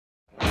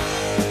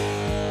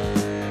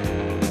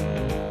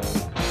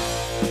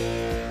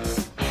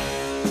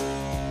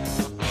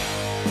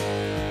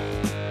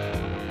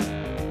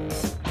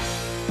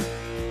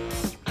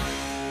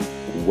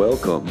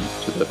Welcome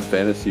to the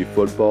Fantasy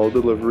Football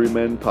Delivery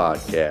Men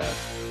podcast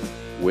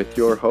with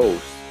your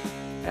hosts,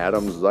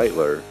 Adam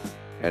Zeitler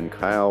and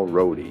Kyle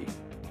Rohde.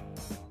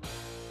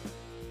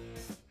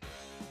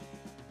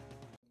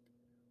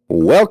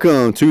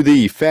 Welcome to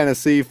the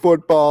Fantasy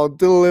Football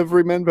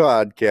Delivery Men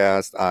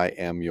podcast. I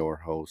am your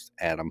host,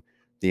 Adam,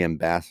 the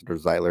Ambassador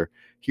Zeitler,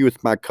 here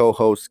with my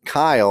co-host,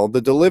 Kyle,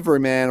 the Delivery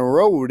Man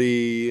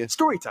Rohde.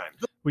 Story time.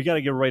 We got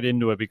to get right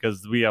into it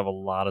because we have a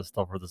lot of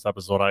stuff for this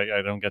episode.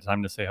 I don't get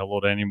time to say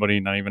hello to anybody,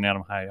 not even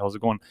Adam. Hi, how's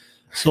it going?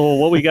 So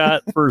what we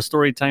got for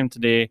story time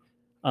today,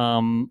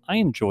 I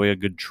enjoy a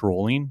good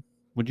trolling.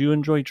 Would you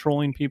enjoy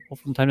trolling people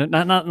from time to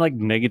time? Not like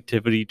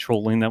negativity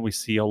trolling that we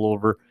see all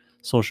over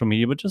social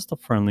media, but just a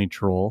friendly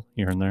troll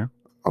here and there.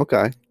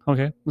 Okay.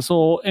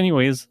 So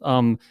anyways,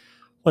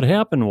 what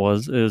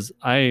happened is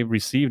I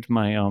received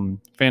my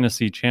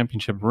fantasy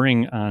championship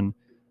ring on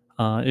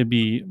it'd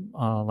be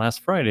last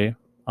Friday.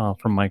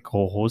 From my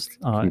co-host,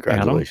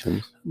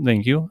 Congratulations. Adam.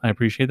 Thank you. I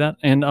appreciate that.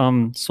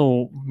 And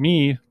so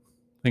me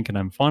thinking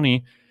I'm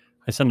funny,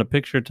 I sent a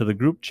picture to the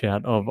group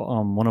chat of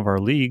one of our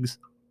leagues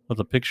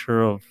with a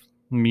picture of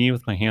me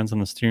with my hands on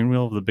the steering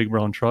wheel of the big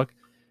brown truck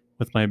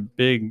with my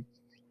big,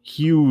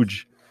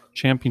 huge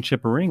championship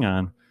ring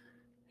on.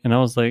 And I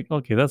was like,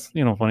 okay, that's,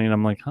 funny. And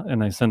I'm like,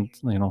 and I sent,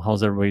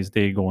 how's everybody's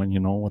day going,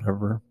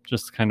 whatever,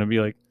 just to kind of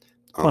be like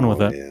fun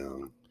with it.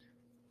 Yeah.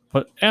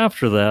 But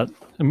after that,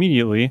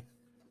 immediately,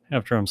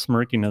 after I'm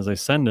smirking as I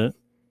send it,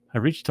 I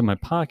reach to my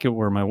pocket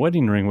where my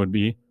wedding ring would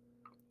be.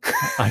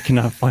 I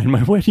cannot find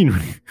my wedding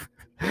ring.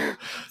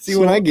 See,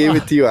 when I gave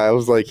it to you, I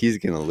was like, he's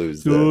going to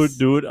lose this.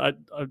 Dude, I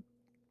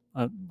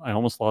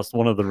almost lost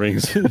one of the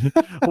rings.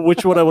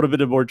 Which one I would have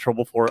been in more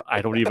trouble for,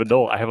 I don't even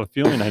know. I have a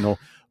feeling I know.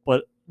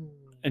 But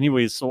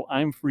anyways, so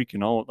I'm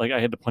freaking out. Like, I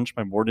had to punch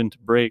my board into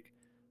brake.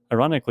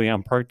 Ironically,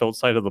 I'm parked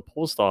outside of the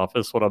post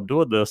office when I'm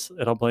doing this,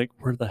 and I'm like,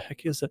 where the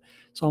heck is it?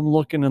 So I'm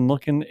looking,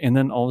 and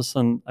then all of a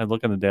sudden, I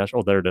look on the dash.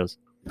 Oh, there it is.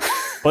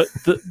 But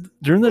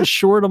during that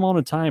short amount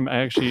of time, I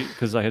actually,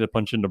 because I had to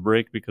punch into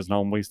brake because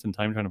now I'm wasting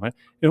time trying to find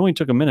it. It only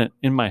took a minute.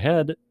 In my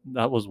head,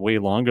 that was way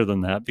longer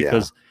than that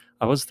because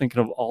I was thinking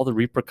of all the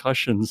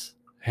repercussions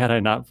had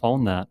I not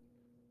found that.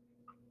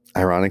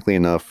 Ironically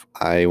enough,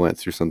 I went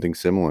through something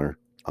similar.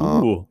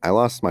 I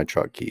lost my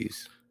truck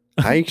keys.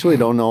 I actually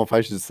don't know if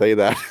I should say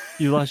that.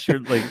 You lost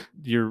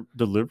your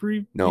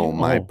delivery? No,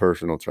 my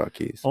personal truck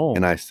keys. Oh.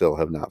 And I still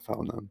have not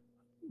found them.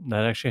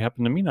 That actually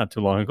happened to me not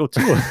too long ago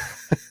too.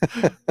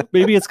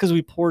 Maybe it's because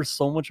we pour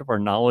so much of our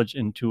knowledge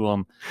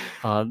into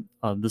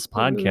this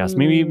podcast.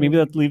 Maybe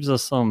that leaves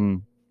us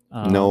some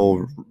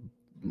no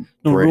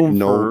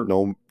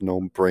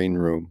brain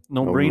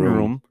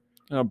room.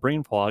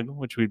 Brain fog,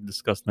 which we've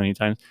discussed many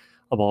times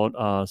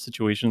about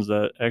situations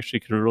that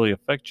actually could really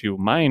affect you.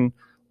 Mine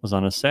was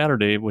on a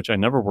Saturday, which I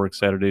never work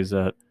Saturdays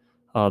at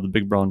the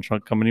Big Brown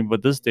Truck Company,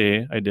 but this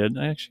day I did.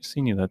 I actually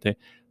seen you that day.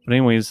 But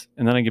anyways,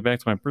 and then I get back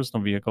to my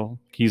personal vehicle.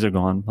 Keys are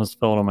gone. Must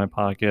fell out of my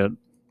pocket.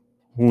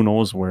 Who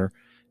knows where.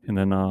 And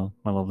then my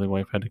lovely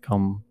wife had to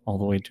come all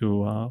the way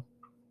to,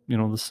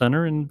 the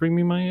center and bring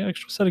me my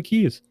extra set of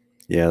keys.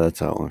 Yeah, that's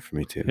how it went for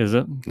me too. Is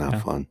it?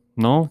 Not fun.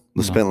 No?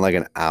 I spent like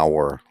an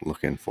hour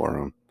looking for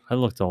them. I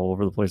looked all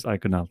over the place. I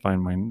could not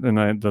find mine.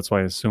 And that's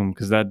why I assumed,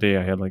 because that day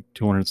I had like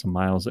 200 some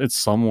miles. It's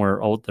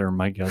somewhere out there.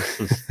 My guess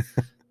is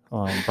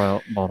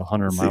about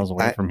 100 miles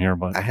away from here.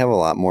 But I have a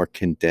lot more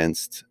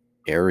condensed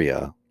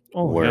area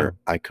where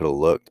I could have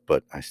looked,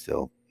 but I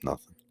still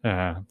nothing.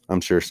 Yeah. I'm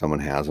sure someone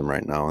has them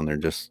right now and they're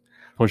just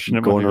pushing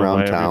it going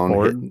around town.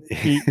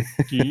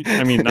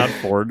 I mean, not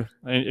Ford.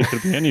 It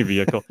could be any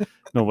vehicle.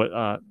 No,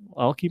 but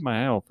I'll keep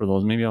my eye out for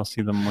those. Maybe I'll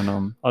see them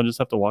when I'll just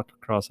have to walk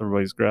across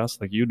everybody's grass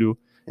like you do.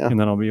 Yeah. And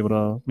then I'll be able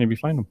to maybe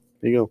find them.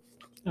 There you go.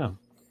 Yeah.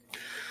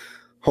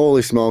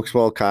 Holy smokes.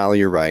 Well, Kyle,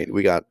 you're right.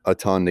 We got a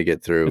ton to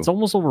get through. It's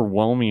almost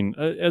overwhelming.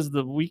 As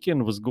the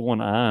weekend was going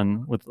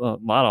on with a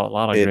lot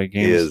of great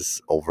games. It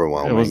is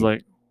overwhelming. It was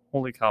like,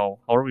 holy cow,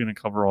 how are we going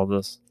to cover all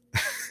this?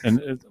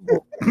 And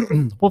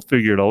we'll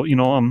figure it out.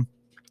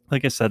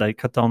 Like I said, I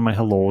cut down my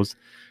hellos.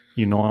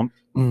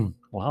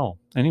 Wow.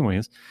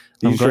 Anyways.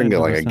 Did you drink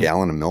like a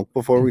gallon of milk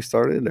before we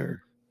started,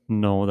 or?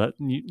 No, that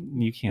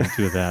you can't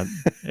do that.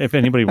 If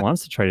anybody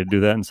wants to try to do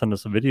that and send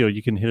us a video,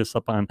 you can hit us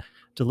up on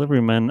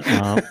Deliverymen,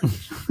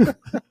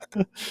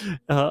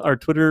 our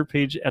Twitter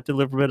page at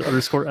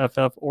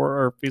Deliverymen_FF, or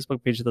our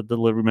Facebook page, the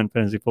Deliverymen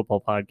Fantasy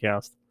Football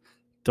Podcast.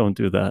 Don't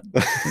do that.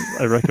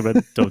 I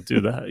recommend don't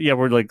do that. Yeah,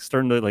 we're like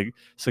starting to like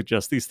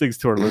suggest these things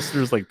to our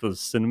listeners, like the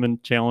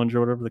cinnamon challenge or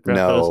whatever the crap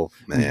is.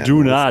 Man,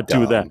 do not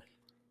do that.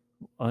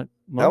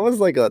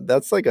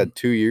 That's like a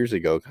 2 years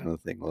ago kind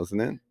of thing,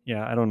 wasn't it?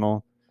 Yeah, I don't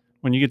know.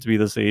 When you get to be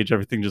this age,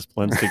 everything just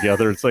blends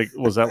together. It's like,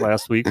 was that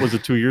last week? Was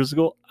it 2 years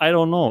ago? I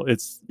don't know.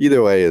 It's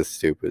either way is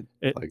stupid.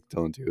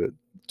 Don't do it.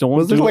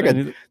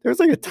 There's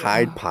like a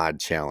Tide Pod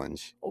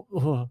challenge.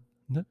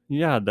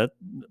 Yeah,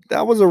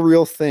 that was a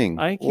real thing.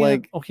 I can't.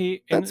 Like,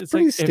 okay, and it's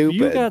pretty stupid.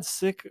 If you got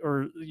sick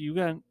or you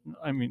got,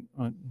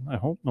 I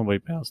hope nobody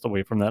passed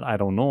away from that. I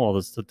don't know all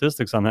the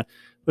statistics on that.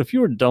 But if you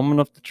were dumb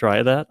enough to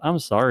try that, I'm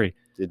sorry.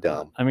 You're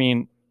dumb. I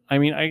mean, I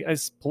mean, I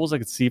suppose I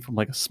could see from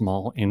like a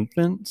small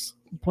infant's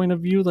point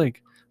of view,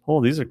 like, oh,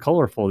 these are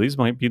colorful. These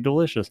might be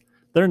delicious.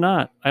 They're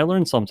not. I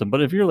learned something.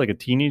 But if you're like a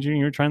teenager and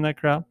you're trying that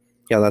crap,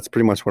 Yeah, that's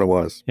pretty much what it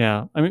was.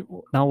 yeah. I mean,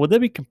 now would that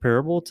be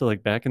comparable to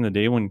like back in the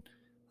day when,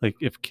 like,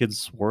 if kids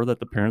swore that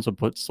the parents would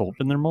put soap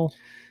in their mouth?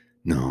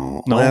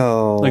 No. No?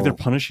 Well, Like they're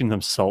punishing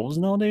themselves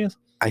nowadays?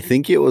 I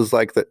think it was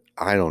like the,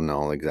 I don't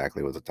know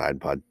exactly what the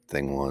Tide Pod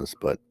thing was,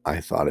 but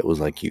I thought it was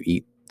like you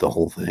eat the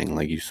whole thing,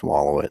 like you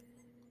swallow it.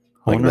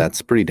 I Like wonder,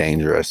 that's pretty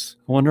dangerous.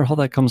 I wonder how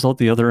that comes out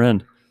the other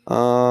end.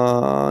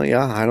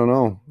 Yeah, I don't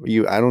know.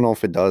 I don't know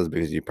if it does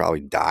because you probably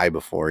die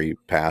before you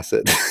pass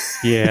it.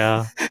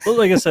 Yeah. Well,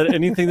 like I said,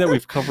 anything that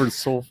we've covered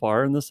so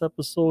far in this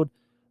episode,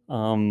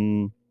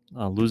 losing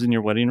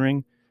your wedding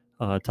ring,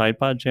 Tide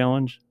Pod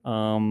challenge,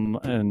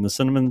 and the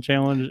cinnamon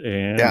challenge,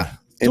 and Yeah.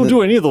 don't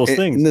do any of those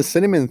things. And the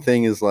cinnamon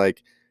thing is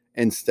like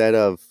instead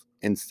of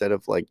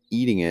like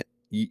eating it,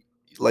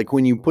 like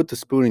when you put the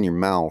spoon in your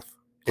mouth,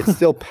 it's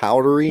still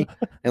powdery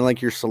and like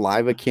your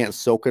saliva can't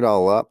soak it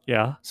all up.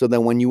 Yeah. So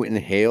then when you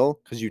inhale,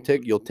 because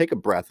you'll take a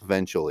breath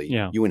eventually.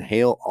 Yeah. You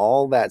inhale,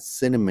 all that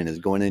cinnamon is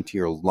going into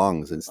your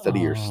lungs instead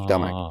of your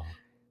stomach. Oh,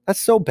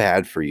 That's so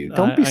bad for you.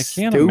 Don't be I can't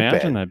stupid.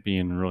 imagine that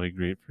being really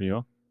great for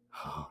you.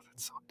 Oh,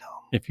 that's so dumb.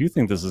 If you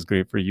think this is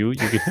great for you, you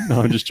can.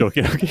 No, I'm just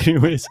joking. Okay,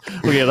 anyways.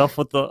 Okay, enough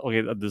with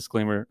a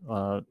disclaimer.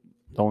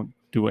 Don't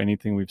do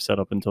anything we've set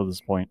up until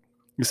this point,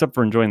 except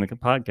for enjoying the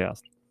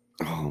podcast.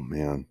 Oh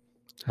man.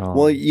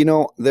 Well, you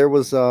know, there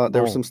was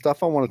some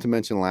stuff I wanted to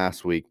mention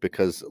last week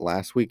because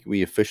last week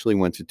we officially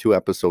went to 2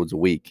 episodes a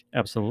week.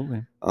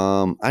 Absolutely.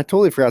 I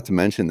totally forgot to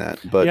mention that,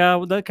 but yeah,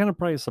 well, that kind of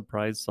probably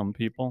surprised some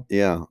people.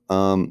 Yeah.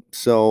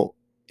 So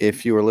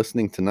if you were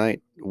listening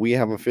tonight, we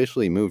have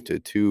officially moved to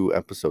 2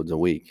 episodes a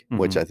week,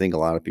 which I think a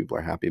lot of people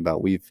are happy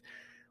about.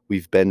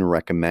 We've been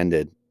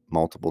recommended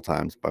multiple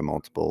times by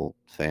multiple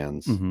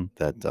fans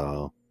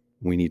that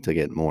we need to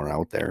get more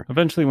out there.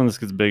 Eventually, when this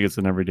gets big, it's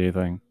an everyday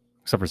thing,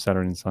 except for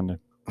Saturday and Sunday.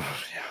 Yeah.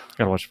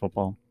 Gotta watch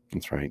football.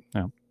 That's right.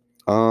 Yeah.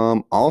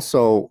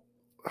 Also,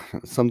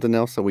 something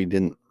else that we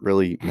didn't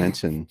really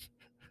mention,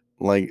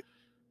 like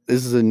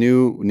this is a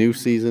new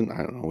season.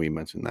 I don't know. We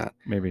mentioned that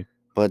maybe,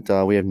 but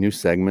we have new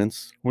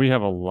segments. We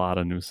have a lot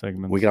of new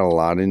segments. We got a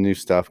lot of new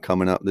stuff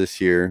coming up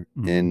this year,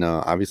 and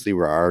obviously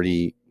we're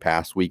already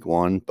past week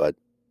 1, but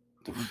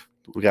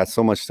we got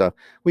so much stuff.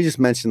 We just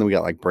mentioned that we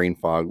got like brain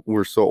fog.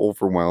 We're so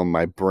overwhelmed.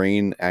 My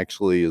brain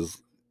actually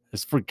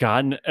has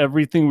forgotten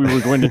everything we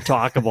were going to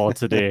talk about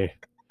today.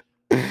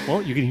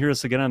 Well, you can hear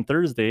us again on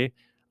Thursday.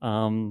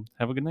 Have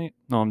a good night.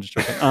 No, I'm just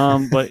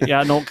joking. But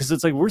yeah, no, because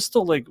it's like we're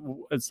still like,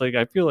 it's like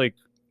I feel like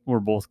we're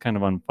both kind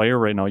of on fire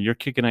right now. You're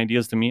kicking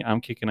ideas to me. I'm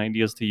kicking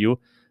ideas to you.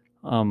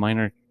 Mine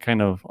are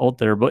kind of out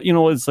there, but you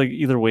know, it's like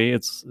either way,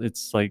 it's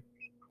like,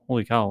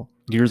 holy cow,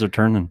 gears are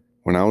turning.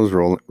 When I was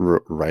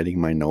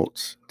writing my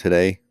notes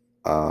today,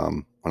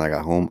 when I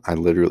got home,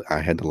 I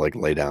had to like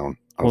lay down.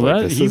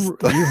 Well,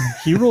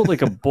 he wrote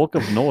like a book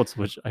of notes,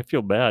 which I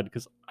feel bad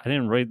because I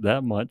didn't write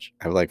that much.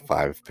 I have like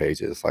 5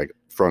 pages, like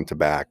front to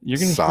back. You're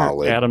gonna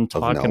solid hear Adam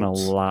talking a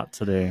lot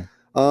today.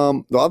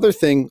 The other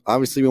thing,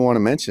 obviously, we want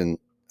to mention.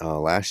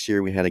 Last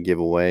year we had a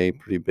giveaway,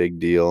 pretty big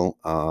deal.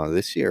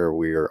 This year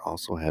we are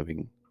also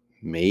having,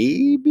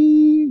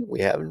 maybe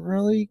we haven't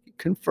really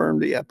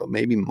confirmed it yet, but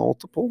maybe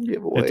multiple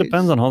giveaways. It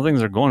depends on how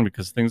things are going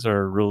because things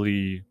are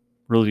really,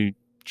 really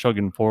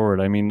chugging forward.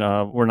 I mean,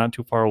 we're not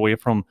too far away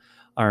from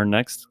our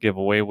next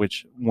giveaway,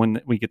 which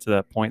when we get to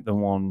that point, then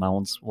we'll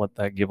announce what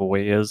that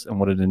giveaway is and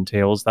what it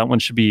entails. That one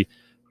should be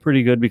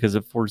pretty good because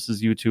it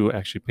forces you to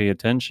actually pay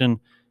attention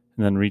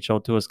and then reach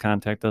out to us,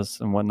 contact us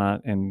and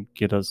whatnot, and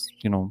get us,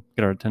 get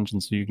our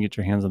attention so you can get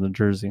your hands on the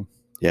jersey.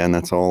 Yeah, and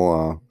that's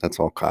all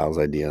Kyle's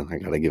idea. I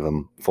got to give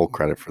him full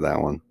credit for that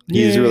one.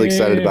 He's really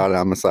excited about it.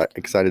 I'm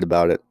excited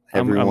about it.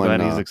 Everyone, I'm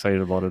glad he's excited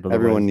about it.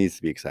 Everyone needs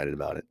to be excited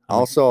about it.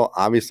 Also,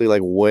 obviously,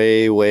 like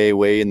way, way,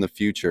 way in the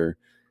future,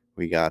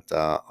 we got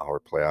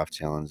our playoff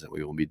challenge that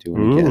we will be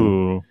doing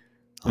again.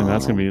 And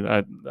that's gonna be.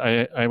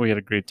 We had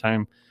a great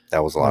time.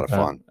 That was a lot of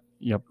fun.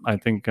 Yep, I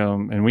think,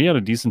 and we had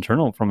a decent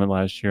turnout from it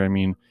last year. I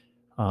mean,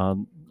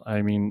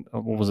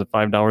 what was it?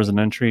 $5 an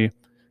entry,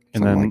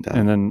 and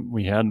then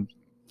we had,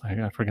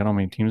 I forget how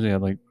many teams we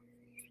had, like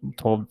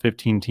 12,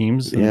 15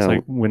 teams. And it's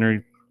like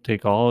winner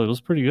take all. It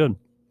was pretty good.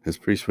 It's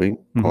pretty sweet.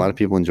 A lot of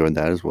people enjoyed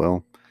that as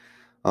well.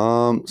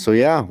 So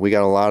yeah, we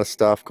got a lot of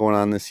stuff going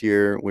on this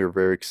year. We're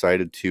very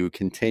excited to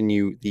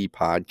continue the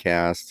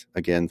podcast.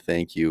 Again,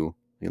 thank you.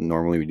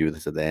 Normally we do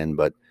this at the end,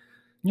 but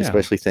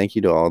especially thank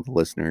you to all the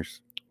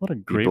listeners. What a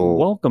great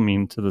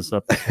welcoming to this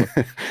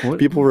episode.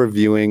 People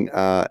reviewing,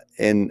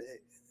 and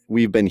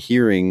we've been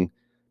hearing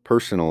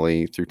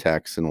personally through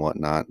texts and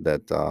whatnot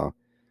that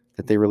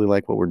they really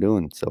like what we're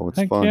doing. So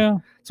it's fun. Yeah.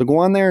 So go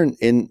on there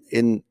and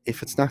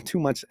if it's not too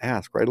much to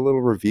ask, write a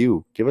little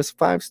review. Give us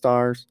 5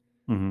 stars.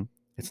 Mm-hmm.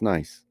 It's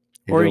nice.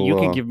 Or you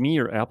can give me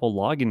your Apple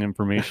login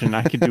information.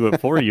 I could do it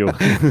for you.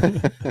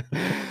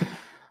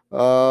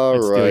 All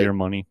right. Steal your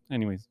money.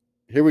 Anyways.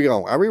 Here we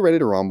go. Are we ready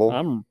to rumble?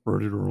 I'm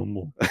ready to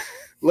rumble.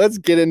 Let's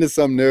get into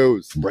some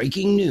news.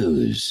 Breaking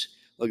news.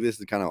 Look, this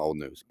is kind of old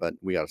news, but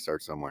we got to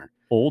start somewhere.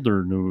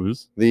 Older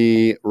news.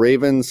 The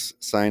Ravens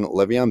signed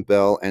Le'Veon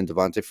Bell and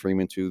Devonta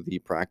Freeman to the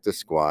practice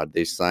squad.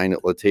 They signed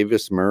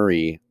Latavius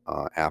Murray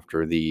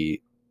after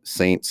the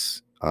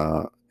Saints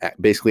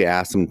basically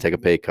asked him to take a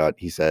pay cut.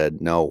 He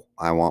said, "No,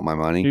 I want my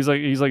money." He's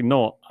like,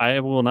 no, I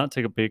will not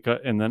take a pay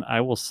cut, and then I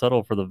will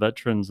settle for the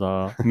veterans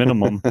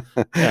minimum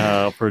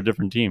for a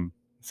different team.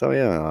 So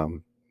yeah.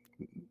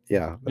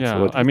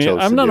 What I mean,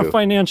 I'm not a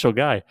financial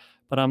guy,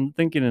 but I'm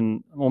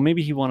thinking, well,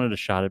 maybe he wanted a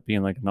shot at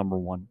being like a number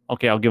one.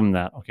 Okay, I'll give him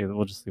that. Okay,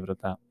 we'll just leave it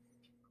at that.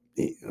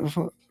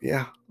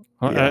 Yeah.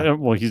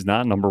 Well, he's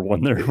not number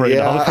one there right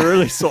now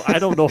currently, so I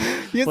don't know.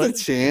 He has a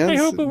chance. I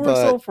hope it works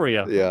out for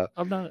you. Yeah.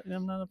 I'm not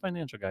a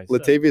financial guy.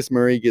 Latavius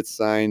Murray gets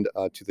signed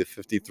to the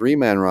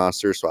 53-man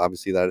roster, so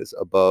obviously that is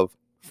above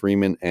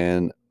Freeman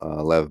and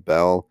Lev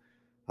Bell.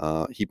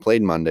 He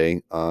played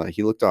Monday.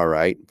 He looked all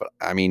right, but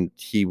I mean,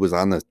 he was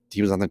on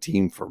the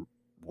team for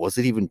was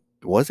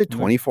it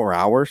 24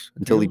 hours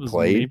until he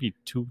played? Maybe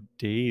 2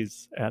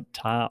 days at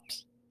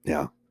tops.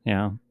 Yeah.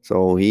 Yeah.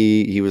 So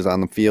he was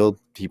on the field.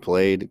 He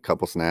played a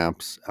couple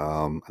snaps.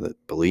 I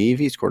believe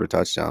he scored a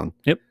touchdown.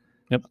 Yep.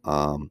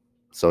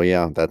 So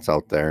yeah, that's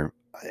out there,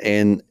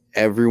 and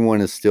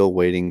everyone is still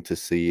waiting to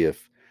see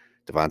if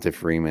Devonta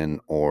Freeman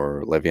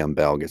or Le'Veon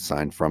Bell get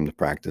signed from the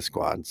practice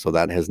squad. So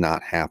that has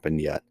not happened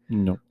yet.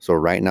 No. So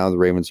right now the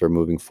Ravens are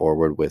moving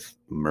forward with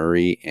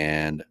Murray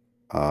and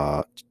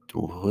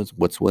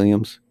what's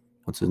Williams?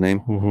 What's his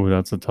name? Ooh,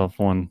 that's a tough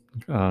one.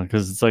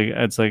 Because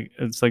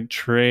it's like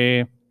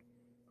Trey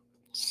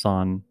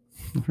Son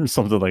or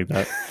something like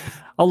that.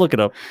 I'll look it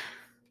up.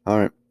 All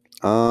right.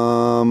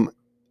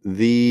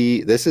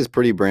 This is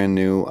pretty brand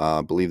new.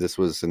 I believe this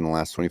was in the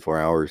last 24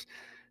 hours.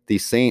 The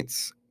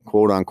Saints,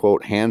 quote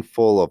unquote,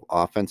 handful of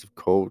offensive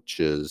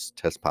coaches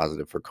test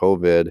positive for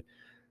COVID.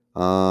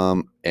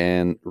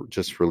 And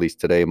just released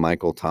today,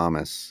 Michael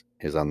Thomas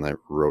is on the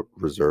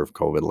reserve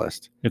COVID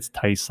list. It's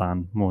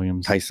Tyson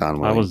Williams. I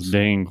was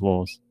dang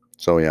close.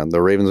 So yeah,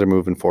 the Ravens are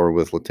moving forward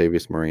with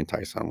Latavius Murray and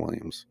Tyson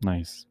Williams.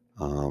 Nice.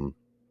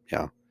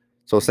 Yeah.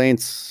 So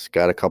Saints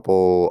got a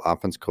couple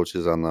offense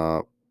coaches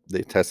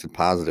they tested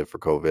positive for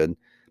COVID.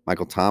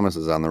 Michael Thomas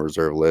is on the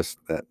reserve list.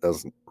 That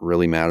doesn't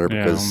really matter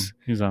because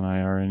he's on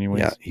IR anyways.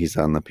 Yeah, he's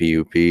on the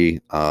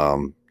PUP.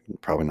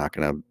 Probably not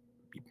going to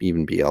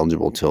even be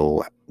eligible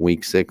till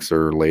week 6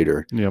 or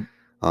later. Yep.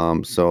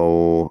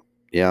 So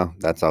yeah,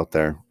 that's out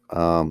there.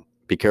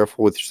 Be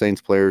careful with your Saints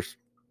players.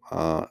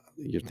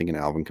 You're thinking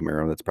Alvin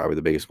Kamara. That's probably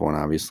the biggest one,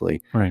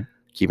 obviously. Right.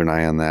 Keep an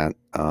eye on that.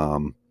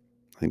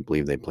 I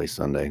believe they play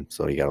Sunday,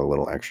 so you got a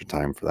little extra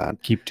time for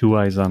that. Keep 2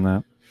 eyes on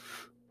that.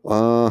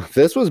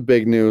 This was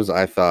big news.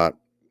 I thought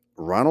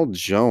Ronald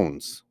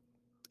Jones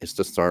is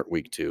to start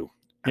week 2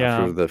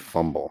 after the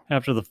fumble.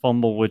 After the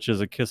fumble, which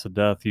is a kiss of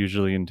death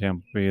usually in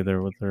Tampa Bay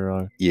there with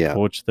their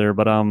coach there.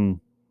 But I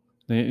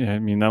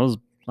mean, I was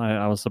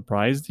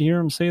surprised to hear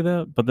him say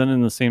that. But then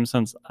in the same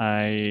sense,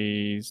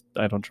 I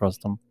don't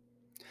trust him.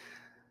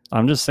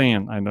 I'm just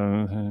saying, I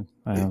don't.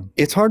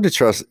 It's hard to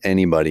trust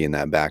anybody in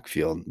that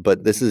backfield,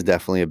 but this is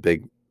definitely a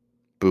big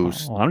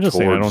boost. I'm just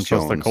saying I don't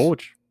trust the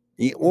coach.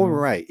 Yeah, well,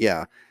 right,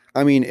 yeah.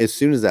 I mean, as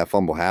soon as that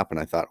fumble happened,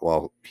 I thought,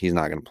 well, he's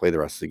not going to play the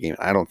rest of the game.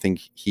 I don't think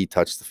he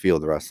touched the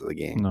field the rest of the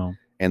game. No.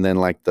 And then,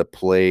 like, the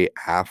play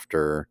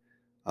after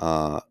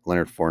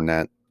Leonard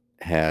Fournette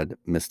had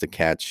missed a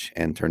catch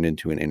and turned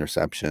into an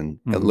interception,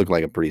 it looked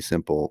like a pretty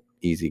simple,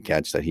 easy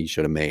catch that he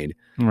should have made.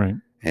 Right.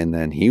 And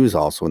then he was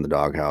also in the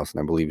doghouse, and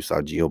I believe you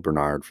saw Gio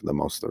Bernard for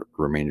the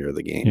remainder of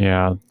the game.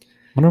 Yeah. I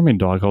wonder how many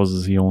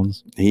doghouses he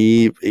owns.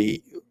 He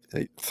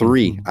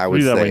 3, I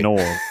would say. 3 that we know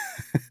of.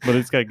 But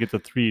it's got to get to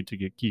 3 to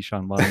get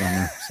Keyshawn Butler on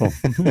there. So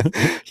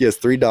he has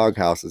 3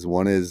 doghouses.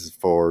 One is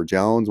for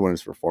Jones, one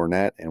is for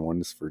Fournette, and one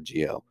is for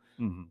Gio.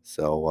 Mm-hmm.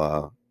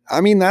 So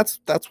I mean, that's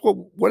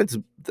what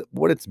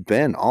it's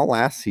been all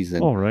last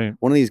season. Oh, right.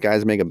 One of these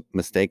guys make a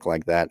mistake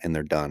like that, and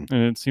they're done.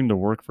 And it seemed to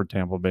work for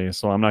Tampa Bay,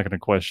 so I'm not going to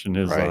question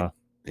his. Right.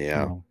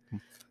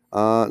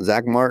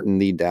 Zach Martin,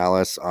 the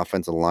Dallas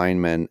offensive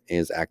lineman,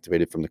 is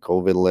activated from the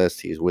COVID list.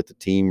 He's with the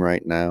team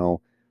right now.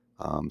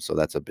 So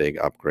that's a big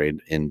upgrade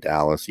in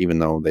Dallas, even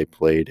though they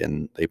played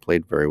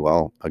very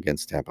well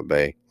against Tampa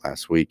Bay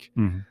last week.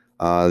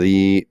 Mm-hmm.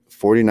 The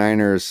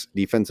 49ers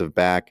defensive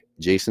back,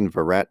 Jason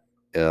Verrett,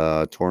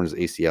 torn his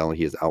ACL.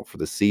 He is out for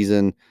the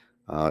season.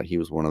 He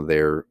was one of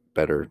their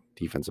better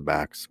defensive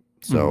backs.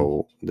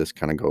 So this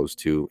kind of goes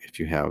to if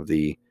you have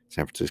the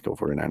San Francisco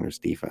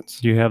 49ers defense.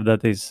 Do you have that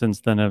they since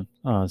then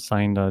have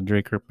signed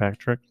Drake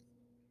Kirkpatrick?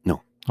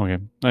 No.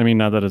 Okay. I mean,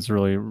 not that it's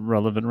really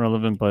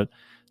relevant, but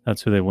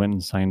that's who they went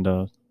and signed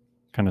to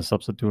kind of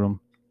substitute him.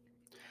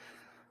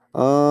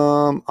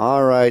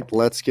 All right.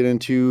 Let's get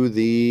into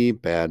the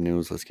bad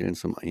news. Let's get into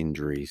some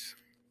injuries.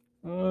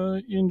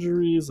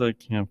 Injuries. I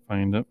can't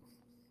find it.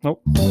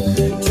 Nope. Do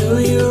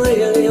you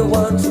really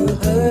want to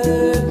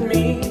hurt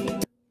me?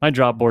 My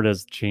drop board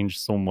has changed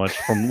so much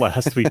from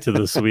last week to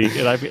this week,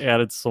 and I've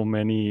added so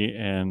many,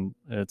 and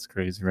it's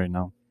crazy right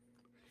now.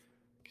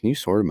 Can you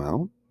sort them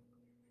out?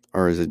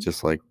 Or is it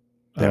just like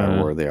they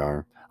are where they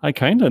are? I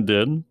kind of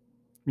did.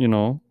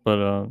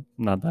 but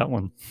not that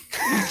one.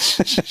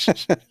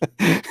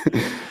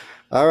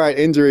 All right,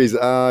 injuries.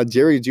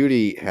 Jerry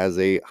Jeudy has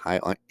a high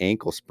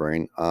ankle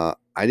sprain.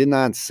 I did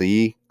not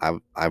see.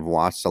 I've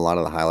watched a lot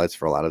of the highlights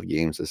for a lot of the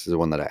games. This is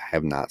one that I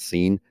have not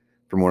seen.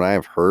 From what I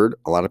have heard,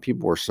 a lot of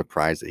people were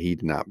surprised that he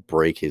did not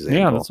break his ankle.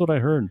 Yeah, that's what I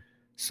heard.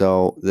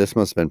 So this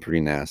must have been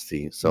pretty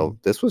nasty. So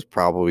this was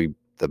probably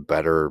the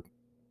better.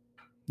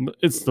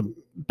 It's the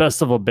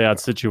best of a bad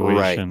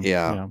situation. Right.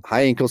 Yeah.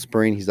 High ankle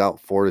sprain. He's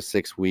out 4 to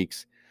 6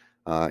 weeks.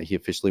 He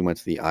officially went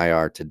to the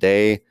IR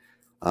today.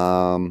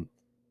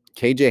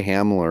 KJ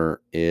Hamler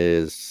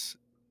is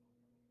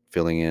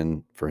filling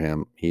in for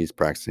him. He's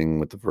practicing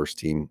with the first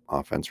team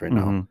offense right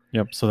now.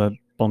 Yep. So that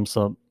bumps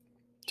up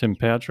Tim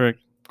Patrick,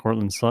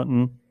 Cortland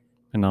Sutton,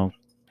 and now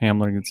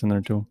Hamler gets in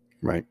there too.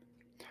 Right.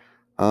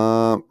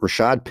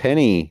 Rashad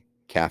Penny,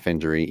 calf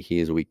injury. He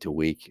is week to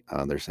week.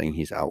 They're saying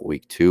he's out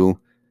week 2.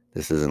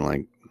 This is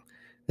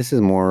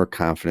more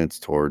confidence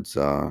towards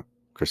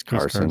Chris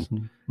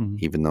Carson.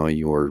 Even though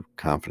you were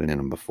confident in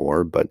him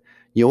before, but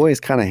you always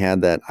kind of had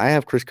that. I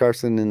have Chris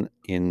Carson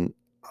in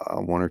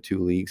 1 or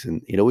 2 leagues,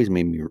 and it always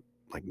made me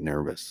like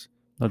nervous.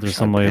 That there's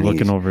somebody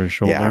looking over his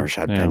shoulder. Yeah,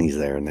 Rashad Penny's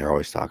there, and they're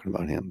always talking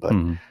about him. But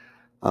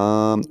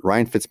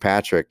Ryan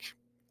Fitzpatrick,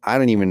 I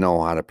don't even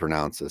know how to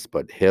pronounce this,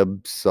 but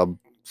Hib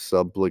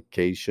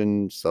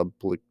subluxation,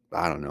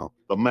 I don't know.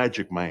 The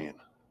magic man.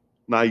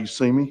 Now you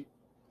see me.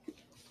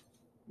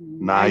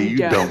 Now you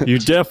don't. You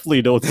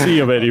definitely don't see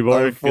him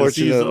anymore.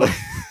 Unfortunately.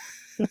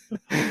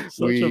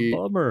 Such a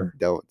bummer.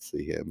 Don't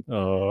see him.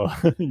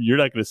 You're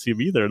not going to see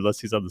him either unless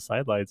he's on the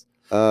sidelines.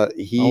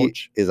 He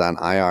is on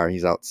IR.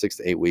 He's out 6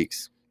 to 8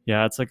 weeks.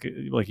 Yeah, it's like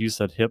you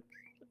said, hip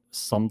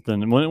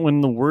something.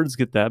 When the words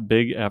get that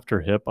big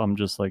after hip, I'm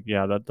just like,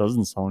 yeah, that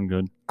doesn't sound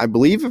good. I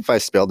believe if I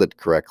spelled it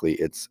correctly,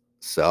 it's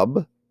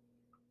subluxation.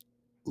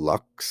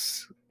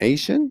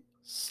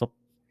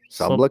 Sublux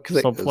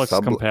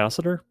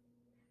capacitor.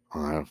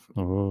 I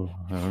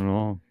don't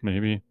know.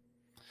 Maybe.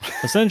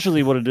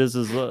 Essentially, what it is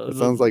it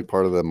sounds like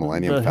part of the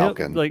Millennium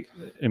Falcon. Like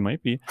it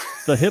might be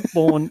the hip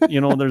bone.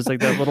 There's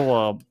like that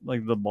little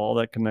like the ball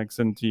that connects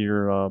into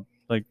your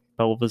like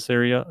pelvis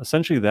area.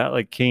 Essentially, that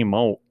like came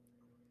out.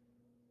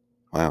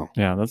 Wow.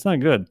 Yeah, that's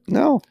not good.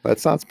 No,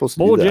 that's not supposed to.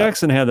 Bo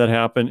Jackson had that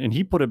happen, and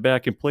he put it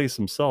back in place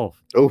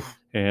himself. Oh,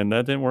 and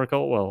that didn't work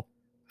out well.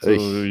 So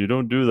you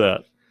don't do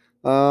that.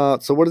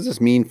 So what does this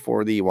mean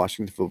for the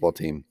Washington football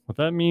team? What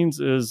that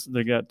means is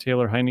they got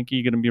Taylor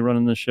Heineke going to be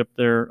running the ship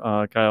there.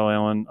 Kyle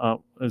Allen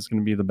is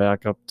going to be the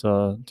backup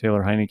to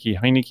Taylor Heineke.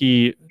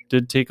 Heineke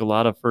did take a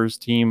lot of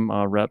first team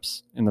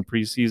reps in the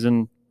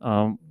preseason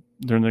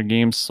during their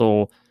games,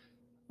 so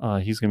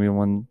he's going to be the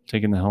one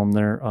taking the helm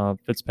there.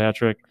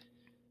 Fitzpatrick,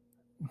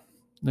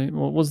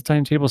 what was the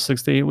timetable?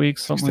 6 to 8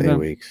 weeks, something 6 to 8 like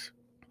that. Weeks.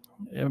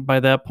 By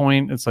that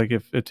point, it's like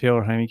if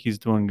Taylor Heineke's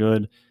doing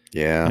good.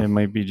 Yeah, it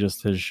might be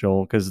just his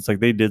show because it's like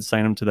they did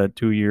sign him to that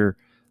 2-year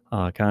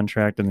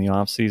contract in the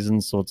off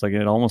season, so it's like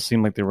it almost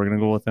seemed like they were going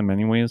to go with him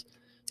anyways.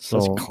 So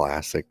that's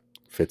classic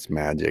Fitz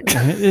magic.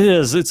 It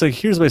is. It's like,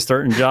 here's my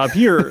starting job.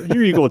 Here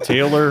you go,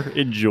 Taylor.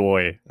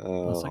 Enjoy. I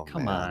was like,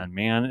 come on,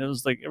 man. It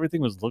was like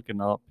everything was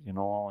looking up. I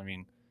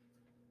mean,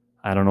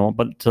 I don't know,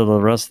 but to the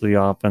rest of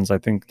the offense, I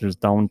think there's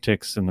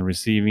downticks in the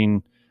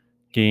receiving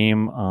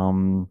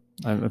game.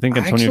 I think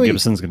Antonio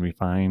Gibson's going to be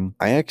fine.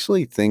 I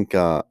actually think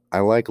I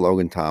like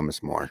Logan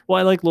Thomas more. Well,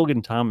 I like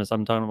Logan Thomas.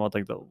 I'm talking about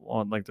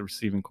the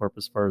receiving corp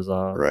as far as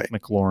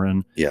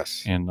McLaurin.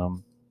 Yes. And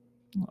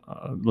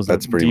was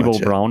that's that pretty Debo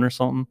much Brown or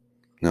something?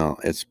 No,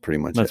 it's pretty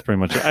much That's pretty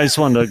much it. I just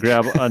wanted to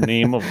grab a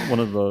name of one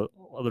of the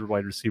other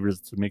wide receivers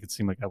to make it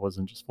seem like I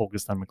wasn't just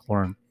focused on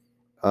McLaurin.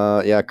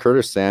 Yeah,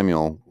 Curtis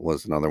Samuel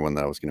was another one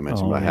that I was going to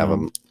mention, but I have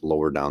him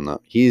lower down.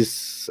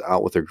 He's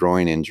out with a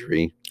groin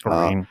injury.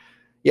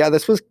 Yeah, I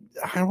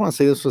don't want to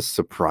say this was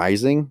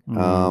surprising.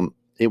 Mm-hmm.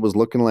 It was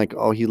looking like,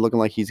 he's looking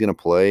like he's going to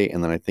play.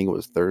 And then I think it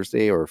was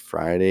Thursday or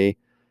Friday.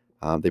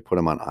 They put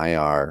him on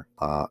IR.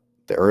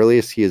 The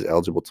earliest he is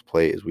eligible to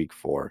play is week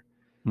 4.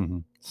 Mm-hmm.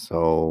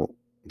 So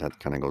that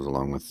kind of goes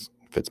along with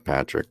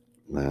Fitzpatrick.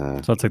 So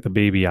it's like the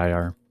baby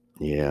IR.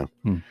 Yeah.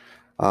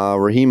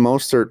 Raheem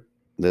Mostert,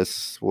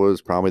 this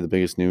was probably the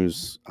biggest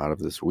news out of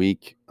this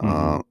week.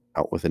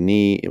 Out with a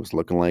knee. It was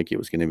looking like it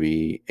was going to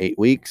be 8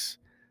 weeks.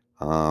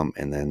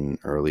 And then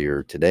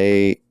earlier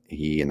today,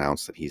 he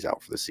announced that he's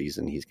out for the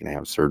season. He's going to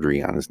have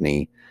surgery on his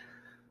knee.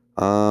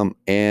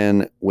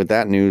 And with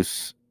that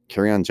news,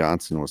 Kerryon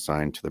Johnson was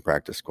signed to the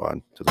practice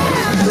squad.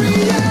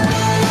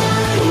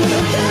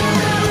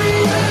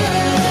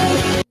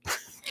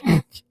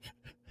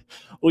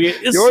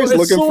 You're always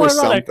looking for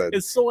something.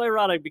 It's so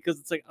ironic because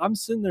it's like I'm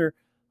sitting there.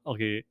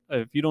 Okay,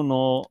 if you don't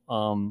know,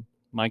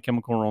 My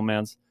Chemical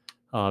Romance,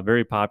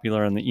 very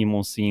popular in the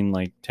emo scene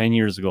like 10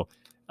 years ago.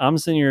 I'm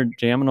sitting here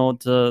jamming out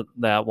to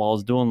that while I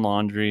was doing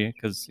laundry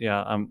because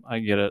I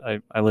get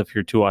it. I live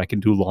here too. I can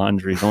do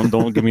laundry.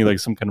 Don't give me like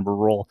some kind of a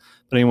role.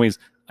 But anyways,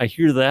 I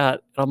hear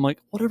that and I'm like,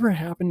 whatever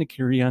happened to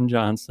Kerryon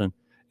Johnson?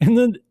 And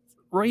then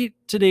right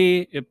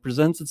today it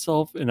presents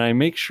itself and I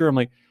make sure I'm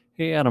like,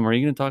 hey Adam, are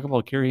you going to talk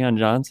about Kerryon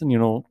Johnson?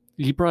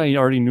 he probably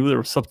already knew there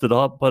was something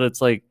up, but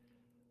it's like,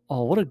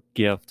 oh, what a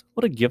gift.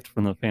 What a gift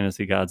from the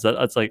fantasy gods.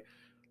 That's like,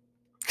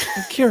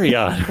 carry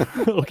on.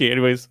 Okay,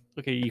 anyways.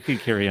 Okay, you can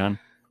carry on.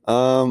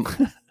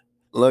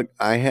 Look,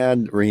 I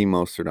had Raheem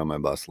Mostert on my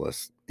bus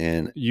list,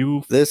 and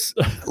You this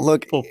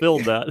look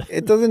fulfilled that.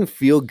 It doesn't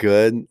feel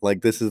good.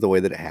 Like this is the way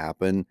that it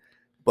happened,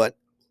 but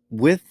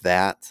with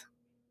that,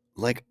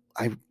 like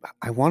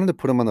I wanted to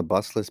put him on the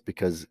bus list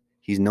because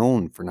he's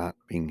known for not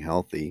being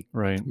healthy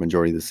Right.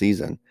 majority of the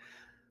season.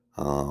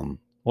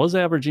 Was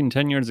averaging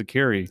 10 yards a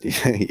carry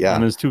Yeah.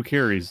 on his 2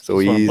 carries. So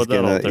Just wanna he's put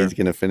that out there.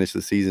 gonna finish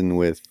the season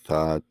with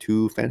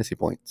 2 fantasy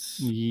points.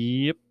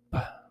 Yep.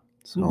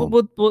 So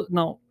What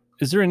now?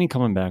 Is there any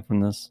coming back from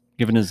this?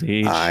 Given his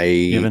age,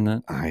 given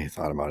that, I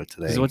thought about it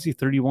today. 'cause what's he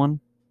 31?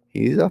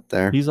 He's up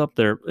there. He's up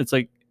there. It's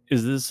like,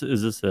 is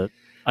this it?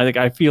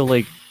 I feel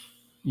like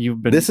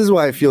you've been. This is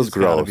why it feels it's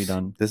gotta be gross.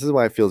 done. This is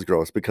why it feels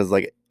gross because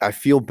like I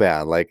feel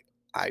bad. Like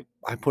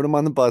I put him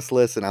on the bus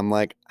list and I'm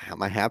like,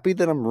 am I happy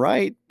that I'm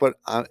right? But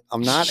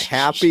I'm not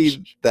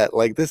happy that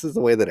like this is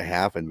the way that it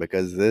happened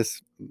because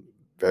this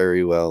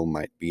very well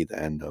might be the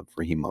end of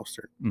Raheem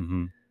Mostert.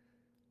 Mm-hmm.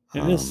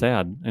 It is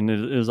sad, and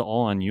it is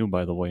all on you,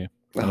 by the way.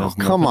 It Oh, has come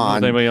nothing to do with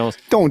on. Anybody else?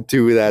 Don't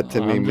do that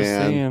to me, I'm just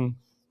man. saying,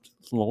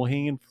 it's low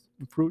hanging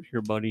fruit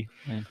here, buddy.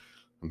 Man.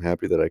 I'm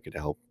happy that I could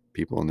help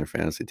people on their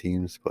fantasy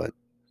teams, but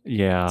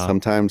Yeah,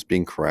 sometimes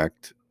being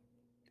correct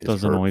is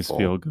doesn't always hurtful.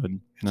 feel good.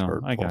 It's No, I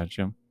hurtful. got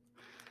you.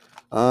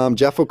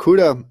 Jeff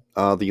Okudah,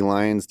 the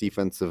Lions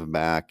defensive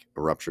back,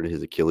 ruptured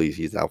his Achilles.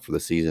 He's out for the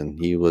season.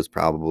 He was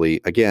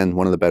probably, again,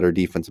 one of the better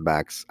defensive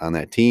backs on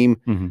that team.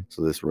 Mm-hmm.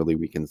 So this really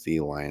weakens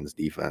the Lions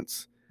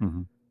defense.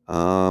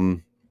 Mm-hmm.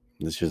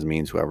 This just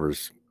means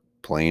whoever's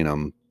playing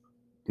them,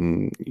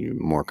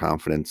 more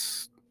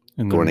confidence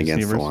And the going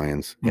against the receivers?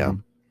 Lions.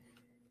 Mhm.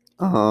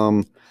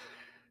 Yeah.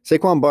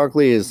 Saquon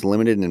Barkley is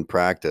limited in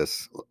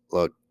practice.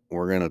 Look,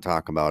 we're going to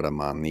talk about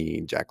him on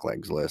the Jack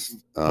Legs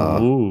list.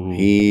 Ooh.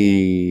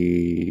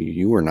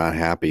 You were not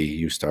happy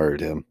you started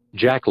him.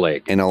 Jack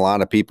Leg. And a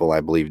lot of people,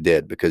 I believe,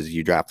 did because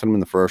you drafted him in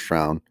the first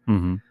round.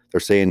 Mm-hmm. They're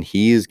saying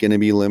he is going to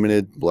be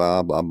limited,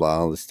 blah, blah, blah,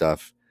 all this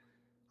stuff.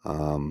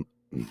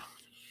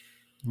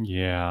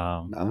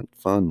 Yeah. Not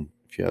fun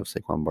if you have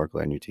Saquon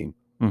Barkley on your team.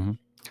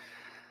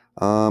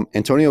 Mm-hmm.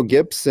 Antonio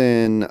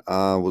Gibson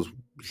was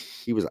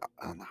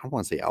I don't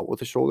want to say out with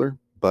the shoulder,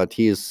 but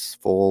he is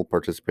full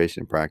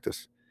participation in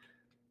practice.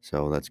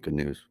 So that's good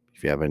news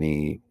if you have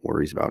any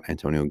worries about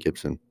Antonio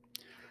Gibson.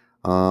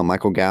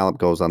 Michael Gallup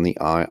goes on the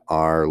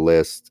IR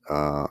list.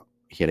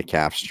 He had a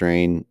calf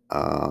strain.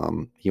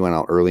 He went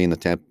out early in the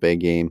Tampa Bay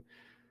game,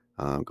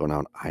 going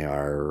out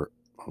IR.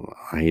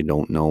 I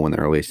don't know when the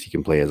earliest he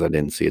can play is. I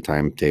didn't see a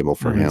timetable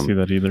for I didn't him. see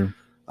that either.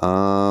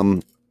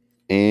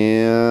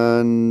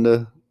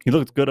 And He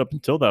looked good up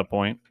until that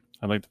point.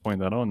 I'd like to point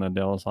that out in that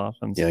Dallas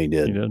offense. yeah, he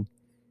did. He did.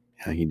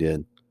 Yeah, he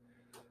did.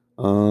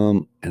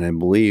 And I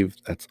believe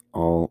that's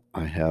all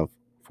I have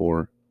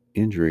for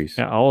injuries.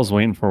 Yeah, all I was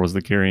waiting for was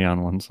the carry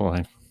on one. So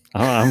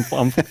I'm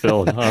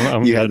fulfilled.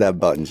 I'm You good. had that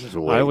button just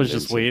waiting. I was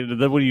just didn't you? waiting.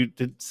 Then when you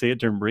did say it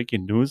during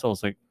breaking news, I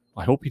was like,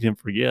 I hope he didn't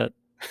forget.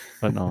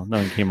 But no,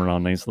 nothing came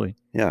around nicely.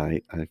 Yeah,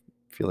 I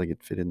feel like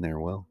it fit in there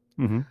well.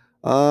 Mm-hmm.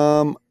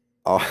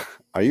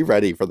 Are you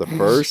ready for the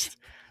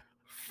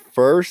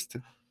first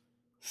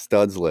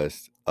studs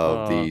list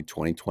of the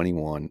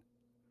 2021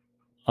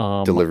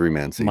 delivery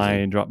man season?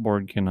 My drop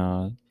board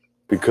can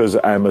Because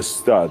I'm a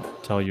stud.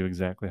 tell you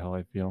exactly how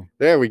I feel.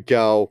 There we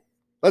go.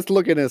 Let's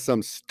look into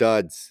some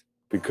studs.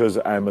 Because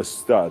I'm a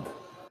stud.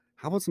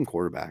 How about some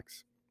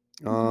quarterbacks?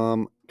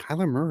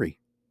 Kyler Murray.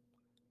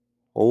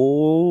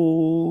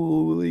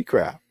 Holy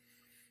crap.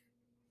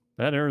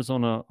 That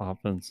Arizona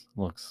offense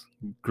looks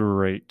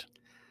great.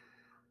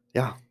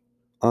 Yeah.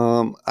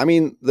 I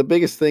mean, the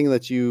biggest thing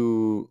that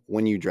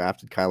when you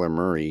drafted Kyler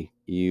Murray,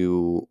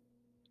 you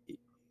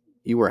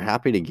were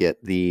happy to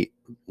get the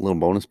little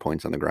bonus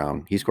points on the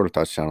ground. He scored a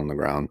touchdown on the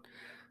ground.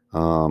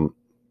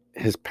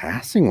 His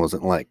passing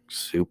wasn't like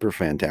super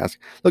fantastic.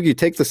 Look, you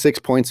take the 6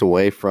 points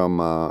away from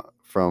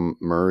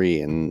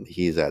Murray, and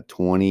he's at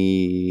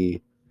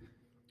 20.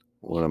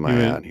 What am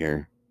I at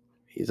here?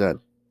 He's at.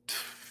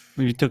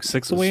 If you took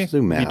 6 away, Let's do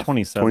it'd be math.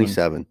 27.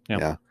 27. Yep.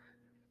 Yeah.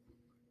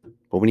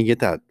 But when you get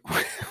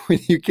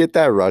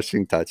that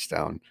rushing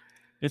touchdown,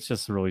 It's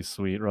just really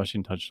sweet.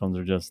 Rushing touchdowns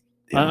are just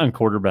yeah. on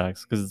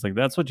quarterbacks because it's like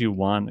that's what you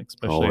want,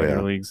 especially in yeah.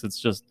 your leagues. It's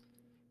just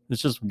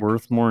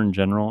worth more in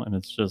general, and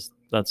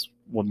that's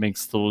what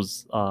makes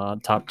those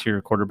top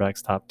tier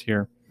quarterbacks top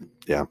tier.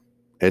 Yeah,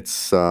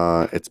 it's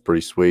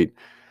pretty sweet.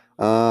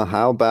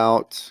 How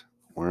about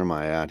where am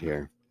I at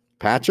here?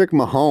 Patrick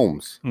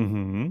Mahomes.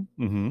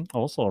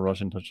 Also a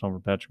rushing touchdown for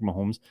Patrick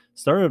Mahomes.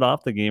 Started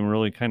off the game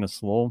really kind of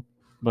slow,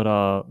 but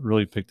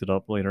really picked it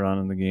up later on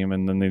in the game.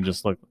 And then they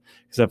just looked,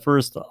 because at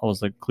first I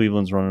was like,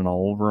 Cleveland's running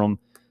all over them.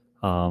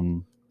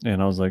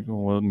 And I was like,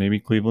 well, maybe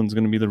Cleveland's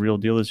going to be the real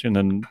deal this year. And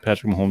then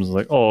Patrick Mahomes is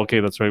like, oh, okay,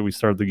 that's right. We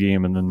started the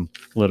game and then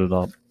lit it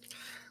up.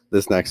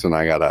 This next one,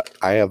 I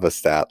have a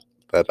stat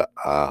that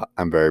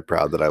I'm very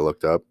proud that I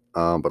looked up,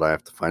 but I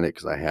have to find it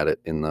because I had it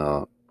in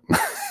the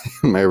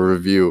my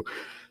review.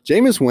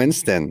 Jameis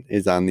Winston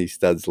is on the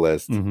studs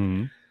list.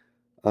 Mm-hmm.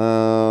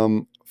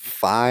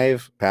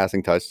 5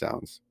 passing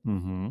touchdowns.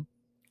 Mm-hmm.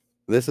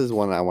 This is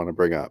one I want to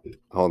bring up.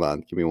 Hold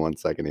on. Give me 1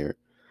 second here.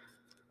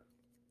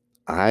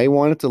 I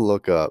wanted to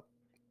look up,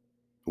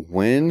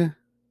 when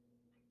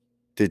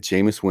did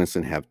Jameis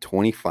Winston have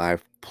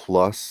 25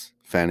 plus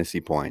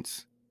fantasy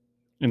points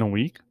In a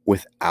week?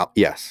 without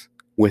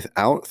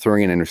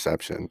throwing an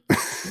interception?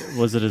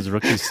 Was it his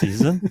rookie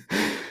season?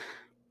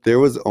 There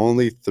was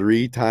only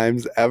 3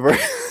 times ever.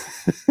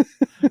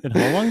 And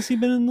how long has he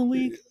been in the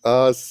league?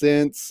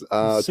 Since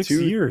 6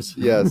 years.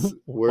 Yes.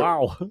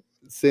 Wow.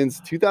 Since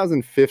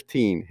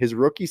 2015, his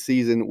rookie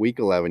season, week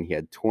 11, he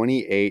had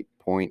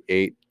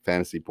 28.8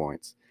 fantasy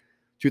points.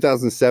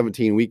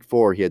 2017, week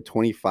 4, he had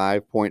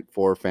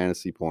 25.4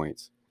 fantasy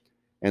points.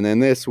 And then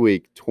this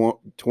week,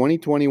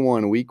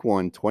 2021, week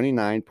 1,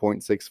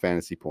 29.6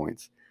 fantasy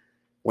points.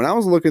 When I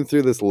was looking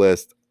through this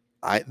list,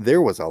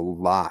 there was a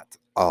lot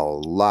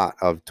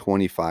of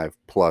 25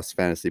 plus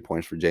fantasy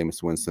points for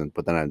Jameis Winston.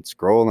 But then I'd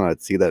scroll and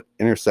I'd see that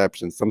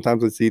interceptions.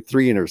 Sometimes I'd see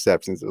 3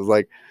 interceptions. It was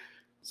like,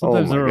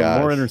 Sometimes my there are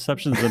more gosh.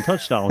 interceptions than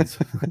touchdowns.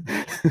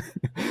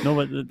 No,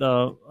 but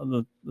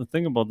the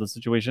thing about the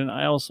situation,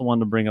 I also wanted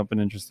to bring up an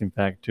interesting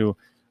fact too.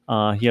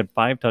 He had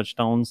 5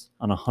 touchdowns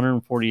on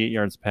 148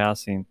 yards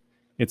passing.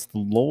 It's the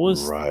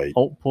lowest Right.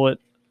 output.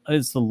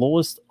 It's the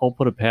lowest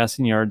output of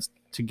passing yards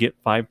to get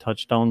 5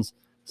 touchdowns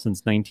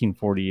since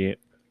 1948.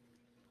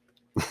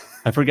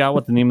 I forgot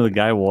what the name of the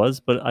guy was,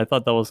 but I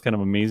thought that was kind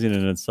of amazing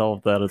in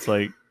itself. That it's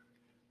like,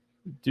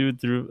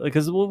 dude, threw,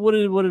 because what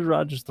did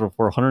Rodgers throw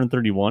for?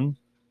 131,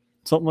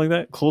 something like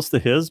that, close to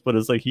his. But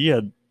it's like he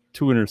had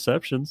 2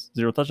 interceptions,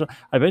 0 touchdowns.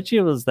 I bet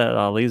you it was that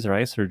laser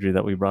eye surgery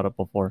that we brought up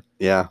before.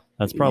 Yeah.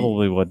 That's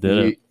probably what did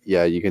it.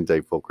 Yeah, you can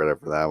take full credit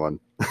for that one.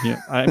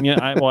 Yeah, I mean,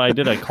 I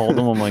did. I called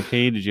him. I'm like,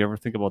 hey, did you ever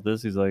think about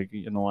this? He's like,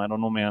 I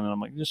don't know, man. And I'm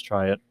like, just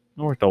try it.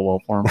 It worked out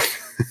well for him.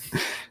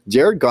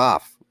 Jared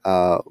Goff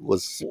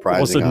was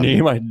surprising. What's a on-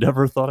 name I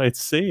never thought I'd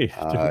say?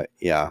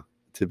 Yeah,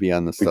 to be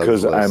on the studs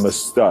Because list. I'm a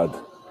stud.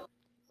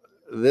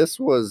 This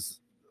was,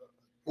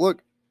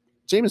 look,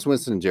 Jameis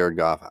Winston and Jared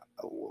Goff,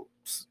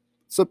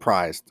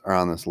 surprised are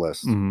on this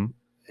list. Hmm.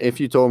 If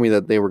you told me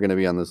that they were going to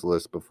be on this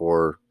list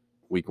before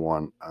week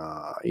 1,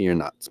 you're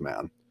nuts,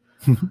 man.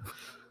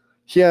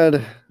 He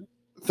had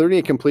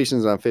 38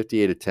 completions on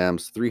 58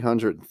 attempts,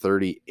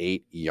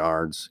 338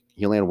 yards.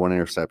 He only had 1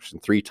 interception,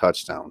 3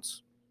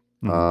 touchdowns.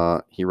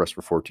 Mhm. He rushed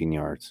for 14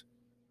 yards.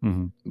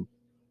 Hmm.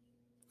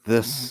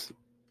 This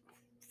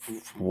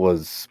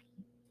was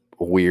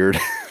weird.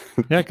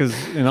 Yeah, because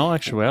in all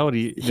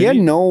actuality, He had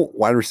no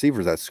wide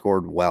receivers that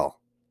scored well.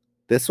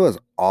 This was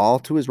all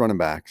to his running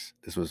backs.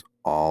 This was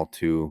all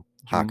to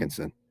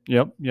Hawkinson.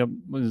 Yep.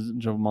 Was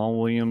Jamal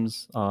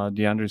Williams,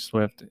 DeAndre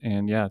Swift,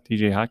 and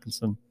TJ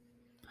Hawkinson.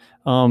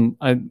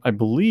 I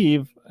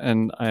believe,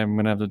 and I'm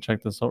gonna have to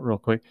check this out real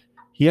quick.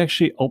 He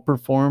actually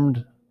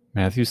outperformed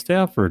Matthew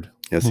Stafford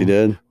Yes, he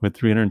did. with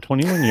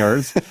 321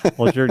 yards,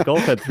 while Jared Goff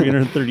had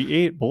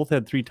 338. Both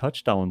had 3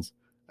 touchdowns.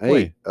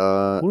 Hey,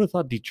 Who would have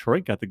thought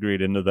Detroit got the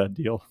great end of that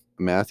deal?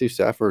 Matthew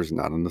Stafford is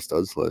not on the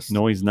studs list.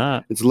 No, he's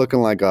not. It's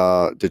looking like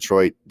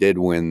Detroit did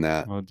win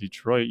that. Well,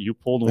 Detroit, you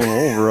pulled one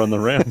over on the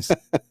Rams.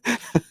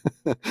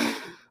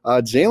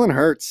 Jalen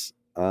Hurts.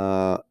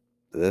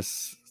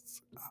 This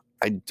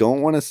I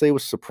don't want to say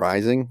was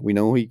surprising. We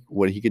know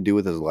what he could do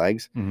with his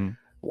legs. Mhm.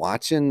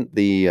 Watching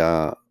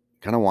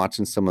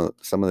some of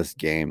this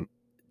game,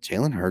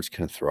 Jalen Hurts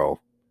can throw.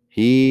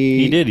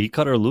 He did. He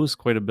cut her loose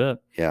quite a bit.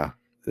 Yeah,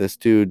 this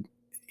dude,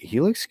 he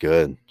looks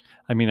good.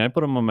 I mean, I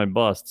put him on my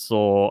bust,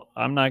 so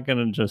I'm not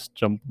gonna just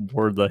jump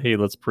aboard the hey,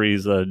 let's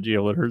praise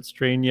Jalen Hurts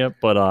train yet.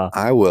 But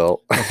I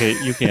will. okay,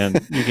 you can.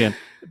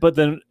 But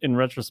then in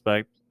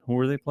retrospect, who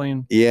were they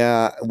playing?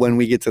 Yeah, when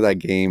we get to that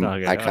game,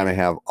 Okay, I kind of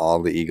have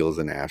all the Eagles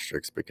in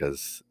asterisks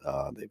because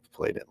they've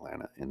played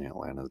Atlanta, and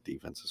Atlanta's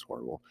defense is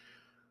horrible.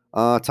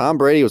 Tom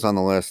Brady was on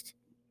the list.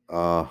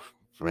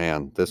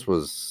 Man, this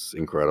was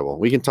incredible.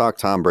 We can talk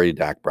Tom Brady,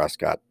 Dak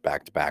Prescott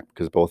back to back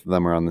because both of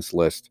them are on this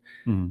list.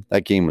 Mhm.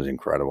 That game was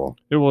incredible.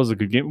 It was a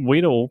good game.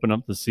 Way to open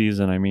up the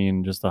season. I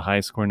mean, just a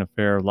high scoring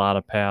affair, a lot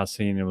of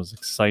passing. It was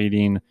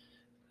exciting,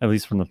 at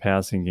least from the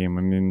passing game.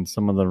 I mean,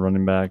 some of the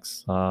running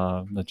backs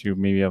that you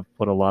maybe have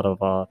put a lot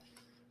of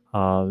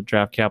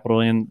draft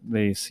capital in,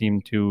 they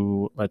seem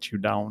to let you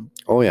down.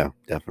 Oh, yeah,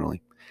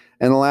 definitely.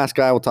 And the last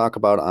guy we'll talk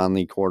about on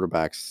the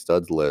quarterback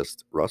studs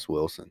list, Russ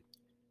Wilson.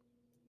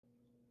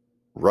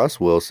 Russ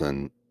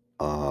Wilson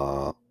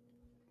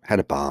had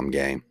a bomb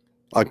game,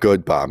 a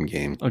good bomb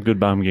game. A good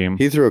bomb game.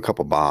 He threw a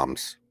couple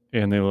bombs.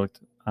 And they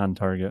looked on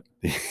target.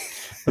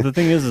 But the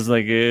thing is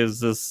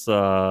this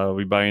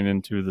we buying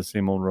into the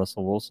same old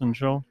Russell Wilson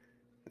show?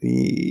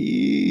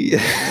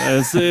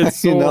 It's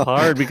so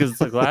hard because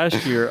it's like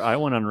last year I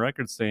went on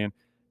record saying,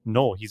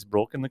 no, he's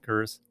broken the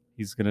curse.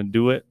 He's gonna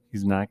do it.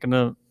 He's not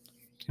gonna,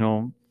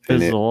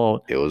 fizzle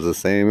out. It was the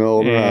same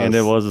old And it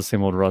Russ. was the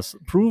same old Russ.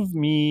 Prove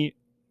me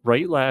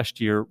right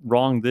last year,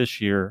 wrong this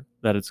year,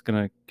 that it's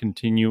gonna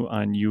continue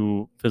on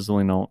you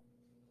fizzling out.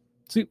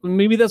 See,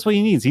 maybe that's what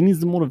he needs. He needs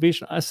the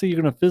motivation. I say you're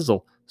gonna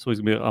fizzle, so he's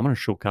gonna be. I'm gonna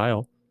show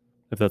Kyle,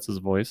 if that's his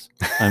voice.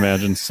 I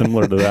imagine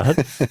similar to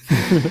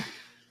that.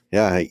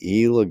 Yeah,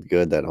 he looked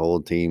good. That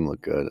whole team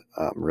looked good.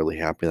 I'm really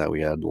happy that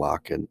we had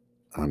Lockett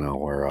on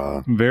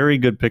our. Very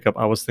good pickup.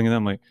 I was thinking that,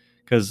 I'm like,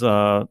 because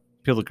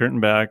peel the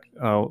curtain back,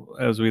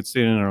 as we had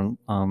stated in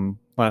our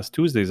last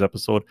Tuesday's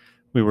episode,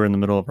 we were in the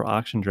middle of our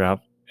auction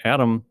draft.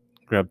 Adam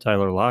grabbed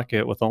Tyler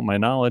Lockett without my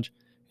knowledge,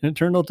 and it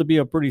turned out to be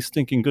a pretty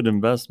stinking good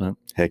investment.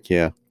 Heck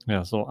yeah,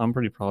 Yeah, so I'm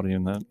pretty proud of you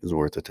in that. it's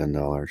worth the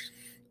 $10.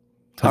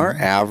 Our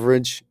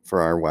average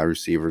for our wide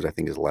receivers, I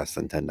think, is less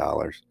than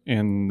 $10.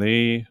 And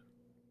they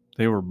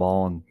were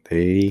balling.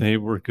 They They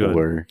were good.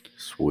 were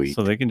sweet.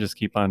 So they can just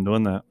keep on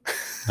doing that.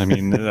 I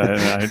mean,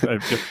 I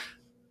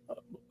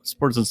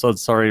Sports and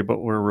Suds, sorry, but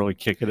we're really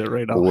kicking it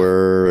right now.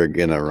 We're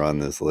gonna run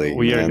this league.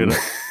 We are man. gonna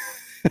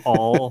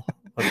all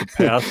of the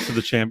path to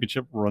the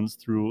championship runs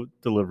through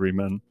delivery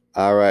men.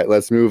 All right,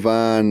 let's move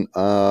on.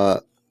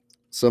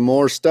 Some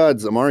more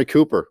studs. Amari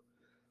Cooper.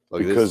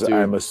 Look, Because this dude,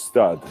 I'm a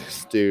stud.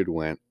 this dude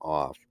went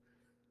off.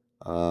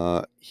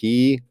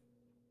 He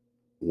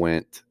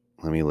went.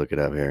 Let me look it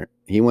up here.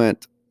 He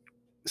went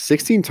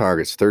 16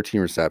 targets,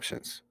 13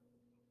 receptions.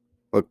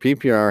 Look,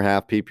 PPR,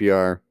 half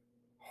PPR.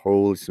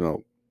 Holy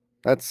smoke.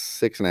 That's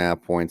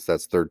 6.5 points.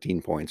 That's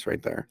 13 points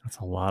right there. That's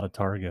a lot of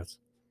targets.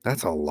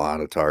 That's a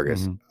lot of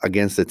targets Mhm.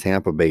 against the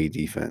Tampa Bay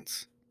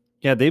defense.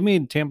 Yeah, they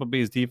made Tampa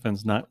Bay's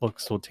defense not look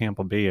so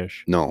Tampa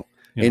Bay-ish. No.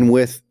 Yeah. And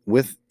with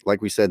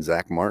like we said,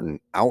 Zach Martin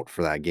out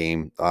for that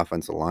game, the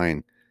offensive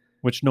line.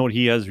 Which note,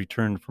 he has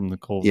returned from the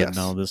COVID Yes.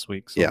 now this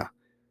week. So. Yeah.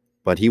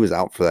 But he was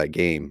out for that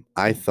game.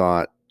 I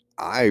thought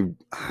I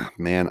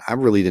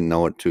really didn't know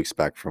what to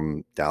expect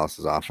from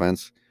Dallas's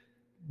offense.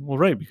 Well,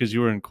 right, because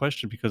you were in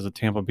question because of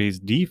Tampa Bay's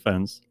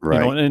defense. Right.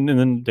 You know, and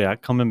then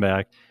Dak coming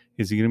back.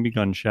 Is he going to be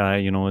gun shy?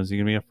 You know, is he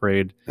going to be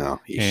afraid? No,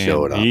 he And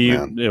showed up,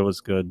 man. It was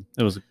good.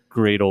 It was a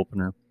great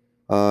opener.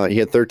 He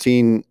had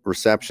 13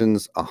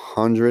 receptions,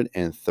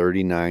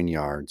 139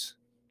 yards.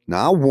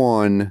 Not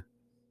one,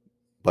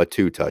 but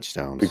 2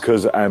 touchdowns.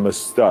 Because I'm a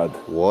stud.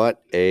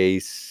 What a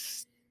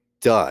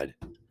stud.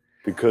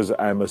 Because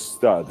I'm a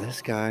stud.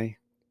 This guy,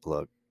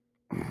 look,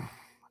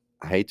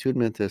 I hate to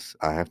admit this.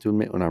 I have to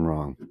admit when I'm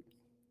wrong.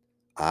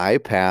 I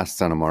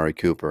passed on Amari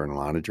Cooper in a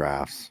lot of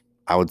drafts.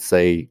 I would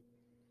say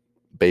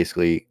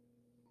basically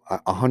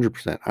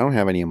 100%. I don't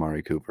have any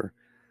Amari Cooper.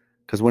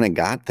 Because when it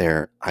got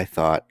there, I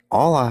thought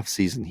all off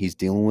season he's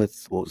dealing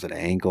with, what was it,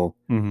 ankle?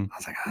 Mm-hmm. I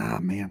was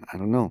like, man, I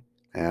don't know.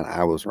 And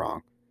I was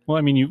wrong. Well,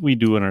 I mean, we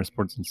do in our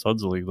Sports and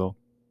Suds league, though.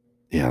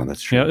 Yeah,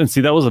 that's true. Yeah, and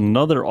see, that was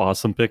another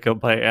awesome pickup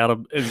by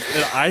Adam. And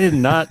I did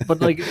not, but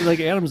like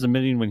Adam's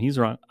admitting when he's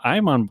wrong,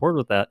 I'm on board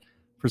with that.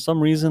 For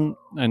some reason,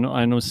 I know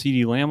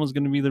CeeDee Lamb was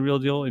going to be the real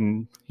deal,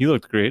 and he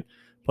looked great.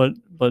 But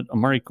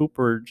Amari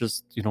Cooper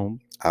just,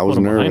 I was put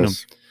him behind him.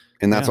 nervous.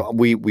 And that's Yeah. all,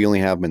 we only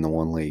have him in the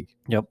one league.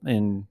 Yep,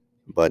 and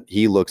But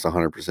he looks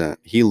 100%.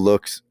 He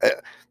looks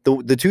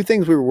the two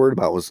things we were worried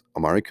about was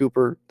Amari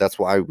Cooper. That's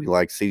why we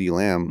like CeeDee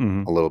Lamb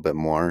Mhm. a little bit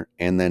more,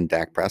 and then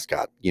Dak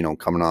Prescott.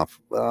 Coming off.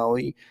 Well,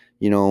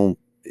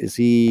 is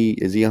he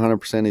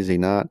 100%? Is he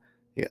not?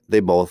 Yeah, they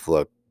both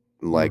look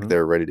like Mhm.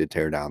 they're ready to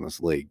tear down this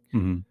league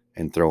mhm.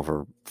 and throw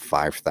for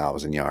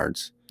 5,000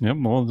 yards. Yep,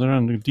 well, they're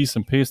on a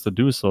decent pace to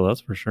do so,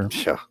 that's for sure.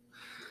 Yeah.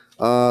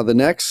 The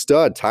next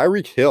stud,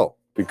 Tyreek Hill.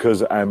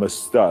 Because I'm a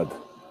stud.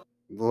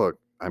 Look,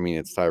 I mean,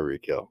 it's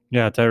Tyreek Hill.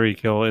 Yeah, Tyreek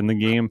Hill in the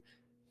game,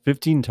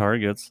 15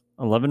 targets,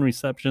 11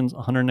 receptions,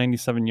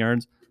 197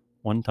 yards,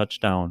 1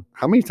 touchdown.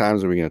 How many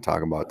times are we going to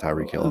talk about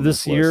Tyreek Hill on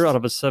This year, list? out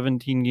of a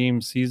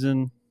 17-game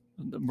season,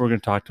 we're going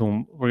to talk to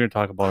him. We're going to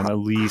talk about him at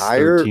least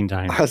Higher- 13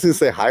 times. I was going to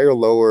say higher,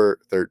 lower,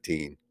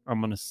 13. I'm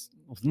going to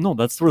no,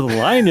 that's where the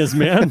line is,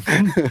 man.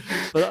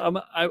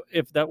 But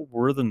if that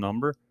were the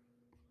number,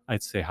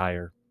 I'd say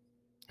higher.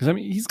 Because I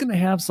mean, he's going to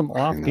have some I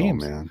off know,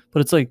 games, man.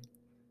 but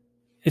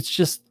it's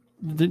just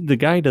the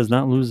guy does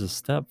not lose a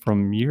step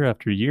from year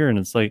after year, and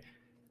it's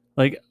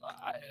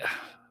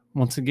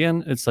once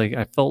again, it's like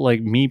I felt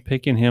like me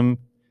picking him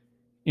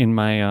on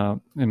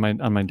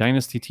my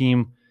dynasty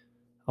team.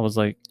 I was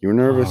like, You were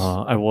nervous?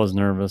 I was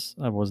nervous,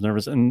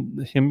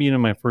 and him being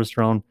in my first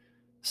round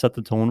set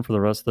the tone for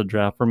the rest of the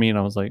draft for me. And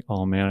I was like,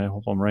 oh man, I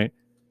hope I'm right.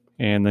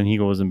 And then he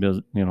goes and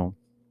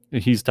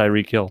he's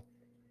Tyreek Hill.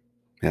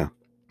 Yeah.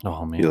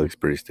 Oh man, He looks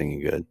pretty stinking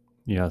good.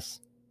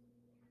 yes,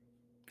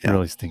 Yeah.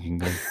 really stinking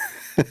good.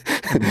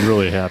 I'm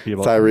really happy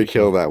about Tyreek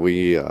Hill that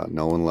we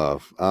know and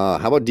love. How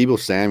about Deebo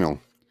Samuel?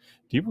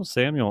 Deebo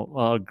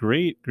Samuel,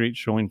 great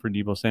showing for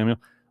Deebo Samuel.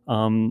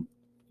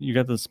 You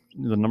got the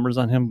numbers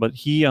on him, but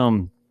he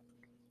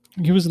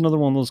was another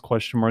one of those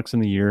question marks in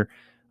the year.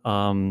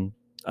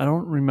 I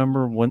don't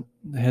remember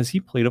has he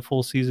played a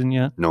full season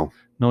yet? No,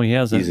 No, he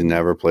hasn't. he's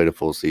never played a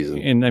full season.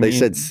 And They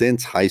said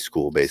since high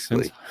school,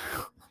 basically.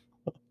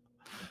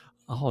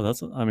 Oh, I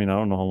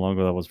don't know how long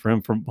ago that was for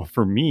him.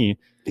 For me,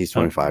 He's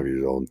 25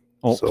 years old.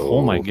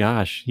 oh my So-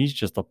 gosh, he's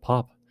just a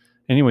pup.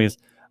 Anyways,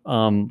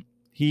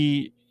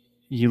 he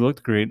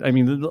looked great. I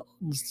mean,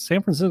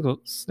 San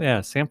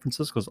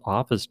Francisco's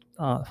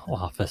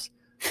office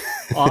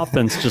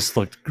offense just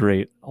looked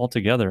great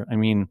altogether. I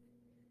mean,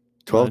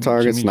 12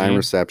 targets, Jimmy 9 G.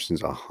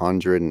 receptions,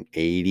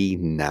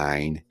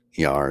 189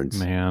 yards,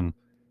 Man,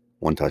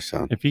 1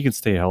 touchdown. if he can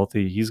stay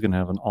healthy, he's gonna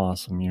have an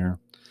awesome year.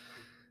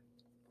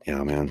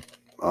 Yeah, man.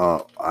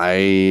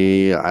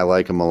 I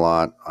like him a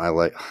lot.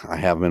 I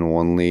have him in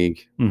one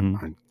league.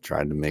 Mhm. I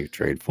tried to make a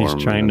trade for He's him.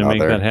 in trying to make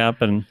another, that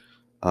happen.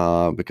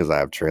 because I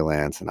have Trey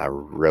Lance and I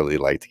really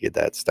like to get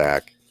that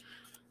stack.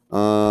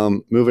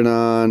 Moving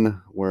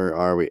on, where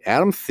are we?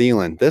 Adam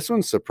Thielen. This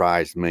one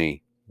surprised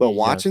me. But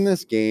watching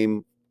Yes. this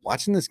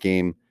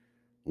game,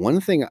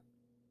 one thing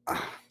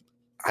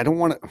I don't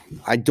want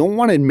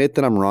to admit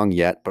that I'm wrong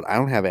yet, but I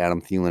don't have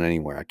Adam Thielen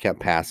anywhere. I kept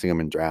passing him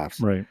in drafts.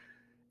 Right.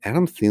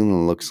 Adam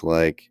Thielen looks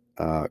like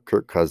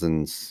Kirk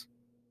Cousins'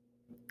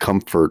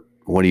 comfort.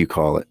 What do you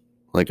call it?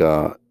 Like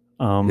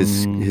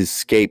his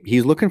escape.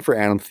 He's looking for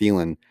Adam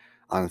Thielen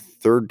on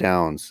third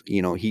downs.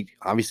 You know, he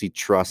obviously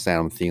trusts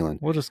Adam Thielen.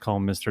 We'll just call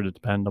him Mr.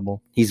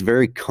 Dependable. He's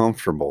very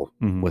comfortable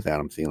Mhm. with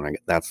Adam Thielen.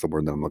 That's the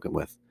word that I'm looking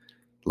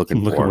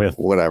Looking for. with.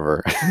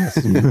 Whatever.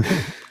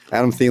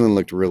 Adam Thielen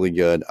looked really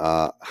good.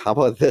 How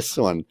about this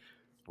one?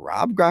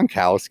 Rob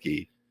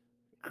Gronkowski.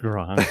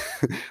 Gronk.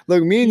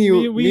 Look, me and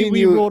you,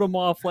 We wrote him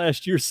off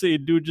last year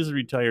saying, dude, just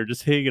retire,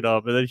 just hang it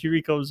up. And then here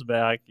he comes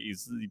back. He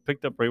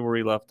picked up right where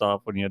he left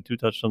off when he had 2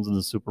 touchdowns in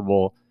the Super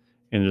Bowl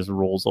and just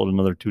rolls out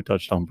another 2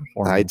 touchdown I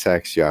performance.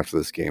 texted you after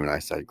this game and I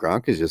said,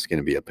 Gronk is just going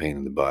to be a pain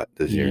in the butt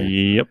this year.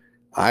 Yep.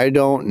 I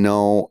don't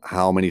know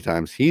how many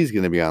times he's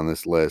going to be on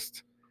this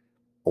list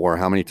or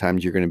how many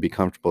times you're going to be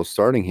comfortable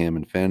starting him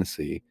in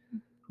fantasy.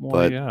 Well,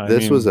 But yeah, I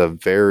this was mean, a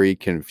very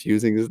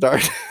confusing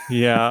start.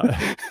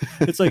 yeah.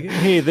 It's like,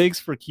 hey, thanks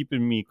for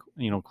keeping me,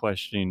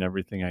 questioning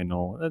everything I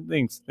know.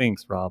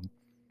 Thanks, Rob.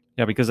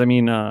 Yeah, because I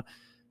mean,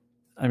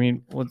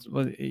 with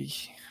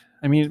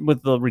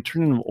the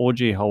returning of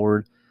OJ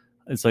Howard,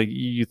 it's like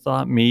you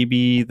thought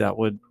maybe that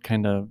would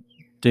kind of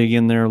dig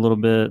in there a little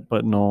bit,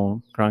 but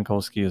no,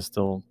 Gronkowski is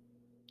still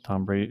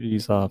Tom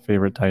Brady's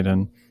favorite tight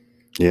end.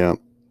 Yeah.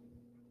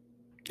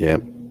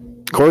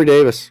 Corey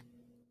Davis,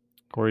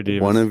 Corey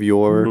Davis. one of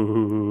your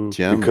Ooh.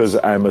 gems. Because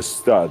I'm a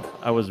stud.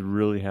 I was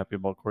really happy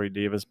about Corey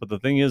Davis, but the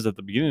thing is, at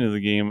the beginning of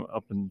the game,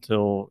 up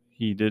until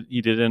he did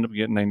end up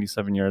getting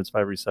 97 yards,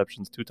 5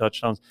 receptions, 2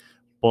 touchdowns,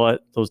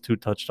 but those 2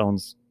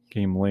 touchdowns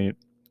came late.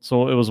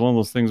 So it was one of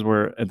those things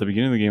where at the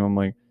beginning of the game, I'm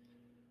like,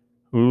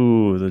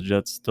 ooh, the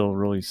Jets still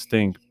really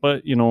stink.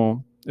 But it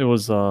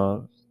was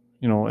and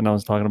I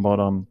was talking about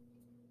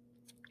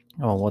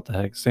what the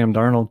heck, Sam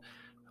Darnold.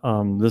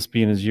 This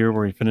being his year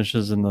where he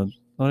finishes in the,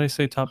 what did I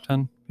say, top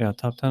 10? Yeah,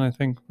 top 10, I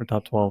think, or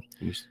top 12.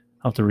 I'll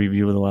have to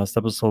review the last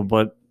episode,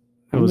 but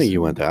I don't think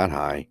you went that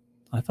high.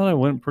 I thought I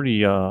went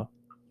pretty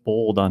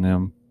bold on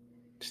him.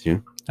 Did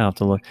you? I have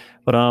to look.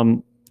 But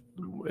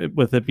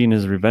with it being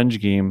his revenge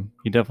game,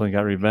 he definitely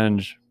got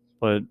revenge.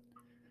 But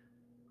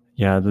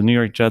yeah, the New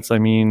York Jets, I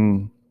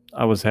mean,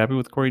 I was happy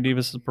with Corey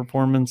Davis's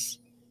performance.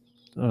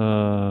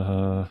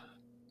 I'd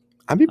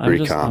be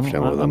pretty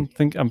confident with him.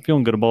 I'm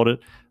feeling good about it.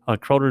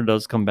 Crowder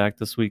does come back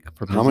this week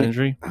from his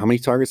injury. How many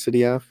targets did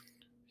he have?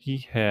 He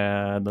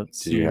had, let's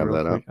see. Did you have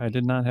real that quick. I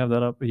did not have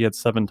that up. He had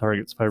 7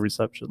 targets, 5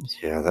 receptions.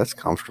 Yeah, that's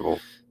comfortable.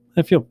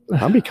 I feel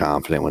I'd be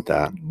confident with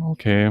that.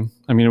 okay.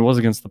 I mean, it was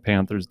against the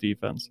Panthers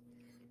defense.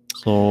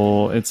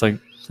 So it's like,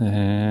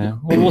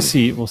 we'll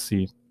see. We'll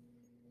see.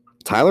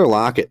 Tyler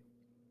Lockett.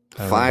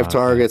 Tyler 5 Lockett.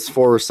 targets,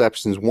 4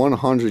 receptions,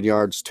 100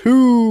 yards,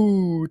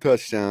 2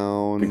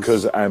 touchdowns.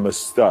 Because I'm a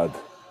stud.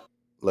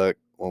 Look,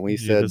 when we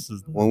Yeah,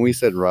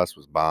 said Russ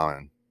was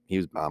bombing, he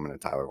was bombing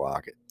at Tyler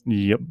Lockett.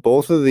 Yep.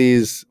 Both of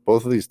these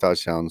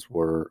touchdowns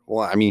were,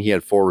 well, I mean, he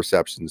had 4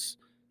 receptions,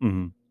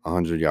 hmm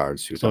 100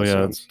 yards, 2 So yeah,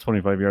 touchdowns. it's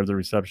 25 yards of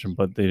reception,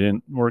 but they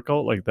didn't work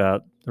out like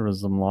that. There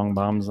was some long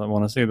bombs. I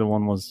want to say the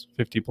one was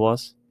 50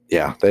 plus.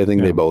 Yeah, they think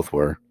Yeah. they both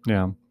were.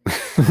 Yeah.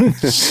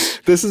 This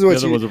is The what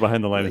other you ones are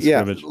behind the line of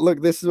yeah, scrimmage.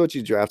 look, this is what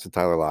you drafted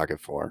Tyler Lockett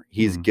for.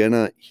 He's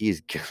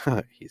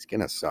Mhm.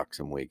 gonna suck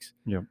some weeks.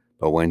 Yep.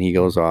 But when he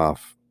goes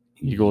off,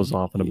 He goes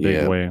off in a big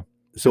Yeah. way.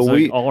 So It's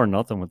we like all or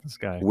nothing with this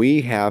guy.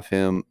 we have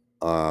him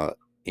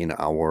in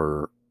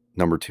our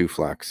number 2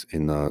 flex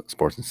in the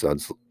Sports and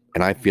Studs,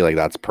 and I feel like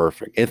that's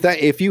perfect.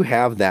 If you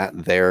have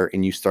that there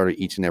and you start it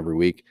each and every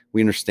week,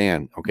 we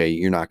understand. Okay,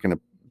 you're not going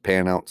to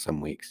pan out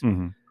some weeks,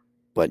 Mhm.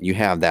 but you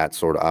have that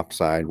sort of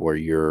upside where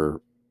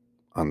you're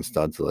on the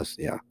studs list.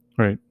 Yeah.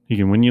 Right. He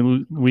can win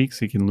you weeks.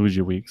 He can lose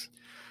you weeks.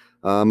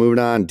 Moving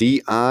on,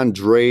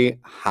 DeAndre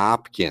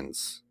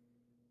Hopkins,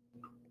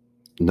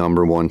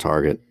 number 1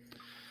 target.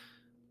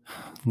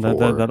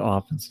 That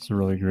offense is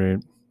really great.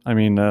 I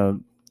mean,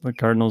 the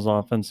Cardinals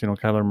offense,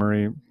 Kyler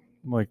Murray,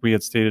 like we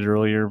had stated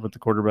earlier with the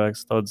quarterback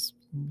studs,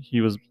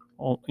 he was,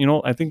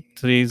 I think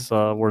today's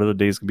word of the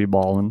day is going to be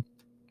balling.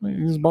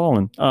 He's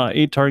balling.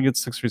 8 targets,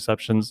 6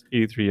 receptions,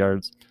 83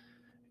 yards,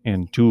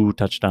 and 2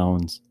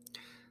 touchdowns.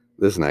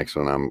 This next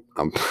one,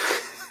 I'm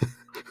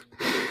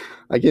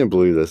I can't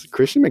believe this.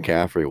 Christian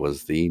McCaffrey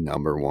was the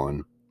number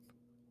 1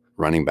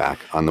 running back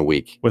on the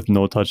week With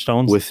no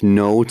touchdowns? with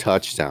no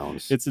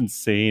touchdowns. It's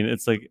insane.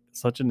 It's like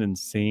such an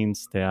insane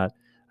stat.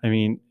 I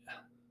mean,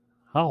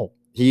 How?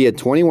 He had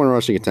 21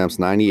 rushing attempts,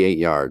 98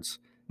 yards.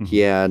 He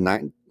Mhm.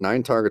 had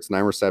nine targets,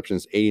 9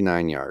 receptions,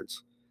 89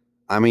 yards.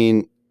 I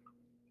mean,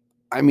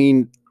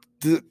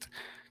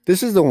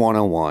 this is the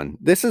 101.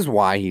 This is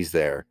why he's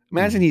there.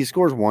 Imagine Mhm. he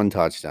scores 1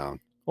 touchdown.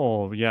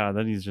 Oh yeah,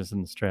 then he's just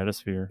in the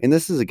stratosphere. And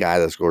this is a guy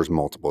that scores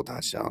multiple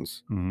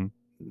touchdowns. hmm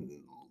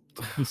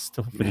He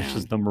still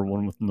finishes Man, number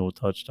 1 with no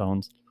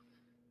touchdowns.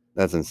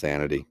 that's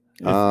insanity.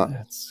 All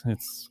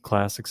It's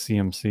classic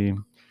CMC.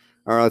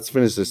 right, let's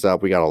finish this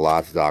up. We got a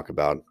lot to talk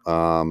about.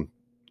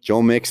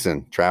 Joe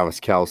Mixon, Travis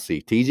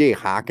Kelce, TJ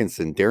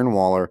Hawkinson, Darren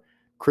Waller,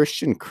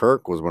 Christian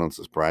Kirk was one of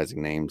the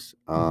surprising names.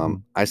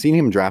 Mhm. I seen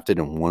him drafted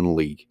in one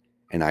league,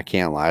 and I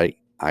can't lie,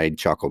 I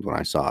chuckled when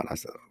I saw it. I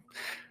said,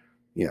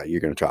 yeah,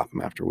 you're going to drop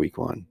him after week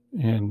 1.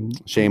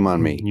 And Shame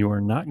on me. You are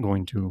not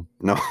going to.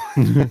 No.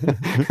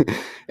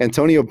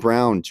 Antonio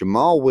Brown,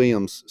 Jamal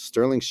Williams,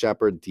 Sterling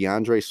Shepard,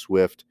 DeAndre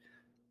Swift,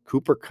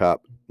 Cooper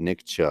Kupp,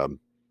 Nick Chubb.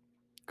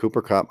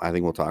 Cooper Kupp, I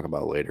think we'll talk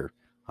about later.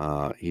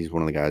 He's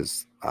one of the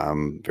guys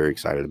I'm very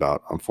excited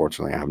about.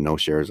 Unfortunately, I have no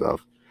shares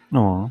of.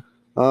 No.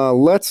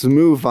 Let's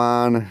move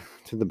on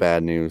to the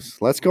bad news.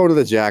 Let's go to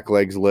the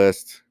Jacklegs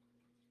list.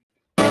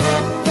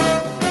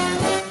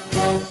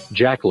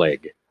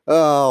 Jackleg.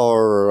 All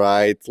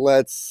right,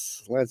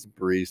 let's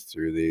breeze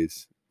through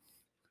these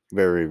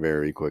very,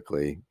 very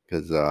quickly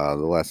because the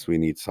less we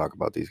need to talk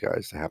about these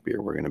guys, the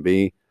happier we're going to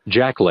be.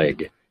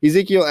 Jackleg.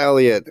 Ezekiel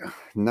Elliott,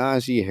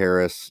 Najee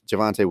Harris,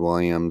 Javonte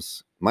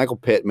Williams, Michael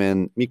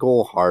Pittman,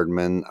 Mecole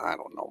Hardman. I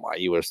don't know why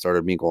you would have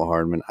started Mecole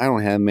Hardman. I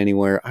don't have him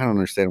anywhere. I don't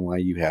understand why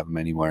you have him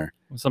anywhere.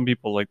 Some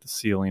people like the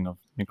ceiling of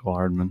Mecole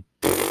Hardman.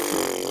 Do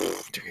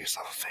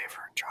yourself a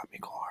favor and drop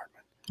Mecole Hardman.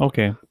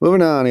 Okay.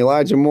 Moving on,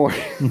 Elijah Moore.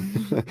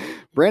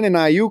 Brandon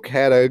Ayuk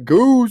had a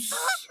goose.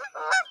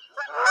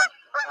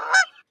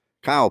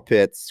 Kyle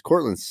Pitts,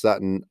 Cortland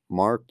Sutton,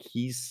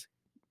 Marquise.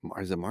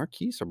 Is it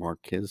Marquise or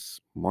Marquez?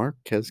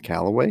 Marquez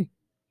Callaway?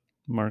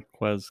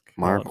 Marquez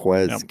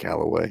Marquez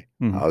Callaway.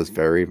 Mhm. I was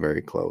very,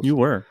 very close. You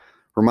were.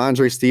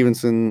 Ramondre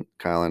Stevenson.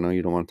 Kyle, I know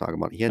you don't want to talk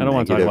about it. He had I don't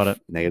want to talk about it.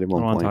 Negative I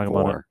don't want to talk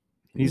about 1.4.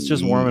 He's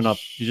just warming up.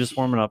 He's just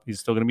warming up. He's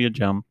still going to be a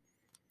gem.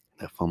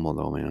 That fumble,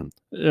 though, man.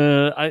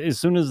 As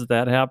soon as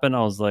that happened,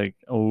 I was like,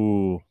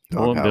 oh,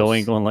 Doghouse. Bill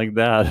ain't going like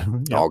that. Yeah.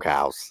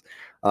 Doghouse.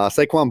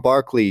 Saquon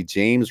Barkley,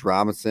 James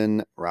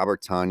Robinson,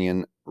 Robert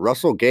Tonyan,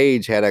 Russell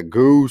Gage had a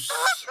goose.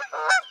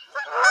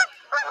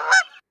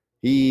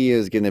 He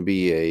is going to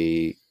be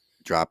a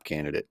drop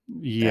candidate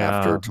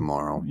after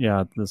tomorrow.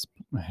 Yeah.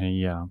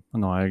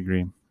 No, I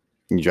agree.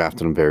 You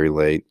drafted him very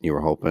late. You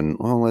were hoping,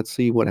 well, let's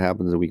see what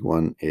happens in week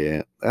 1.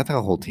 Yeah, that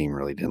whole team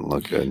really didn't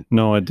look good.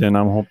 No, it didn't.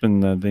 I'm hoping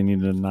that they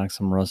need to knock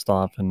some rust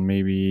off and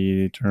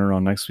maybe turn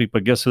around next week.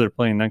 But guess who they're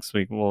playing next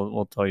week?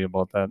 We'll tell you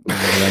about that at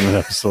the end of the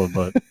episode,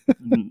 but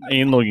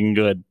ain't looking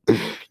good.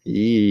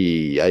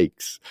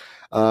 Yikes.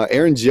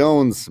 Aaron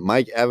Jones,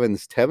 Mike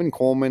Evans, Tevin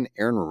Coleman,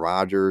 Aaron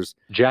Rodgers,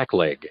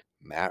 Jackleg.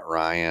 Matt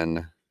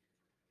Ryan,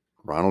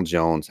 Ronald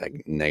Jones had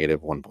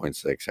negative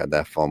 1.6, had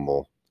that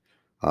fumble.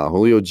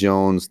 Julio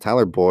Jones,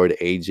 Tyler Boyd,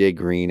 AJ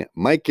Green,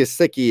 Mike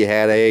Gesicki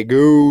had a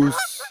goose.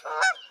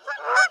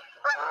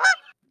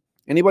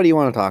 Anybody you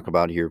want to talk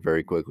about here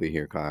very quickly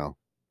here, Kyle?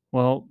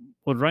 Well,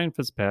 would Ryan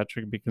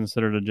Fitzpatrick be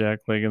considered a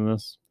jackleg in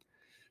this?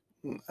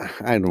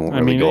 I don't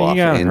really go off he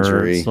got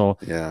injury. hurt, so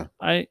yeah.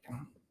 I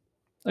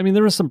mean,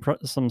 there was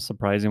some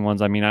surprising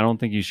ones. I mean, I don't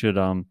think you should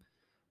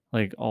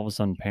like all of a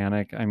sudden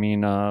panic. I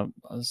mean,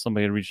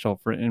 somebody had reached out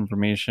for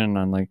information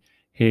on like,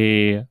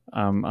 hey,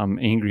 I'm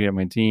angry at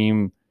my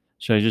team.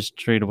 Should I just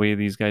trade away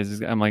these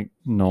guys? I'm like,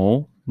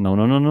 no,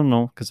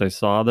 because I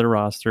saw their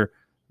roster,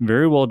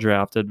 very well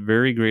drafted,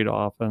 very great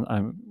offense,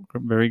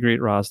 very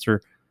great roster.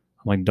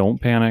 I'm like,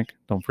 don't panic,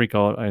 don't freak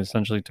out. I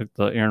essentially took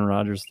the Aaron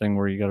Rodgers thing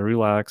where you got to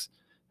relax.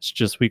 It's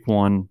just week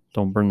 1.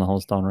 Don't burn the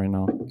house down right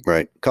now.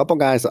 Right. A couple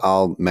guys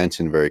I'll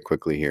mention very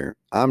quickly here.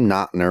 I'm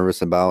not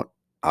nervous about.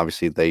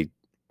 Obviously, they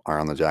are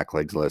on the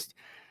Jacklegs list.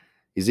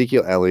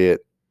 Ezekiel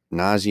Elliott,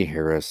 Najee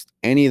Harris,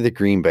 any of the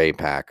Green Bay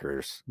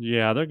Packers.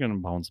 Yeah, they're gonna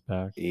bounce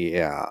back.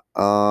 Yeah.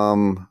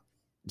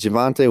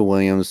 Javonte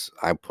Williams,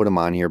 I put him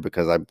on here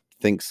because I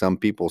think some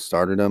people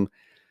started him.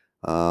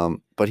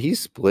 But he's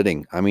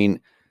splitting. I mean,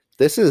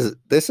 this is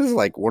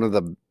like one of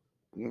the,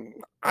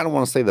 I don't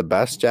want to say the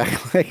best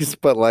Jacklegs,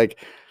 but like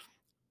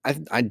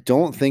I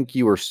don't think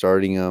you were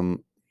starting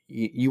him.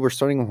 You were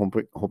starting him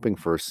hoping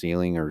for a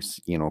ceiling or,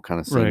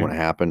 kind of seeing what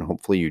happened.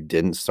 Hopefully you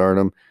didn't start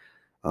him.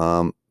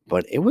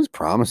 But it was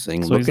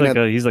promising. So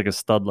he's like a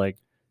stud, like.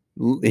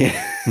 Yeah.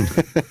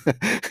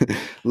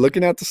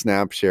 Looking at the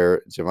snap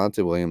share,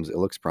 Javonte Williams, it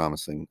looks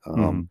promising.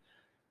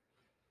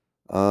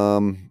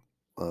 Michael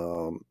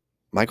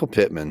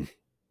Pittman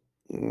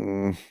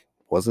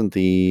wasn't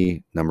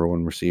the number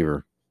 1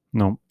 receiver.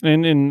 No,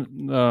 and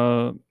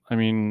I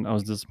mean, I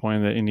was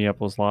disappointed that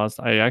Indianapolis lost.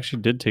 I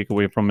actually did take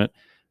away from it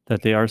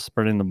that they are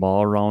spreading the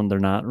ball around. They're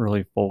not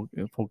really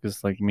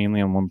focused like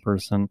mainly on one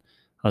person.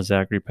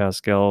 Zachary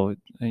Pascal,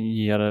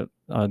 he had a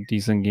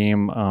decent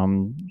game,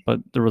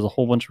 but there was a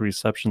whole bunch of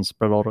receptions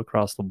spread out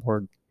across the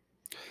board.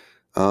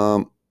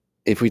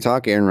 if we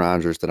talk Aaron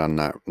Rodgers, that I'm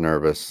not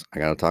nervous. I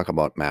got to talk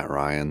about Matt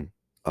Ryan.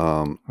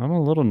 I'm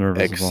a little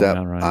nervous Except about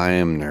Matt Ryan. I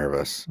am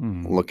nervous.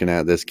 Mhm. Looking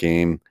at this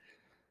game,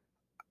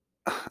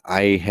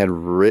 I had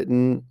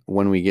written,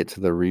 when we get to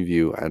the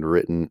review, I'd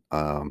written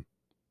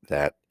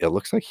that it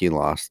looks like he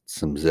lost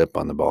some zip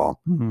on the ball.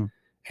 Mhm.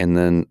 And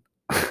then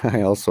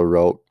I also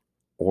wrote,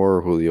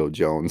 or Julio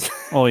Jones.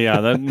 Oh yeah,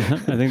 that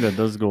I think that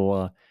does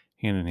go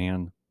hand in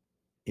hand.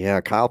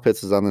 Yeah, Kyle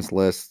Pitts is on this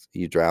list.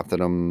 You drafted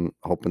him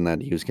hoping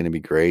that he was going to be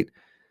great.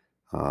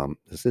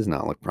 This does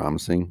not look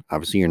promising.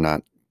 Obviously, you're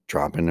not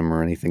dropping him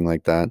or anything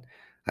like that.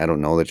 I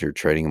don't know that you're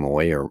trading him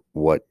away or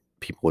what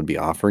people would be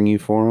offering you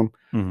for him.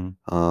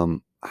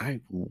 Mhm.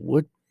 I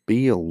would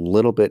be a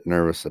little bit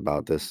nervous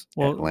about this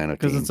Atlanta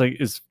because team. it's like,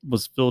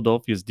 was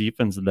Philadelphia's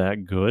defense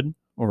that good,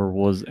 or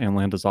was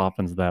Atlanta's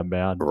offense that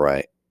bad?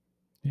 Right.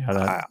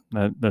 Yeah,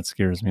 that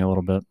scares me a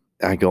little bit.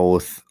 I go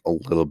with a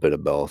little bit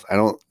of both.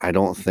 I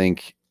don't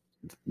think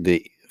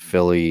the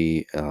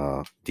Philly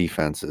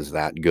defense is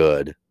that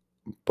good,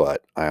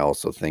 but I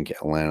also think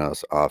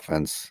Atlanta's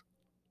offense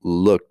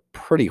looked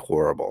pretty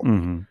horrible.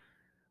 Mhm.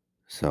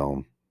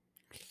 So,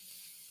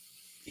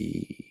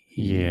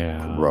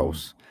 Yeah,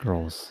 gross.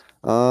 gross.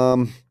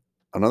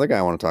 Another guy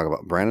I want to talk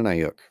about, Brandon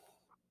Ayuk.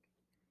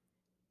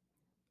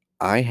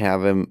 I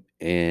have him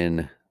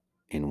in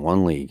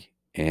one league,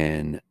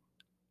 and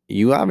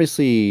you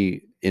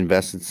obviously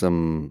invested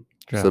some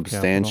Draft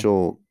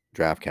substantial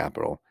draft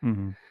capital.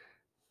 Mhm.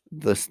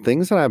 The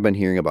things that I've been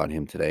hearing about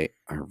him today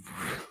are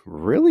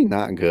really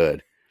not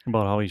good.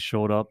 About how he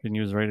showed up and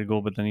he was ready to go,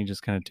 but then he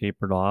just kind of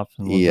tapered off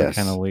and was Yes.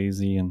 kind of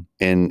lazy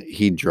And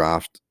he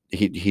dropped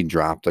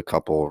a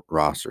couple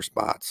roster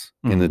spots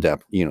in the Mhm.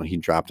 depth. He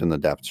dropped in the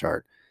depth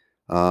chart.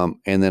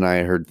 And then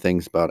I heard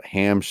things about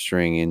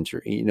hamstring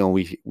injury.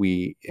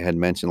 We had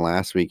mentioned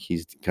last week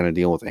he's kind of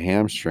dealing with a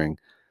hamstring.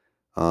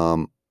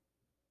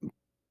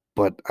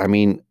 But I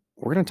mean,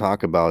 we're going to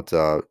talk about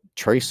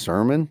Trey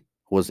Sermon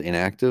was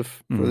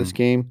inactive for this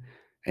game,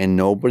 and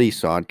nobody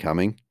saw it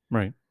coming.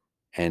 right.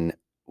 And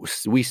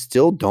we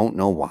still don't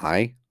know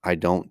why. I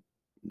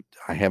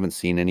haven't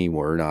seen any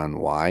word on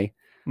why.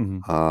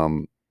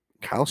 Mhm.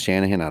 Kyle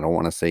Shanahan, I don't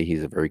want to say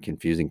he's a very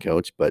confusing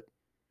coach, but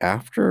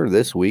after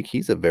this week,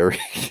 he's a very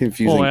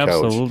confusing Oh, coach.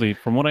 absolutely.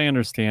 From what I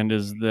understand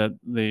is that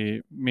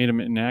they made him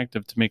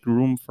inactive to make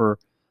room for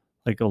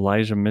like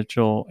Elijah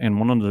Mitchell and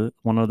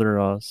one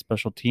other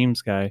special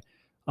teams guy.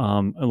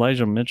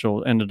 Elijah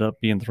Mitchell ended up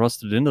being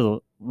thrusted into the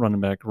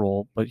running back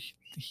role, but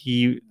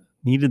he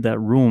needed that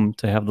room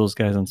to have those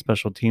guys on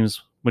special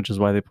teams, which is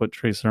why they put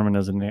Trey Sermon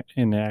as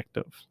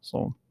inactive.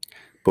 So,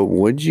 But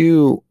would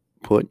you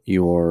put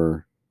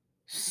your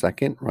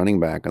second running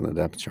back on the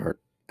depth chart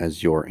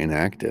as your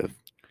inactive?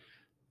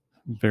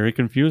 very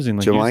confusing.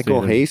 Like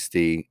Jermichael you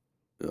Hasty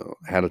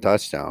had a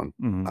touchdown.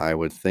 Mhm. I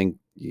would think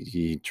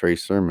Trey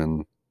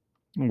Sermon.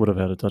 would have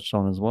had a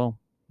touchdown as well.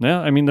 Yeah,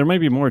 I mean there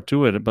might be more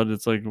to it, but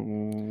it's like,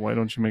 why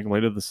don't you make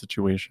light of the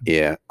situation?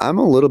 Yeah, I'm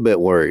a little bit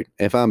worried,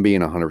 if I'm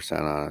being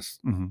 100% honest.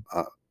 Mhm.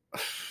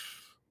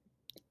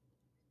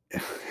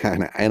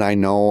 And I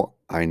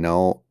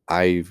know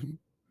I've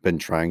been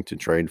trying to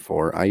trade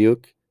for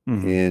Ayuk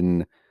Mhm.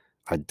 in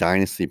a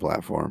dynasty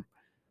platform.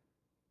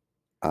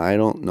 I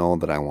don't know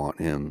that I want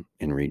him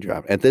in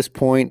redraft. At this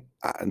point,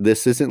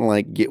 this isn't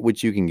like get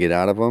what you can get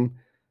out of him,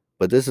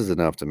 but this is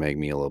enough to make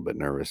me a little bit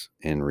nervous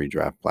in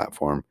redraft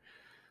platform.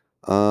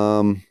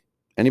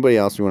 Anybody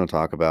else we want to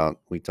talk about?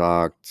 We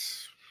talked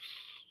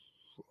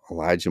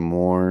Elijah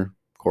Moore,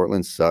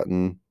 Cortland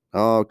Sutton.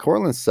 Oh,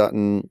 Cortland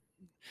Sutton.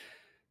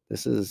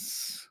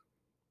 This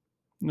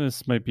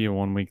might be a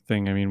 1 week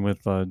thing. I mean,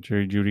 with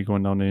Jerry Jeudy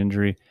going down to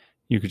injury,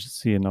 you could just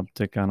see an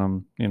uptick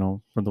on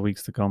him, for the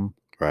weeks to come.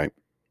 right.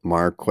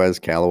 Marquez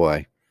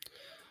Callaway.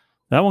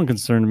 That one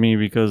concerned me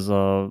because,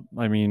 I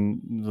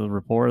mean, the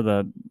rapport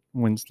that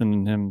Winston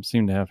and him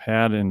seemed to have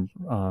had in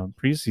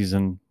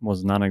preseason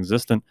was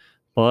non-existent.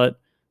 But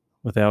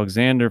with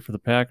Alexander for the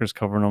Packers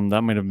covering him,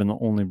 that might have been the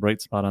only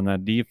bright spot on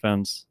that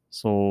defense.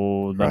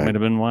 So that Right. might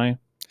have been why.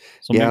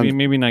 So Yeah,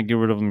 maybe not get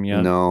rid of him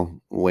yet. No,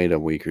 wait a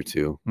week or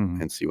two Mhm.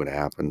 and see what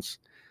happens.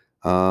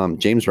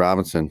 James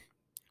Robinson.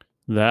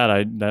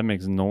 That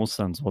makes no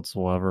sense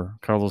whatsoever.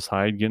 Carlos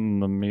Hyde getting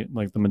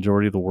the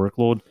majority of the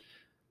workload.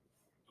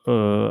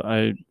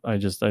 I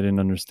didn't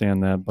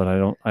understand that, but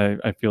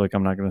I feel like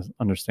I'm not going to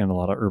understand a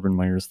lot of Urban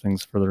Meyer's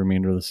things for the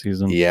remainder of the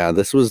season. Yeah,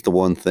 this was the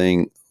one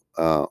thing.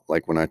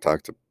 Like when I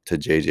talked to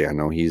JJ, I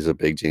know he's a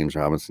big James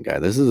Robinson guy.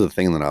 This is the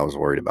thing that I was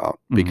worried about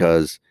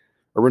because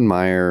Urban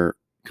Meyer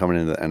coming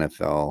into the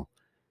NFL,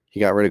 he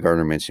got rid of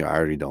Gardner Minshew. I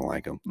already don't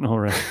like him. All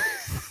right.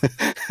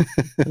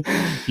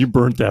 You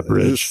burnt that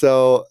bridge.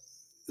 So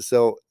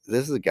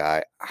this is a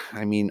guy.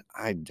 I mean,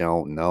 I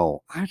don't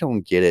know. I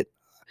don't get it.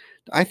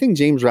 I think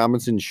James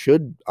Robinson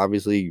should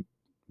obviously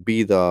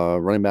be the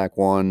running back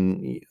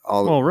one.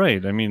 Well,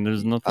 right. I mean,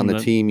 there's nothing on the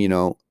team.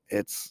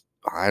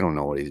 I don't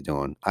know what he's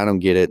doing. I don't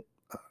get it.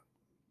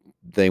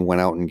 They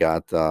went out and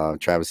got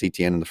Travis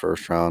Etienne in the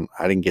first round.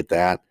 I didn't get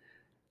that.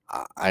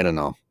 I don't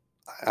know.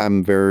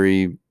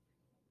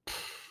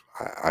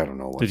 I don't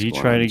know what's Did he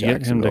going try on to in get him to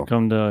Jacksonville.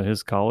 come to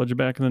his college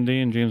back in the day,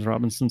 and James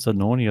Robinson said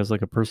no, and he has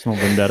like a personal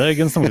vendetta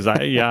against him? Because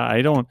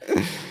I don't.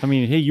 I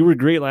mean, hey, you were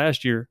great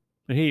last year,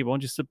 but hey, why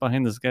don't you sit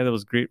behind this guy that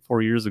was great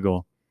 4 years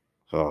ago?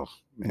 Oh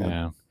man,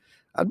 Yeah.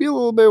 I'd be a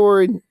little bit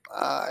worried.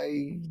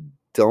 I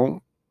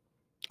don't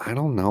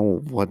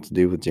know what to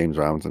do with James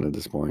Robinson at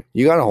this point.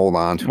 You got to hold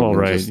on to him. Well, and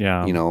right, just,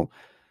 yeah. You know,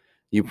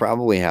 you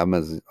probably have him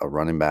as a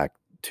running back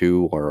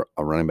 2 or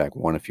a running back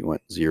 1 if you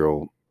went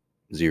 0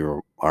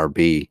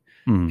 RB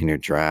Mhm. in your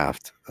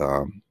draft.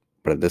 But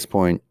at this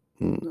point,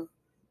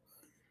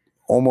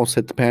 almost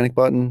hit the panic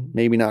button.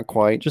 Maybe not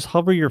quite. Just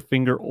hover your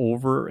finger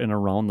over and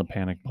around the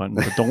panic button,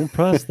 but don't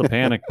press the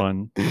panic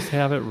button. Just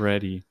have it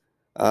ready.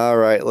 All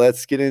right,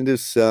 let's get into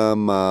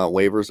some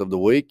waivers of the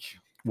week.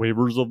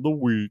 Waivers of the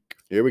week.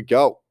 Here we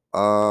go.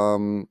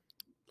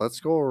 Let's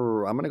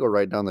go. I'm going to go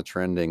right down the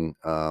trending.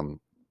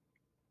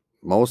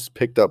 Most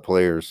picked up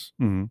players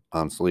Mhm.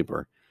 on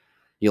Sleeper.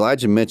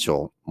 Elijah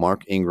Mitchell,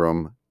 Mark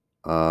Ingram,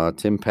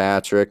 Tim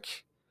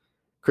Patrick,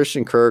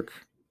 Christian Kirk,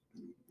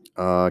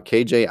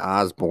 KJ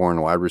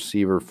Osborne, wide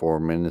receiver for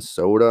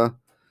Minnesota,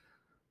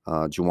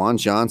 Juwan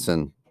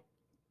Johnson,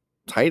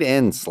 tight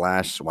end /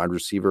 wide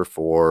receiver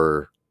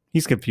for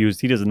He's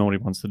confused. He doesn't know what he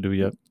wants to do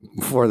yet.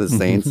 the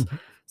Saints,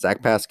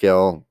 Zach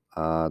Pascal,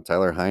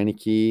 Tyler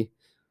Heineke,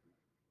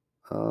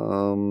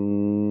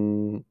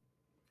 and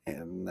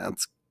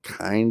that's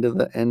kind of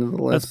the end of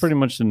the list. That's pretty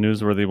much the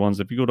newsworthy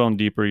ones. If you go down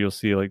deeper, you'll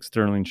see like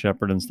Sterling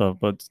Shepard and stuff.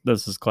 But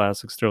this is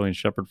classic Sterling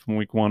Shepard from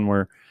week 1,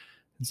 where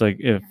it's like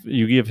if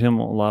you give him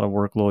a lot of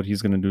workload,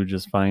 he's going to do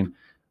just fine.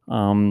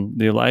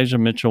 The Elijah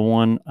Mitchell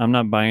one, I'm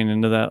not buying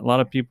into that. A lot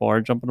of people are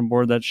jumping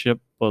aboard that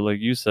ship, but like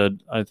you said,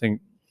 I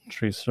think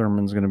Trey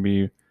Sermon's going to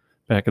be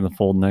back in the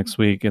fold next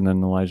week, and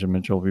then Elijah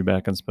Mitchell will be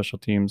back on special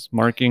teams.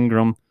 Mark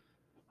Ingram,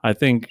 I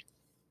think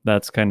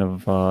that's kind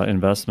of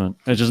investment.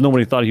 It's just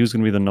nobody thought he was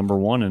going to be the number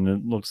 1, and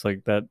it looks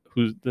like that.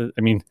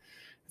 I mean,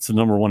 it's the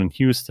number 1 in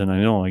Houston.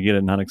 I know, I get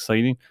it, not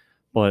exciting,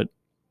 but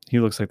he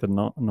looks like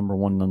the number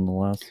 1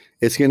 nonetheless.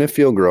 It's going to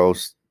feel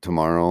gross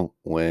tomorrow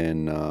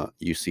when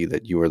you see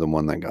that you were the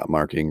one that got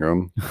Mark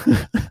Ingram.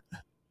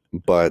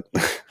 But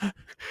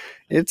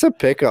it's a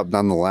pickup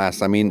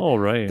nonetheless. I mean, Oh,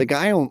 right. the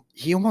guy,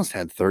 he almost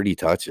had 30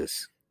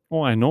 touches.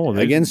 Oh, I know.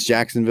 Against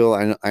Jacksonville,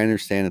 I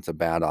understand it's a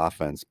bad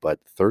offense, but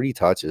 30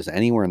 touches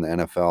anywhere in the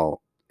NFL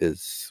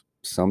is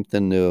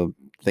something to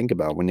think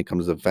about when it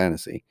comes to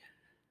fantasy.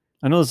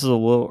 I know this is a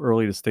little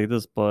early to state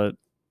this, but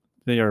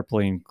they are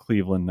playing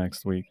Cleveland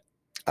next week.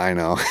 I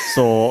know.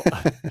 So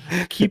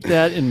keep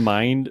that in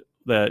mind,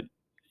 that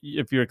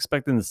if you're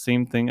expecting the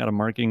same thing out of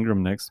Mark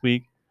Ingram next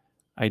week,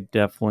 I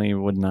definitely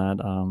would not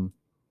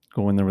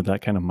go in there with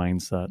that kind of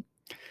mindset.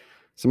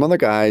 Some other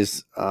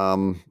guys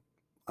I'll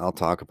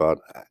talk about.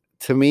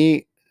 To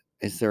me,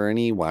 is there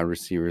any wide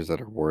receivers that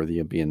are worthy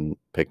of being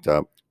picked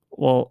up?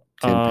 Well,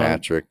 Tim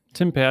Patrick,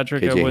 KJ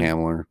KJ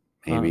Hamler,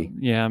 maybe.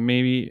 Yeah,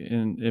 maybe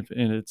if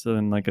it's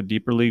in like a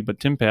deeper league. But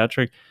Tim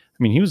Patrick, I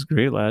mean, he was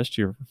great last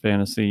year for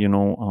fantasy,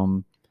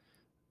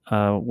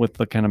 with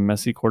the kind of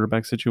messy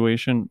quarterback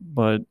situation.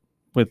 But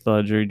with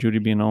Jerry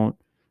Jeudy being out,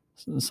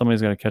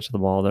 somebody's got to catch the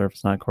ball there. If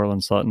it's not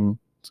Cortland Sutton,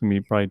 it's going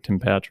to be probably Tim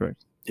Patrick.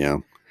 Yeah.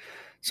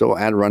 So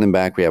at running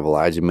back, we have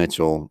Elijah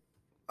Mitchell.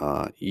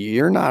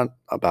 You're not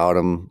about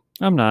him.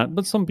 I'm not,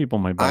 but some people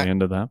might buy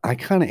into that. I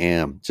kind of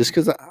am, just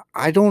because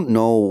I don't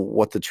know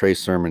what the Trey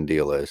Sermon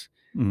deal is.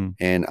 Mhm.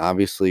 And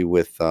obviously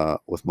with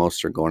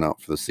Mostert going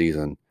out for the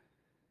season,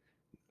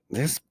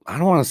 I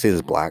don't want to say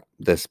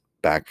this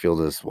backfield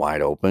is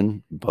wide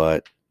open,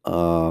 but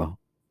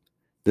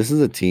this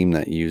is a team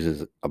that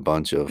uses a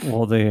bunch of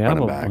they have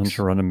running a backs. bunch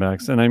of running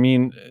backs. And I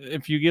mean,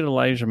 if you get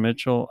Elijah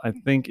Mitchell, I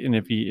think, and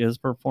if he is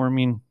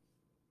performing,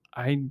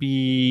 I'd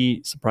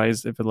be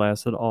surprised if it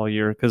lasted all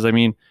year. Because I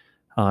mean,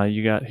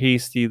 you got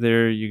Hasty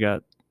there, you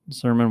got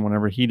Sermon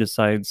whenever he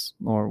decides,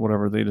 or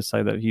whatever they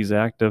decide that he's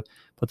active.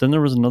 But then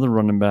there was another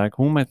running back.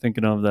 Who am I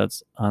thinking of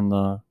that's on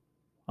the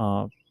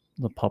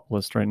PUP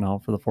list right now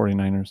for the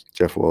 49ers?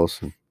 Jeff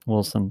Wilson.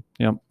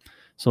 Yep.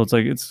 So it's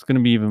like it's going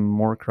to be even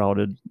more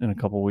crowded in a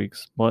couple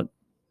weeks. But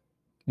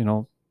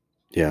Yeah.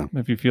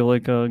 if you feel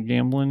like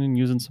gambling and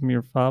using some of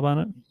your fab on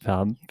it,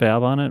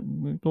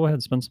 go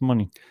ahead, spend some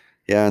money.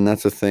 Yeah, and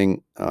that's the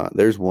thing.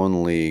 There's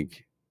one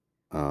league.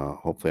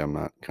 Hopefully, I'm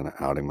not kind of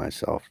outing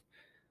myself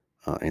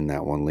in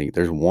that one league.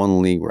 There's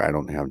one league where I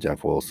don't have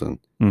Jeff Wilson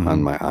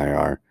on my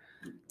IR.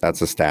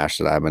 That's a stash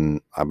that I've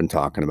been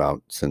talking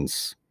about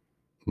since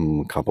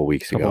a couple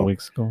weeks ago.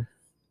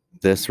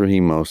 This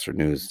Raheem Mostert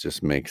news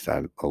just makes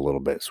that a little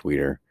bit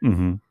sweeter.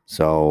 Mm-hmm.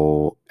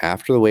 So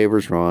after the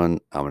waivers run,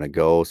 I'm going to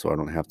go so I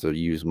don't have to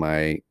use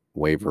my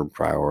waiver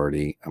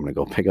priority. I'm going to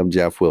go pick up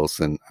Jeff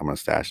Wilson. I'm going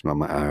to stash him on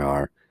my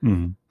IR.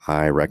 Mm-hmm.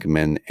 I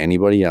recommend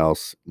anybody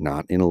else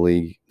not in a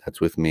league that's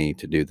with me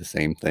to do the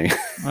same thing.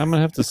 I'm going to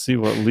have to see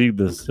what league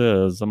this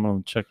is. I'm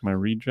going to check my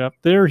redraft.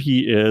 There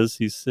he is.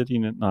 He's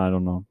sitting at, no, I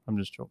don't know. I'm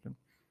just joking.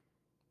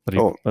 But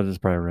that is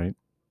probably right.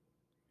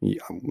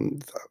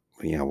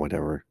 Yeah,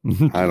 whatever.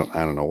 I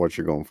don't know what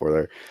you're going for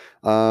there.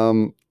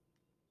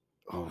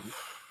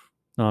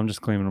 No, I'm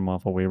just claiming them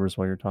off of waivers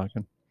while you're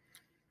talking.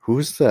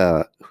 Who's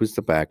the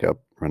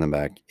backup running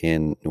back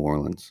in New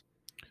Orleans?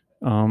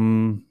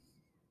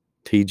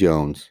 T.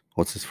 Jones.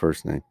 What's his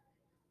first name?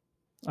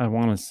 I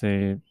want to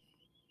say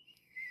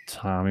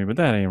Tommy, but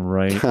that ain't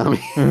right. Tommy.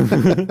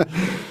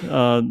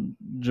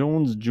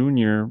 Jones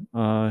Jr.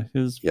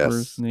 His Yes.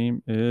 first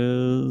name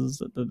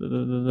is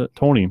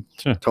Tony.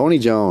 Tony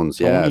Jones.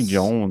 Yes. Tony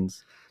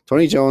Jones.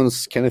 Tony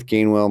Jones, Kenneth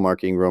Gainwell,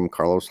 Mark Ingram,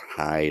 Carlos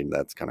Hyde.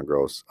 That's kind of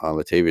gross.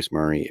 Latavius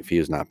Murray, if he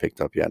is not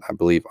picked up yet, I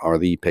believe are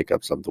the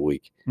pickups of the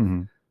week.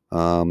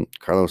 Mm-hmm.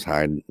 Carlos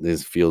Hyde.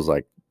 This feels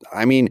like.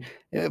 I mean,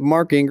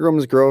 Mark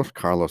Ingram's gross.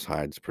 Carlos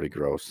Hyde's pretty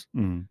gross.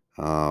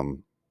 Mm-hmm.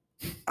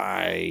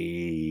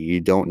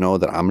 I don't know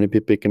that I'm going to be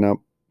picking up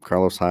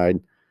Carlos Hyde.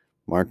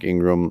 Mark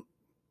Ingram,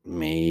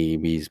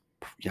 maybe.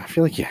 I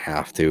feel like you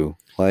have to.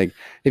 Like,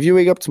 if you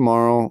wake up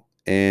tomorrow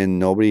and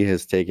nobody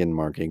has taken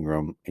Mark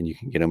Ingram and you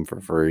can get him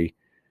for free,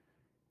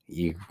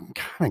 you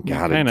kind of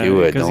got to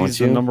do it, because don't he's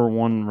you? the number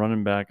one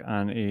running back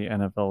on a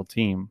NFL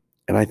team.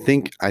 And I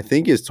think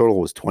his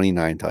total was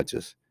 29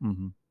 touches.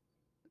 Mm-hmm.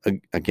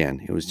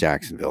 Again, it was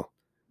Jacksonville,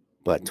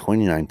 but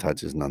 29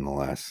 touches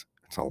nonetheless.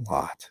 It's a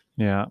lot.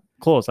 Yeah,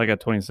 close. I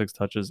got 26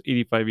 touches,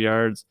 85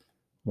 yards,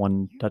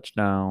 1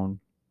 touchdown.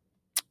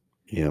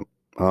 Yep.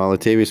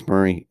 Latavius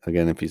Murray,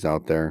 again, if he's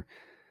out there,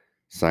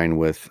 signed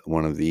with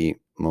one of the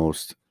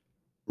most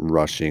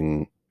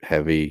rushing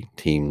heavy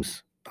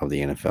teams of the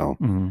NFL.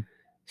 Mm-hmm.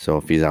 So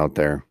if he's out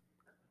there,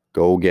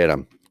 go get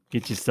him.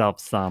 Get yourself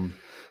some.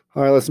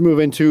 All right, let's move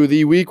into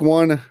the week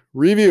 1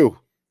 review.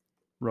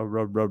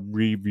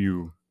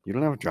 Review. You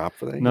don't have a drop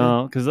for that?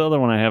 No, because the other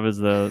one I have is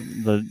the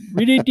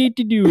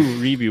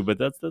review, but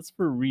that's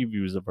for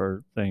reviews of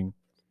our thing.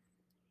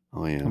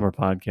 Oh yeah, of our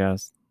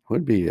podcast.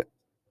 Would be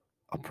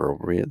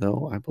appropriate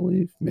though, I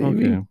believe.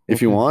 Maybe Okay.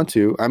 if you want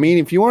to. I mean,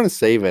 if you want to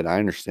save it, I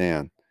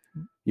understand.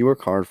 You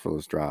work hard for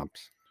those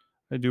drops.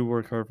 I do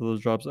work hard for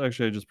those drops.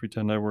 Actually, I just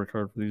pretend I work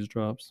hard for these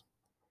drops.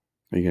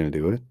 Are you gonna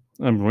do it?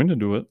 I'm going to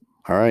do it.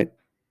 All right.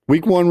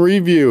 Week 1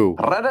 review.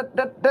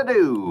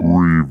 Review.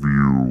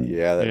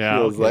 Yeah, that Yeah,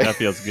 feels okay, like that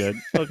feels good.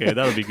 Okay,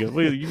 that would be good.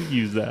 You can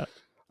use that.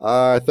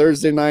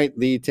 Thursday night,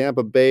 the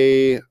Tampa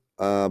Bay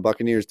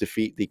Buccaneers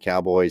defeat the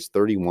Cowboys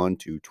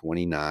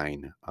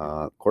 31-29.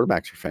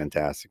 Quarterbacks are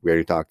fantastic. We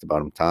already talked about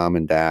them, Tom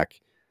and Dak.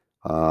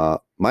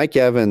 Mike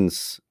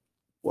Evans,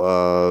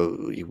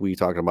 we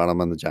talked about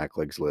him on the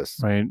Jacklegs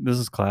list. Right. This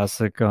is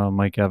classic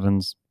Mike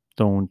Evans.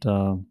 Don't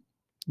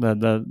that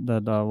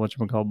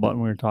whatchamacallit button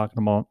we were talking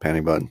about.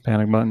 Panic button.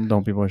 Panic button.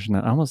 Don't be pushing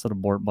that. I almost said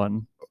abort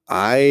button.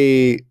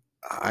 I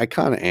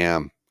kind of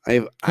am.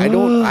 I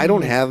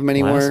don't have him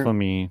anywhere.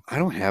 Blasphemy. I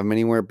don't have him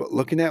anywhere, but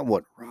looking at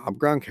what Rob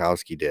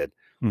Gronkowski did,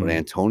 what Mhm.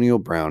 Antonio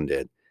Brown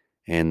did,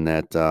 and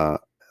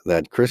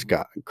that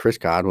Chris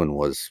Godwin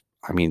was,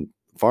 I mean,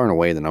 far and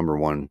away the number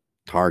 1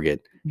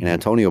 target, and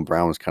Antonio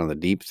Brown was kind of the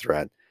deep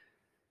threat.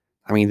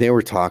 I mean, they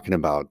were talking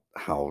about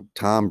how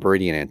Tom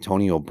Brady and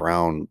Antonio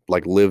Brown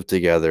like lived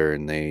together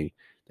and they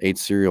ate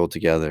cereal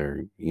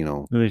together, you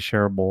know. Do they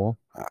share a bowl?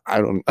 I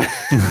don't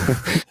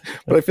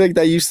but I feel like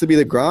that used to be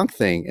the Gronk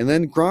thing. And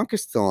then Gronk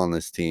is still on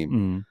this team.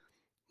 Mm.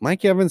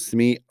 Mike Evans, to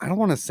me, I don't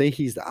want to say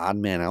he's the odd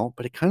man out,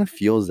 but it kind of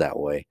feels that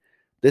way.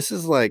 This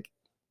is like,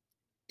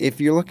 if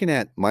you're looking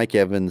at Mike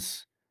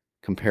Evans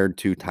compared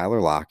to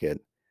Tyler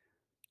Lockett,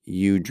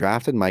 you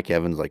drafted Mike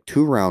Evans like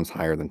 2 rounds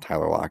higher than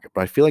Tyler Lockett.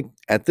 But I feel like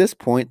at this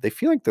point, they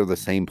feel like they're the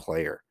same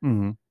player.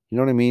 Mm-hmm. You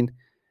know what I mean?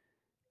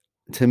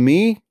 To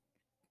me,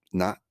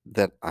 not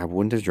that I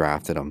wouldn't have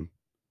drafted him,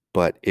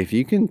 but if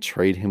you can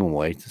trade him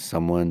away to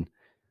someone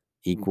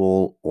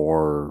equal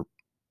or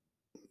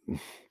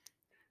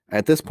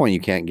at this point, you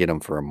can't get him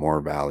for a more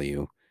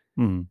value.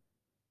 Mm-hmm.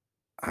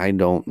 I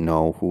don't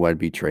know who I'd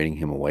be trading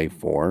him away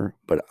for,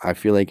 but I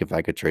feel like if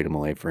I could trade him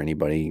away for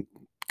anybody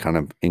kind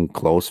of in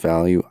close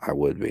value, I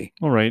would be.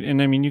 All right.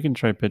 And I mean, you can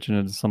try pitching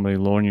it to somebody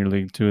low in your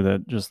league too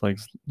that just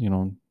likes,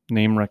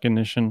 name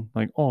recognition.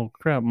 Like, oh,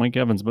 crap, Mike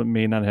Evans, but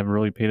may not have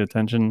really paid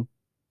attention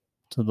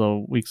to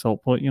the week's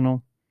output, Yeah.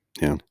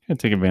 You can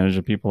take advantage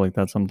of people like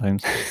that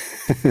sometimes.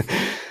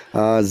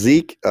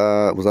 Zeke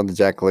was on the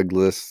Jackleg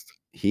list.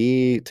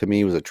 He, to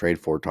me, was a trade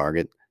for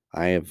target.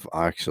 I have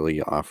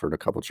actually offered a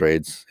couple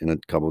trades in a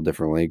couple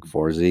different leagues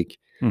for Zeke.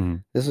 Mm-hmm.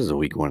 This is a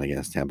week 1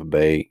 against Tampa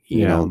Bay.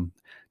 You know,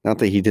 not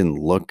that he didn't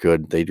look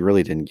good. They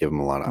really didn't give him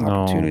a lot of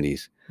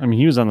opportunities. I mean,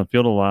 he was on the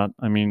field a lot.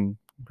 I mean,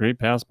 great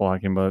pass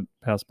blocking, but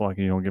pass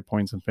blocking, you don't get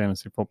points in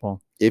fantasy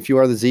football. If you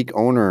are the Zeke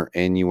owner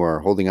and you are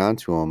holding on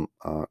to him,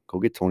 go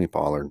get Tony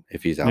Pollard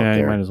if he's out there. Yeah,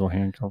 you might as well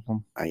handcuff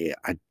him. I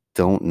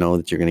don't know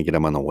that you're going to get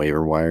him on the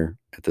waiver wire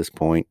at this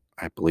point.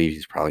 I believe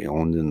he's probably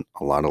owned in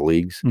a lot of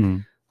leagues.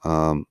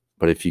 Mm-hmm.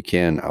 But if you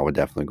can, I would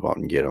definitely go out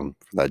and get him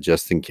for that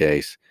just in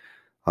case.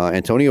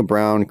 Antonio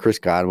Brown, Chris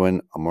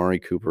Godwin, Amari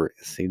Cooper,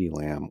 CeeDee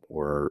Lamb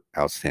were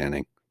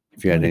outstanding.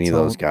 If you had any of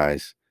those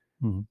guys,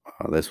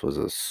 this was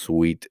a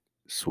sweet,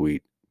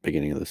 sweet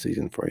beginning of the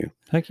season for you.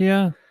 Heck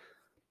yeah.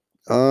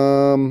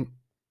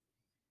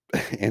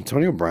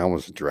 Antonio Brown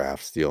was a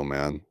draft steal,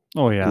 man.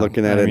 Oh, yeah.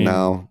 Looking at it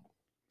now.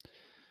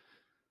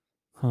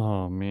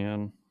 Oh,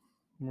 man.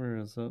 Where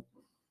is it?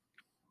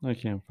 I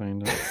can't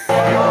find it. If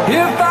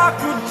I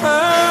could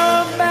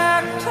turn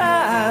back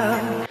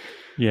time.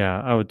 Yeah,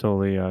 I would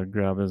totally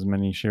grab as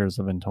many shares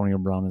of Antonio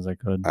Brown as I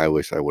could. I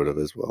wish I would have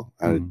as well.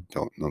 I Mm.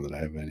 don't know that I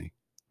have any.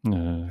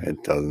 Uh,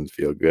 It doesn't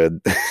feel good.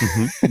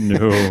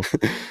 No.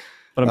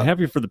 But I'm Uh,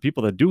 happy for the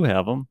people that do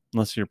have them.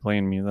 Unless you're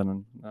playing me,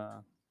 then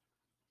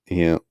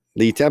Yeah.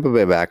 The Tampa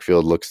Bay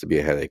backfield looks to be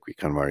a headache. We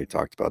kind of already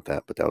talked about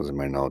that, but that was in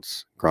my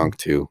notes. Gronk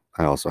too.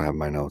 I also have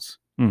my notes.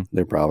 Mm.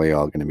 They're probably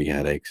all going to be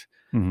headaches.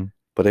 Mhm.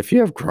 But if you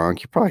have Gronk,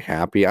 you're probably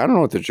happy. I don't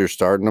know that you're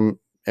starting him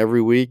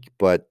every week,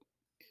 but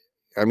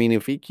I mean,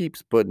 if he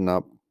keeps putting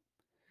up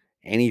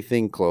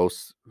anything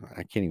close,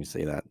 I can't even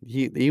say that.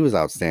 He was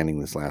outstanding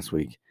this last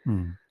week.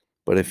 Mm.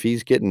 But if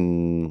he's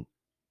getting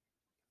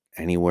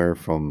anywhere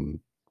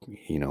from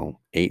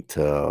 8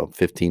 to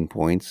 15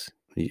 points,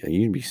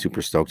 you'd be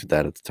super stoked at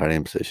that at the tight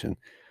end position.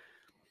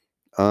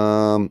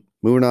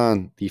 Moving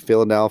on, the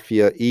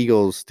Philadelphia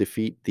Eagles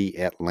defeat the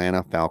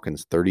Atlanta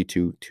Falcons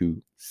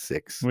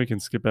 32-6. We can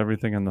skip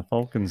everything on the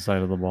Falcons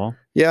side of the ball.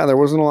 Yeah, there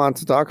wasn't a lot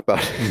to talk about.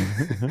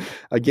 Mhm.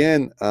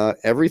 Again,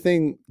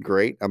 everything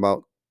great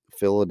about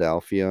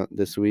Philadelphia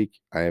this week,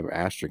 I have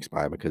asterisks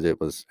by because it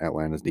was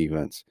Atlanta's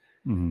defense.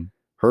 Mhm.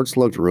 Hurts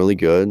looked really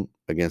good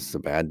against the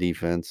bad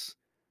defense.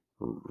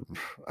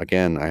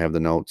 Again, I have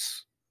the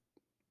notes.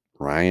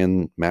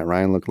 Matt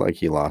Ryan looked like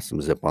he lost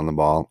some zip on the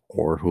ball,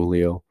 or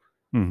Julio.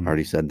 Mhm.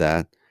 Already said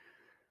that.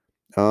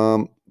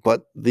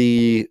 But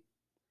the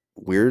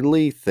weird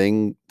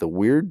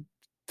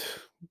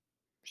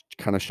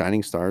kind of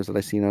shining stars that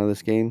I seen out of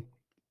this game,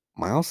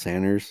 Miles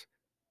Sanders,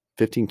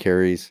 15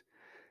 carries.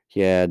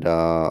 He had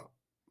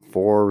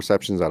 4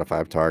 receptions out of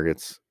 5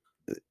 targets.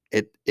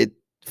 It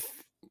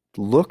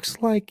looks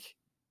like,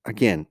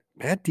 again,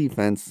 bad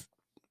defense.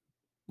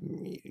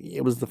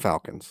 It was the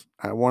Falcons.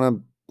 I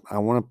want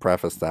to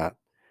preface that,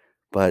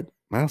 but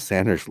Miles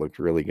Sanders looked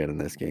really good in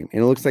this game,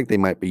 and it looks like they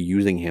might be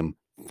using him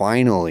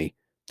finally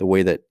the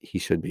way that he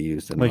should be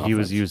used. In Like the he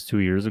was offense. used 2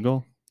 years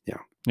ago. Yeah.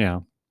 Yeah.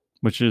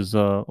 Which is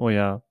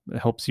it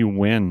helps you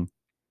win.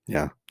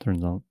 Yeah.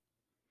 Turns out.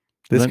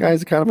 This Then-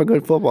 guy's kind of a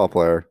good football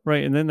player.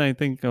 Right, and then I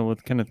think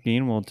with Kenneth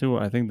Gainwell too,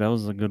 I think that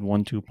was a good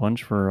 1-2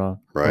 punch for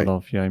Right.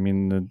 Philadelphia. I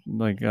mean,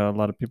 a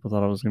lot of people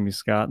thought it was going to be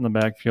Scott in the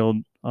backfield,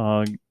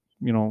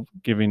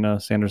 giving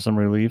Sanders some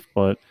relief,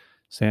 but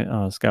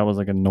Scott was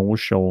like a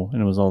no-show,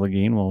 and it was all the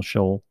Gainwell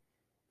show.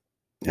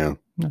 Yeah.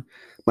 Yeah.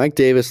 Mike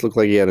Davis looked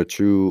like he had a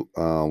true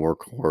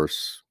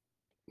workhorse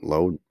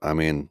load. I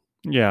mean,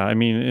 Yeah, I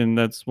mean, and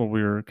that's what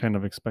we were kind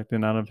of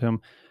expecting out of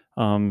him.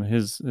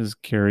 His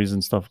carries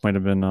and stuff might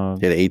have been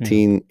he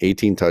had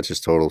 18 touches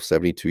total,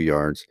 72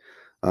 yards.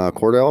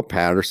 Cordell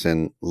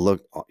Patterson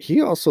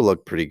also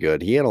looked pretty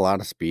good. He had a lot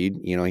of speed.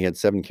 He had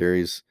 7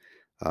 carries,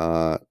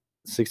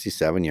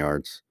 67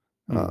 yards.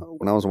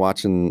 When I was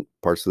watching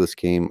parts of this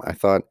game, I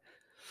thought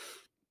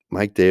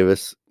Mike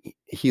Davis,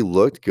 he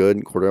looked good.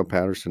 Cordell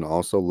Patterson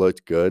also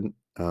looked good.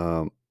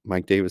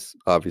 Mike Davis,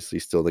 obviously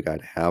still the guy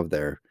to have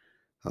there.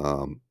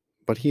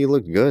 But he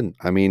looked good.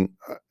 I mean,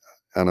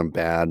 on a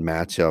bad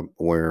matchup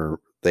where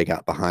they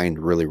got behind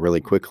really,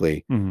 really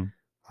quickly. Mhm.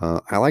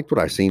 I liked what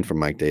I seen from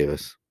Mike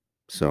Davis.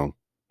 So,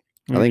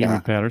 You think mean I-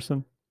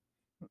 Patterson.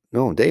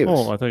 no, Davis.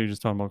 Oh, I thought you were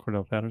just talking about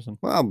Cordell Patterson.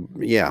 Well,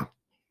 yeah.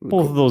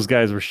 Both of those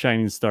guys were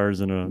shining stars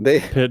in a They-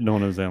 pit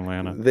known as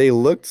Atlanta. They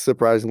looked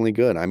surprisingly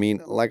good. I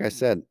mean, like I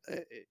said,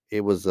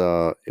 it was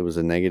a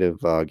negative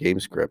game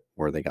script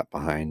where they got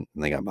behind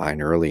and they got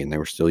behind early, and they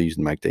were still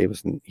using Mike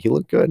Davis, and he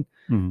looked good.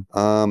 Mhm.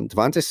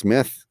 Devontae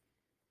Smith,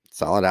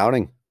 solid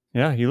outing.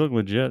 Yeah, he looked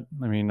legit.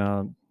 I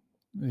mean,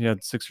 he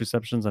had 6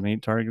 receptions on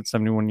 8 targets,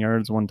 71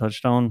 yards, 1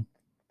 touchdown.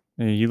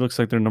 He looks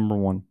like they're number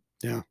 1.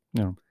 Jalen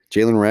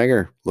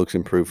Rager looks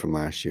improved from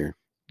last year.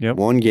 Yep.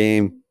 One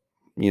game,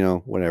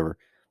 whatever.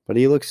 But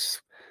he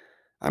looks.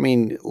 I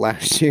mean,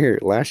 last year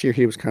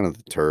he was kind of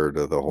the turd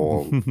of the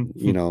whole,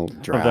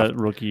 Of draft. that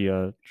rookie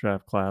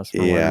draft class for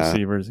wide Yeah.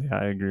 receivers. Yeah,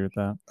 I agree with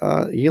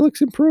that. He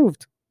looks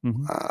improved.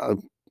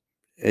 Mhm.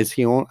 Is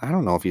he on? I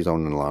don't know if he's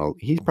owning a lot of.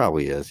 He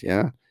probably is.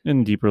 Yeah.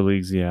 In deeper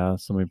leagues, yeah,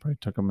 somebody probably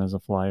took him as a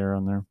flyer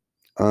on there.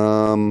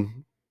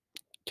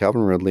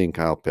 Calvin Ridley and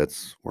Kyle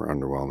Pitts were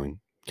underwhelming.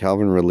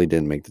 Calvin Ridley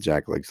didn't make the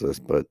Jack Legs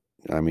list, but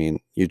I mean,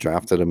 you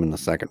drafted him in the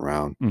 2nd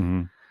round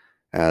Mhm.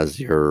 as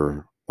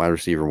your wide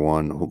receiver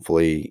 1.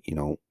 Hopefully,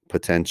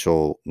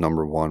 potential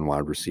number 1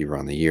 wide receiver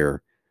on the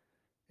year.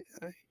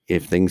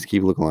 If things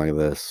keep looking like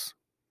this,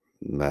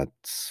 that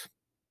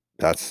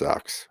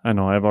sucks. I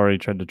know. I've already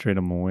tried to trade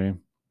him away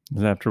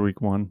after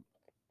week 1,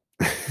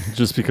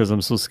 just because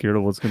I'm so scared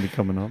of what's going to be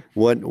coming up.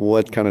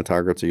 What kind of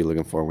targets are you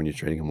looking for when you're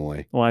trading him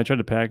away? Well, I tried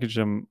to package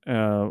him.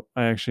 I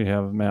actually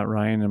have Matt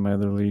Ryan in my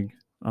other league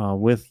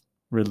with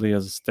Ridley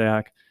as a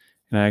stack,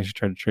 and I actually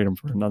tried to trade him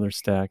for another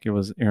stack. It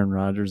was Aaron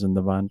Rodgers and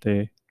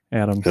Devontae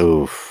Adams.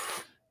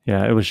 Oof.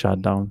 Yeah, it was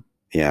shot down.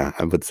 Yeah,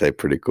 I would say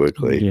pretty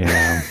quickly.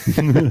 Yeah.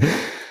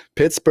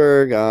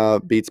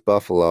 Pittsburgh beats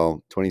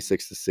Buffalo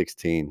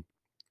 26-16.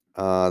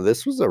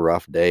 This was a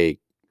rough day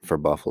for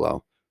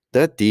Buffalo.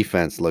 That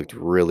defense looked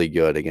really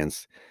good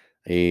against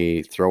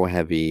a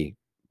throw-heavy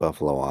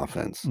Buffalo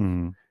offense.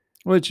 Mm.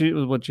 What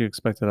you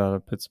expected out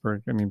of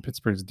Pittsburgh? I mean,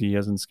 Pittsburgh's D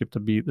hasn't skipped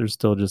a beat. They're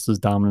still just as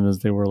dominant as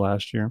they were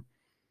last year.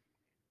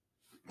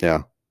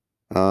 Yeah.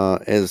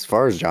 As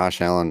far as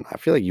Josh Allen, I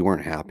feel like you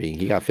weren't happy.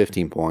 He got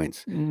 15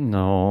 points.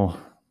 No,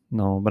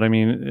 but I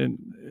mean,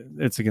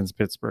 it's against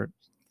Pittsburgh.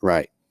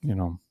 Right. You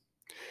know.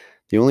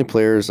 The only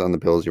players on the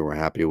Bills you were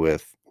happy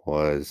with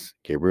was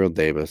Gabriel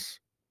Davis,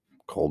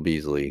 Cole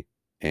Beasley,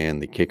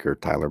 and the kicker,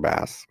 Tyler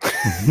Bass.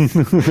 Hey,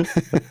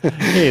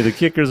 the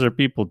kickers are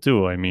people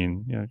too. I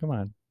mean, yeah, come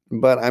on.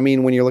 But, I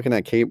mean, when you're looking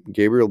at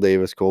Gabriel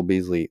Davis, Cole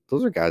Beasley,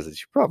 those are guys that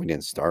you probably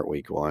didn't start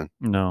week 1.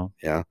 No.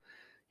 Yeah.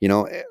 You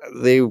know,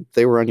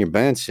 they were on your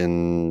bench,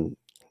 and,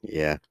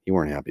 yeah, you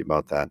weren't happy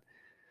about that.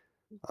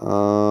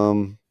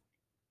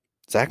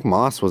 Zach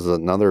Moss was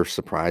another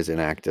surprise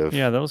inactive.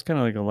 Yeah, that was kind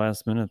of like a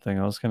last-minute thing.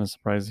 I was kind of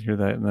surprised to hear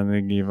that. And then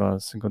they gave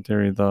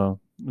Singletary the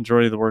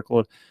majority of the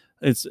workload.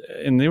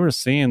 And they were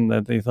saying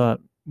that they thought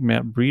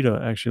Matt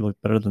Breida actually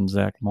looked better than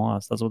Zach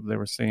Moss. That's what they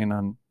were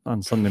saying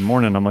on Sunday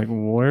morning. I'm like,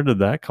 where did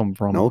that come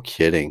from? No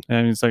kidding.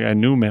 And it's like I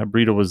knew Matt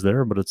Breida was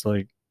there, but it's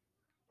like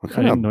I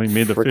didn't know he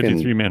made the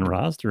freaking 53-man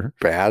roster.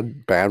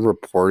 Bad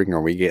reporting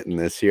are we getting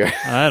this year?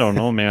 I don't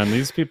know, man.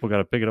 These people got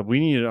to pick it up.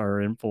 We need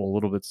our info a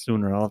little bit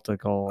sooner. I'll have to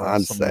call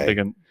some big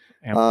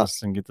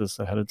analysts and get this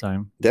ahead of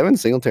time. Devin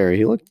Singletary,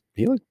 he looked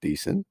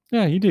decent.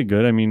 Yeah, he did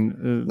good. I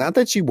mean, not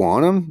that you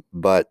want him,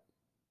 but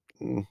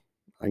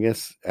I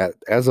guess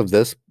as of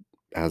this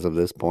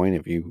point,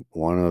 if you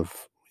want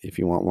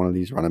one of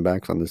these running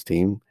backs on this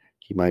team,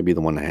 he might be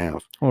the one to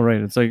have. Oh, right.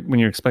 It's like when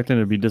you're expecting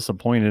to be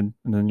disappointed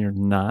and then you're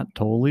not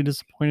totally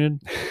disappointed.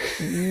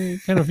 It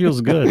kind of feels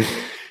good.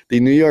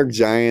 The New York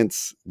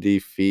Jets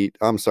defeat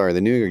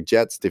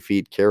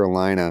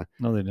Carolina.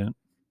 No, they didn't.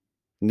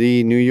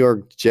 The New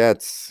York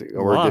Jets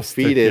were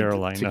defeated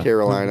to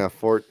Carolina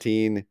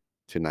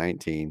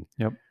 14-19.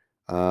 Yep.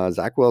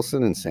 Zach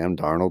Wilson and Sam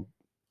Darnold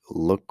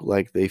look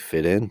like they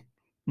fit in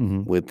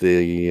with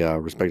the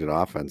respected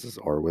offenses,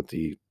 or with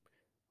the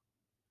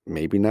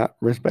maybe not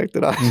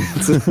respected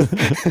offenses.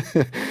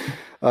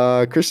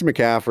 Christian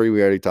McCaffrey,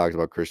 we already talked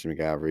about Christian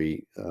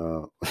McCaffrey.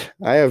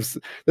 This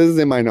is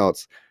in my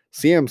notes.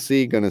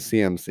 CMC gonna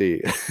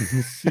CMC.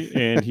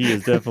 And he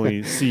is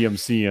definitely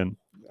CMCing.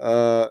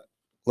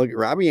 Look,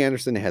 Robbie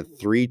Anderson had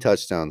 3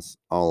 touchdowns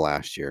all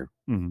last year.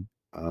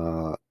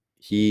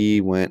 He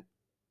went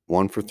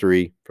 1 for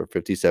 3 for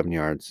 57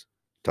 yards,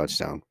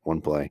 touchdown, one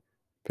play,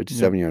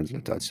 57 yards and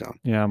a touchdown.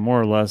 Yeah,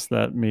 more or less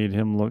that made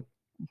him look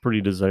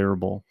pretty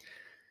desirable.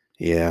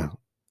 Yeah.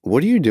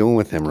 What are you doing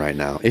with him right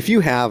now? If you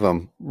have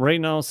him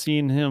right now,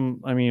 seeing him,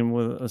 I mean,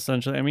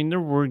 there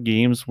were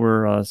games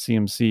where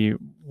CMC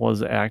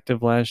was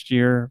active last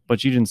year,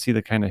 but you didn't see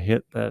the kind of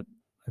hit that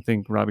I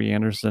think Robbie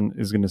Anderson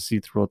is going to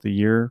see throughout the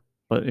year.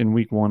 But in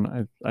week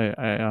 1,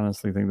 I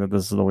honestly think that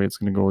this is the way it's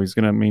going to go. He's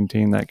going to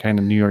maintain that kind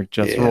of New York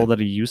Jets role that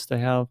he used to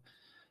have.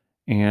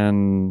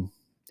 And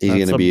he's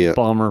going to be a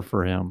bummer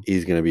for him.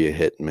 He's going to be a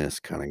hit and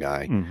miss kind of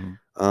guy.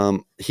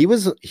 He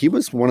was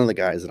one of the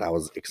guys that I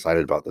was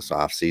excited about this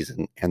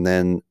offseason, and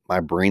then my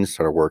brain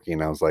started working,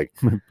 and I was like,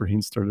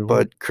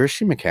 but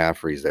Christian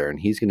McCaffrey's there, and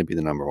he's going to be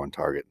the number 1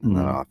 target in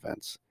that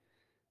offense.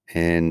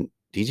 And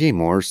DJ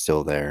Moore's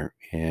still there,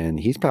 and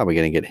he's probably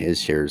going to get his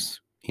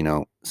shares, you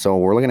know. So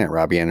we're looking at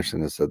Robbie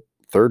Anderson as the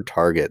 3rd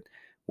target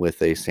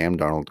with a Sam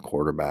Darnold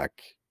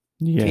quarterback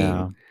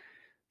team.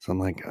 So I'm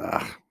like,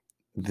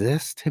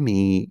 this to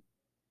me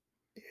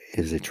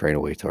is a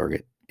trade-away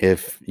target.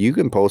 If you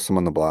can post him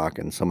on the block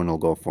and someone will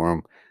go for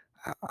him,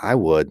 I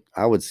would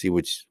see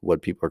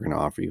what people are going to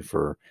offer you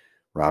for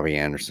Robbie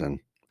Anderson.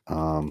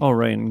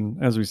 Right.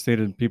 And as we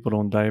stated, people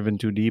don't dive in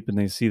too deep, and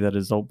they see that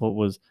his output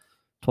was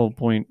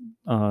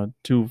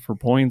 12.2 for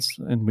points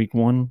in week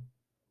 1.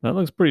 That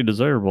looks pretty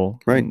desirable.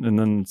 Right. And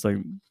then it's like,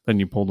 then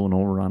you pulled one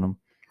over on him.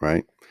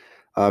 Right.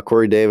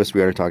 Corey Davis, we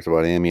already talked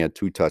about him. He had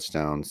 2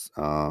 touchdowns.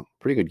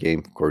 Pretty good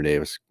game for Corey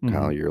Davis.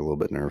 Kyle, you're a little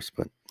bit nervous,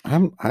 but I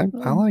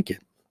like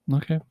it.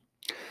 Okay.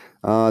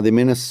 The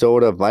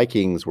Minnesota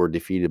Vikings were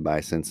defeated by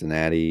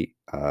Cincinnati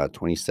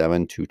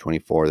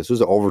 27-24. This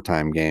was an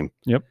overtime game.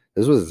 Yep.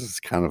 This was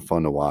kind of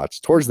fun to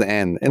watch. Towards the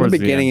end. In the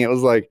beginning, it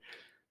was like,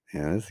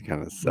 yeah, this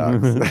kind of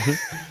sucks.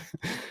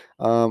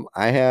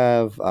 I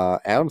have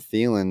Adam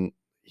Thielen.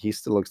 He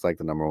still looks like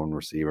the number 1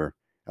 receiver,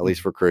 at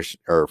least for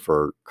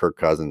Kirk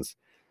Cousins.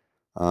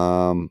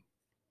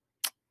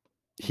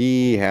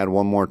 He had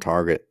 1 more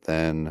target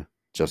than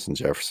Justin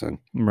Jefferson.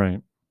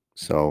 Right.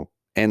 So,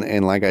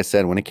 and like I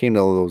said, when it came to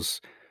those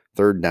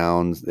 3rd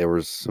downs, there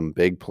was some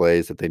big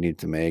plays that they needed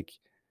to make.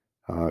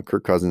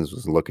 Kirk Cousins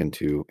was looking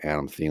to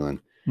Adam Thielen.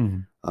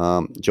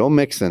 Joe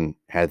Mixon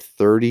had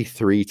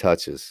 33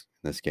 touches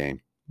in this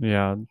game.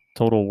 Yeah,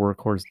 total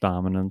workhorse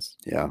dominance.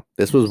 Yeah,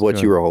 this was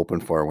what you were hoping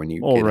for when you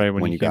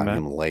got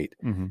him late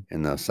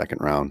in the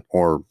 2nd round,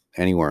 or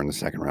anywhere in the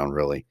 2nd round,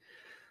 really.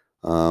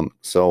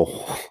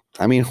 So,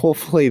 I mean,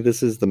 hopefully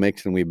this is the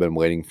Mixon we've been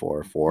waiting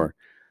for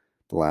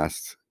the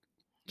last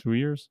 2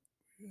 years.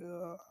 It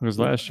was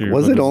last year.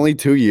 Was it only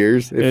 2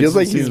 years? It feels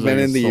like he's been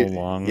in the so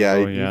long. Yeah,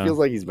 it feels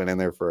like he's been in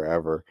there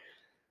forever.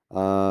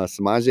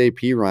 Samaje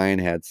P. Ryan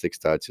had 6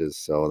 touches,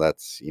 so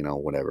that's,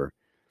 whatever.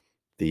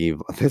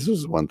 This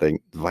was one thing.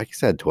 The Vikings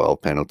had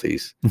 12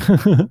 penalties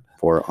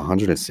for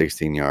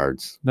 116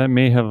 yards. That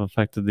may have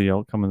affected the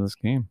outcome of this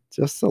game.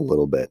 Just a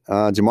little bit.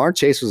 Jamar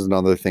Chase was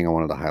another thing I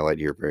wanted to highlight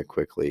here very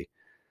quickly.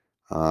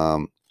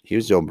 He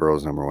was Joe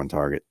Burrow's number 1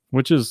 target.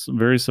 Which is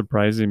very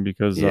surprising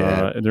because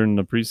Yeah. during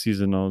the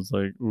preseason, I was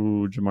like,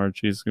 ooh, Jamar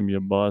Chase is going to be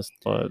a bust.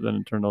 But then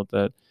it turned out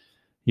that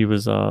he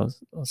was a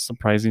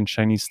surprising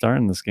shiny star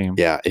in this game.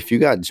 Yeah, if you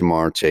got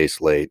Jamar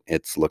Chase late,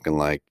 it's looking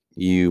like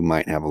you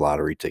might have a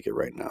lottery ticket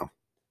right now.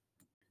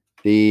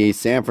 The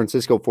San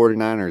Francisco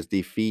 49ers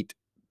defeat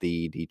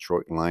the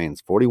Detroit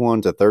Lions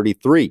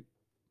 41-33.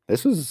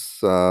 This was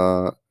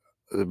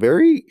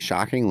very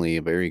shockingly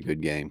a very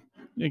good game.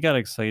 It got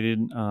excited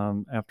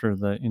after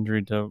the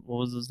injury to, what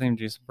was his name,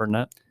 Jason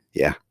Burnett?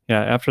 Yeah.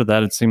 Yeah, after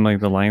that, it seemed like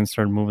the Lions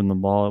started moving the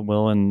ball at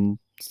will and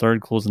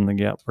started closing the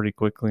gap pretty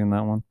quickly in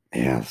that one.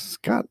 Yeah, it's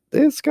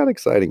got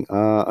exciting.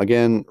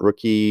 Again,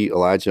 rookie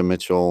Elijah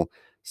Mitchell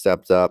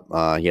stepped up.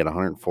 He had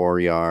 104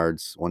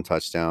 yards, 1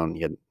 touchdown.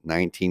 He had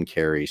 19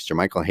 carries.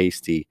 Jermichael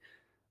Hasty,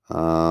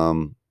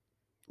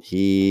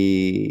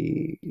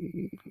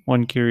 he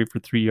 1 carry for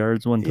 3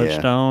 yards, 1 Yeah.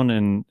 touchdown,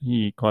 and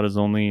he caught his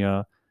only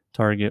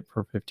target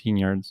for 15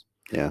 yards.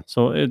 Yeah.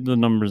 So the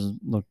numbers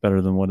look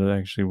better than what it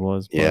actually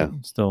was. But Yeah.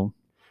 still,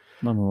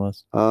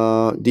 nonetheless.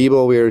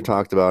 Debo, we already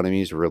talked about him.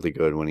 He's really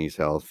good when he's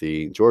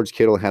healthy. George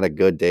Kittle had a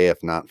good day,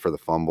 if not for the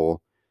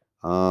fumble.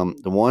 The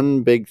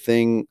one big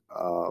thing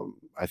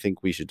I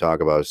think we should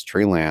talk about is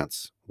Trey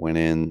Lance went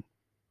in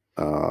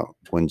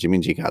when Jimmy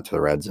G got to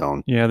the red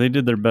zone. Yeah, they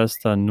did their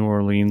best New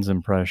Orleans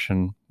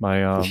impression by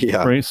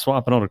Yeah.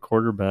 swapping out a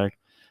quarterback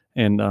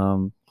and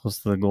close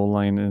to the goal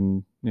line,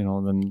 and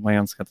then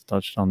Lance got the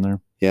touchdown there.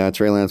 Yeah,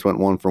 Trey Lance went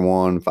 1 for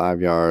 1,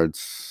 5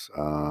 yards,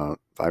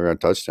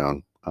 5-yard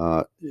touchdown.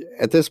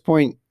 At this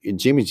point,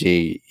 Jimmy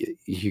G,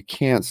 you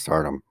can't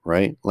start him,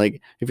 right?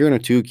 Like if you're in a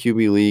 2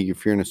 QB league,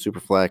 if you're in a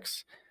super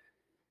flex,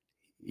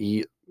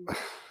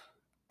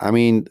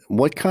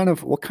 what kind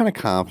of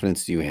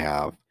confidence do you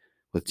have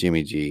with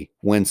Jimmy G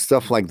when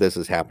stuff like this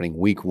is happening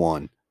week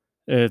 1?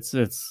 It's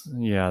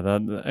we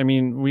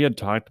had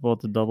talked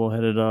about the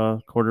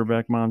double-headed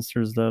quarterback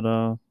monsters that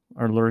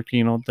are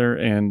lurking out there,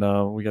 and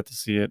we got to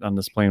see it on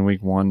display in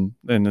week 1,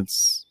 and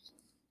it's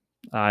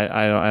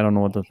I don't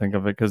know what to think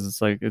of it, because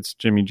it's like it's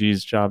Jimmy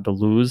G's job to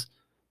lose,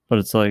 but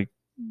it's like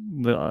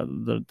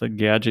the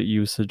gadget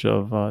usage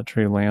of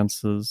Trey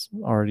Lance is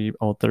already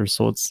out there,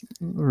 so it's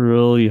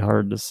really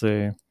hard to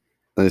say.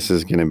 This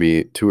is going to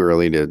be too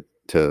early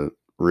to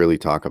really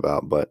talk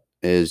about, but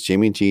is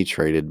Jimmy G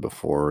traded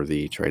before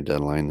the trade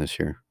deadline this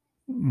year?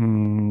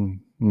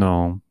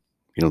 No,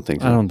 You don't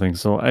think so? I don't think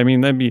so. I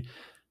mean, that'd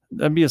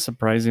be a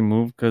surprising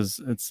move,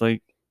 because it's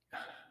like,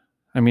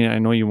 I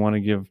know you want to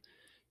give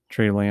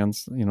Trey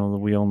Lance, the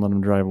wheel and let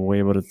him drive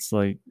away, but it's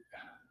like,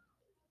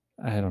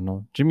 I don't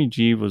know. Jimmy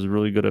G was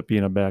really good at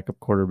being a backup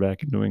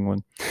quarterback in New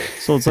England,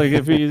 so it's like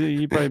if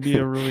he'd probably be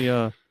a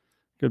really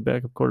good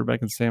backup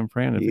quarterback in San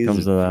Fran if it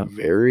comes to that.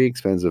 Very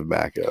expensive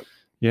backup.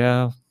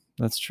 Yeah,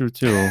 that's true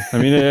too. I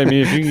mean,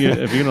 if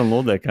you can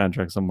unload that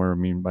contract somewhere,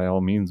 by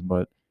all means,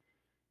 but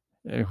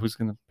who's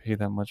gonna pay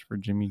that much for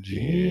Jimmy G?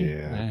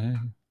 Yeah.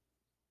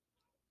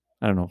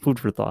 I don't know. Food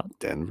for thought.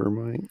 Denver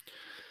might.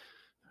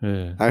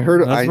 Yeah. I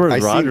heard. That's where I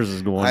Rodgers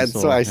is going. I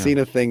yeah. seen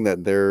a thing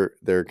that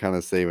they're kind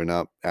of saving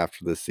up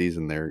after this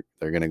season. They're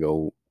gonna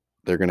go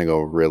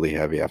really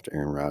heavy after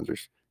Aaron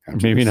Rodgers.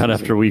 Maybe not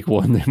after week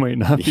 1. They might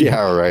not. Be,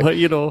 Yeah, right. But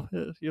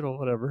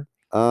whatever.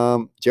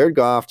 Jared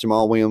Goff,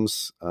 Jamal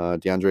Williams,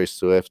 DeAndre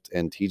Swift,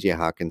 and TJ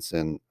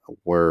Hawkinson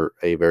were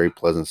a very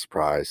pleasant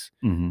surprise.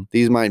 Mm-hmm.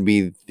 These might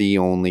be the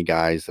only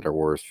guys that are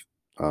worth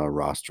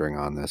rostering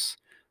on this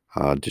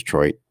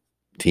Detroit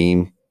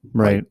team.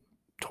 Right. Like,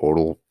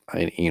 total,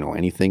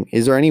 anything.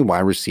 Is there any wide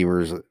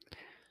receivers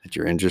that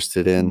you're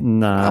interested in?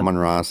 Nah.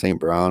 Amon-Ra, St.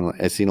 Brown.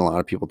 I've seen a lot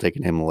of people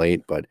taking him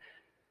late, but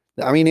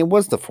it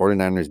was the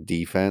 49ers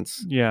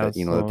defense that,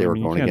 that they were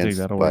going you can't against.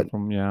 Take that away But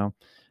from,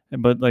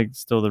 but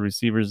still the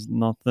receivers,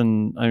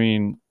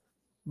 nothing.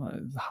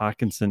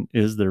 Hawkinson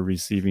is their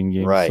receiving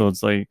game, Right. So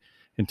it's like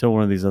until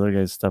one of these other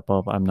guys step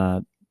up, I'm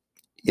not.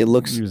 it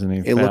looks using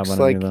any it fab looks on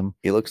like any of them.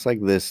 it looks like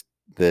this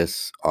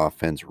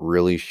offense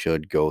really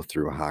should go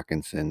through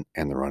Hawkinson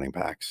and the running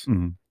backs.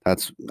 Mhm.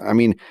 That's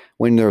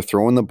when they're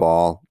throwing the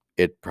ball,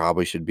 it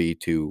probably should be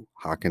to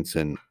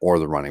Hawkinson or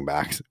the running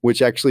backs,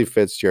 which actually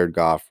fits Jared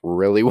Goff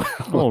really well.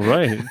 Oh,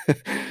 right.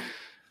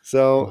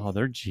 So Oh,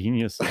 they're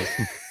geniuses.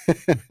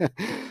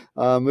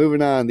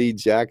 moving on, the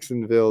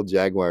Jacksonville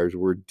Jaguars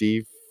were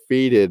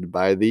defeated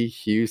by the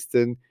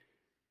Houston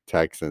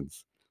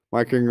Texans.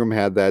 Mark Ingram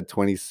had that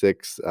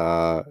 26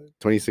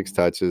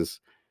 touches.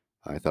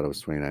 I thought it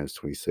was 29. It's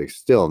 26.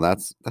 Still,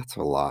 that's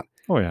a lot.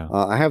 Oh yeah.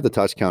 I have the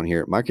touch count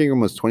here. Mark Ingram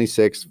was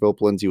 26.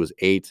 Philip Lindsay was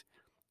 8.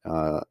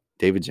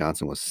 David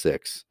Johnson was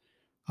 6.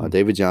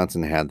 David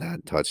Johnson had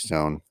that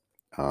touchdown.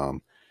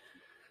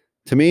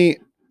 To me,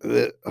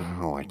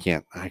 I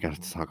can't. I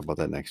got to talk about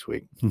that next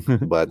week.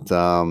 But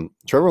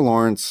Trevor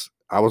Lawrence,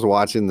 I was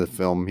watching the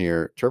film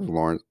here. Trevor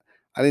Lawrence.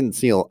 I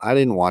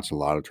didn't watch a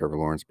lot of Trevor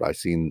Lawrence, but I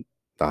seen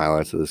the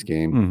highlights of this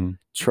game. Mhm.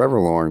 Trevor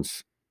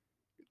Lawrence,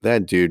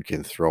 that dude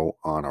can throw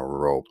on a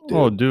rope, dude.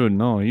 Oh, dude,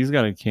 no, he's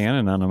got a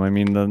cannon on him. I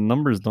mean, the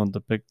numbers don't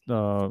depict,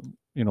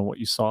 what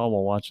you saw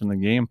while watching the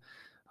game.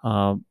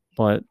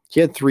 But He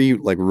had 3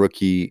 like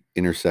rookie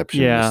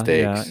interception yeah,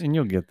 mistakes. and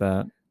you'll get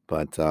that.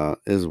 But this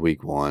is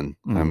week 1.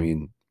 I Mhm.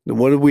 mean,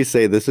 what did we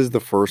say? This is the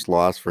first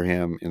loss for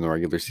him in the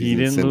regular He season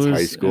didn't since lose.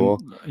 high school.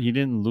 He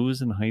didn't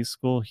lose in high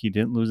school. He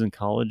didn't lose in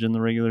college in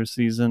the regular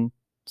season.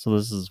 So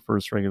this is his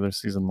first regular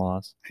season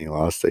loss. He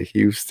lost to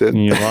Houston. And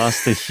he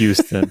lost to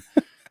Houston.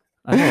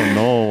 I don't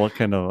know what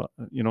kind of,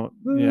 yeah,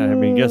 I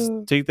mean, guess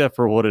take that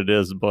for what it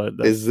is, but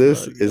Is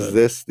that's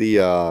this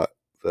the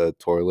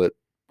toilet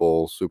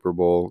bowl Super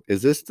Bowl?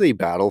 Is this the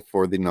battle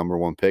for the number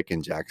 1 pick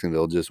and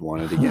Jacksonville just won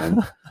it again?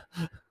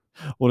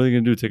 What are they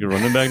going to do? Take a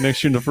running back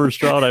next year in the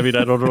first round? I mean,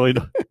 I don't really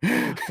know.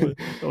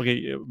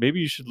 Okay, maybe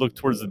you should look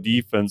towards the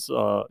defense,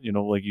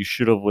 like you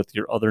should have with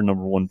your other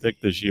number 1 pick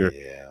this year.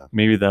 Yeah.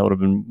 Maybe that would have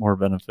been more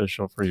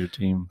beneficial for your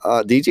team.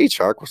 DJ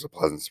Chark was a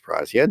pleasant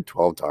surprise. He had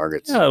 12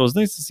 targets. Yeah, it was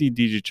nice to see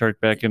DJ Chark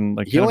back in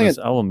He only his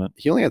element.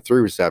 He only had 3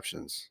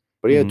 receptions,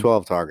 but he had Mhm.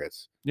 12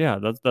 targets. Yeah,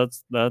 that's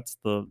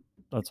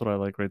what I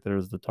like right there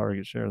is the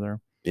target share there.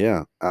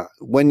 Yeah.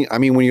 When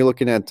you're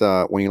looking at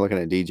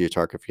DJ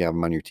Chark, if you have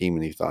him on your team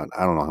and you thought,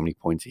 I don't know how many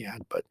points he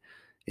had, but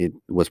it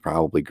was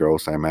probably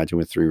gross, I imagine,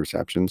 with 3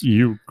 receptions.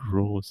 You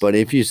gross. But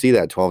if you see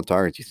that 12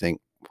 targets, you think,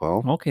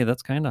 well, okay,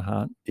 that's kind of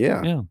hot.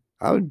 yeah, Yeah.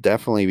 I would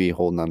definitely be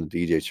holding on to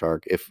DJ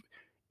Chark.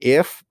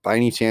 If by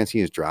any chance he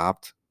is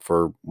dropped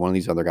for one of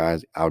these other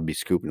guys, I would be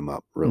scooping him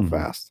up real Mhm.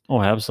 fast.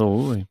 Oh,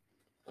 absolutely.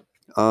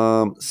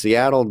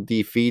 Seattle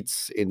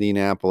defeats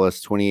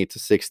Indianapolis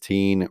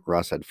 28-16.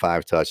 Russ had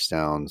 5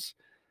 touchdowns.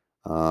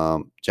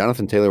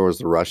 Jonathan Taylor was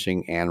the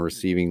rushing and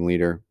receiving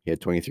leader. He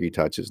had 23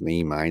 touches.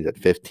 Nyheim Hines at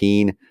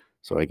 15.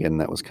 So again,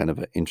 that was kind of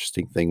an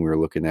interesting thing we were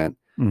looking at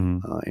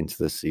Mhm. into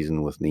this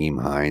season with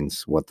Nyheim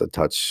Hines, what the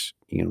touch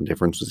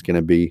difference was going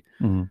to be.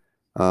 Mhm.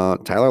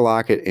 Tyler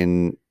Lockett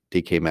and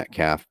DK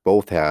Metcalf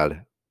both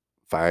had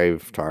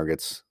 5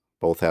 targets,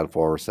 both had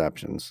 4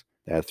 receptions.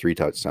 They had 3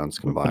 touchdowns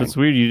But combined. it's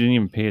weird you didn't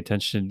even pay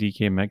attention to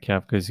DK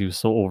Metcalf because he was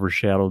so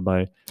overshadowed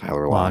by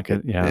Tyler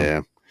Lockett.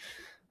 yeah.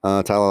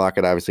 Tyler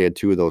Lockett obviously had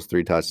 2 of those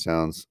 3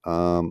 touchdowns.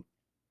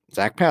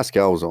 Zach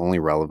Pascal was the only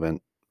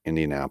relevant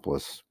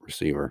Indianapolis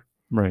receiver.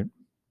 right.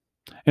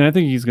 And I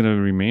think he's going to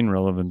remain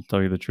relevant, to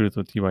tell you the truth,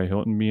 with T.Y.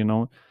 Hilton being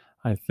out.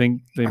 I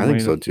think they I might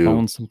think so, have too.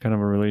 found some kind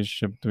of a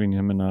relationship between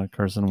him and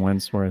Carson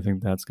Wentz, where I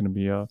think that's going to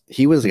be a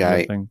He was a good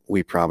guy thing.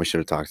 we probably should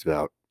have talked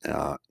about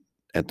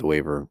at the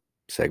waiver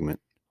segment.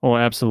 Oh,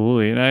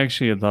 absolutely. And I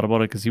actually had thought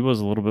about it because he was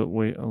a little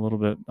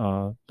bit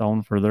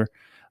down further.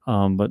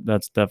 But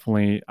that's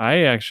definitely,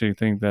 I actually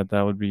think that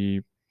would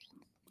be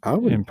I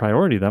would in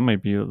priority. That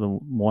might be the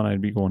one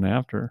I'd be going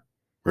after.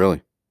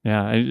 really.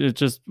 Yeah, it's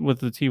just with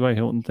the T.Y.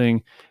 Hilton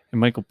thing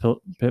and Michael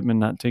Pittman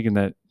not taking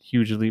that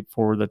huge leap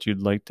forward that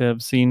you'd like to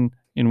have seen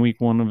in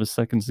week 1 of his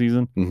second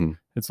season. Mhm.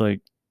 It's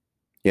like,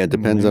 Yeah, it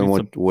depends maybe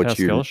on it's a what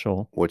Pascal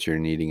show. you're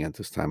needing at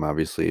this time.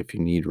 Obviously, if you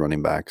need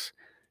running backs,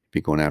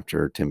 be going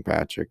after Tim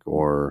Patrick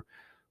or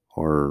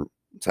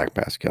Zach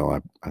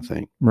Pascal. I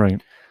think. Right.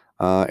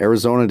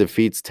 Arizona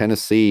defeats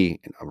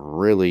Tennessee in a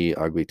really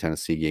ugly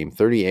Tennessee game,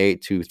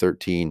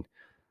 38-13.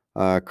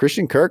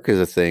 Christian Kirk is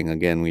a thing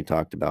again we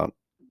talked about.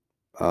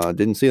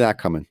 Didn't see that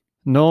coming.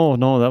 No,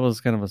 that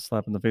was kind of a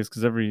slap in the face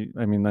because I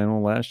know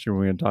last year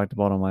when we had talked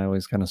about him, I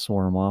always kind of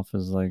swore him off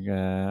as like,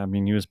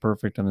 he was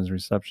perfect on his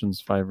receptions,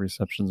 5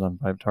 receptions on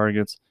 5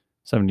 targets,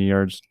 70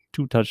 yards,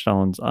 2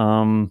 touchdowns.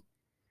 I'm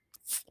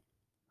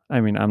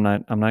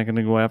not going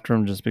to go after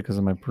him just because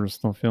of my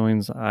personal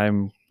feelings.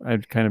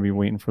 I'd kind of be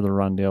waiting for the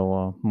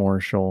Rondale Moore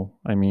show.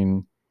 I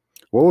mean,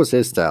 What was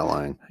his stat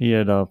line? he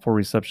had 4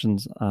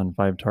 receptions on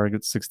 5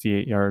 targets,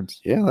 68 yards.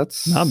 Yeah,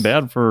 that's Not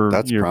bad for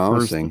That's your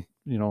promising. first,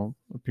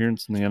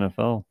 appearance in the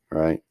NFL.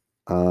 Right.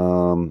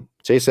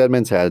 Chase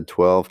Edmonds had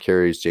 12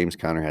 carries. James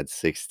Conner had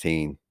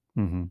 16.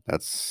 Mm-hmm.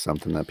 That's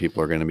something that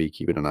people are going to be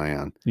keeping an eye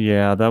on.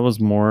 Yeah, that was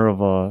more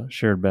of a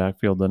shared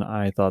backfield than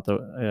I thought that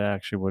it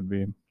actually would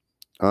be.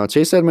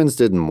 Chase Edmonds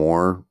did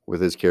more with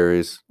his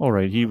carries. All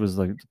right, he was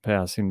like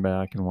passing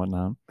back and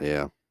whatnot.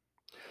 Yeah.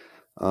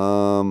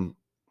 What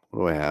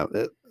do I have?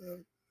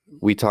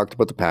 We talked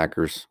about the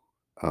Packers,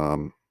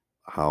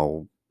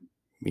 how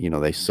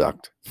they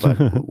sucked, but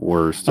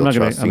we're still I'm not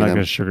trusting going to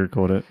them.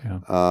 sugarcoat it.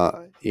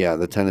 Yeah. Yeah,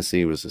 the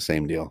Tennessee was the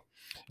same deal.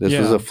 This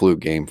was Yeah. a fluke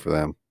game for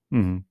them.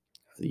 Mm-hmm.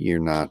 You're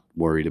not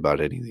worried about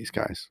any of these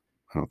guys,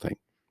 I don't think.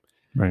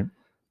 Right.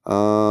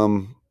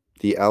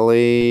 The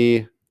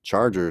LA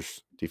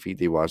Chargers defeat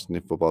the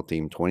Washington football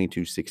team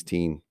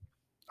 22-16.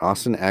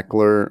 Austin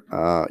Eckler,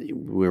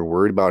 we were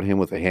worried about him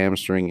with a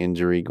hamstring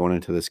injury going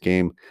into this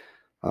game.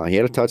 He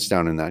had a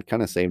touchdown in that,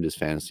 kind of saved his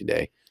fantasy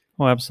day.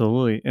 Oh,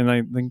 absolutely. And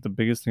I think the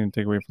biggest thing to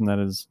take away from that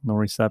is no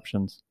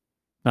receptions.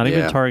 Not even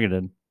Yeah.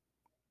 targeted.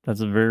 That's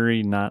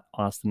very not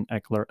Austin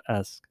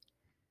Eckler-esque.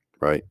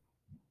 Right.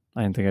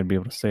 I didn't think I'd be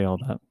able to say all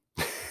that.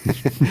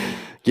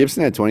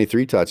 Gibson had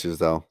 23 touches,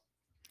 though.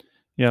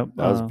 Yeah,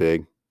 That was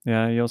big.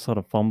 Yeah, he also had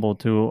a fumble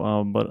too.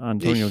 But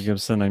Antonio Eesh.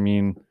 Gibson, I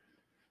mean,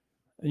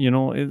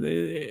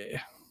 it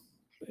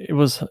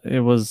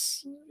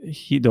was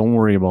he. Don't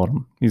worry about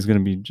him. He's gonna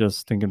be just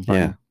stinking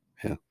fine.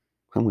 Yeah.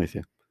 I'm with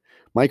you.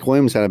 Mike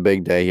Williams had a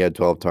big day. He had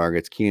 12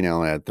 targets. Keenan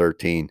Allen had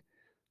 13.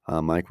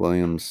 Mike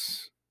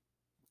Williams,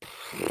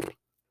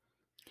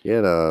 he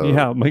had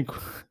Yeah, Mike.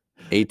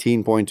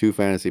 18.2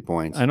 fantasy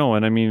points. I know,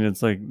 and I mean,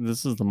 it's like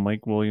this is the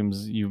Mike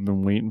Williams you've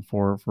been waiting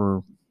for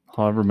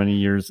however many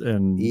years,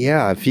 and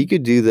Yeah, if he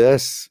could do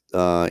this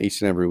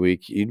each and every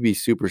week, you'd be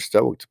super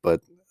stoked.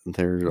 But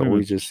there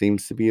always just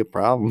seems to be a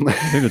problem. I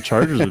think the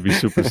Chargers would be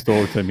super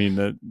stoked. I mean,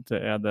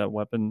 to add that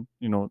weapon,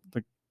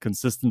 the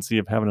consistency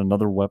of having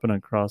another weapon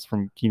across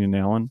from Keenan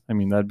Allen. I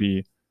mean, that'd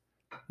be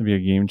a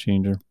game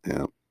changer.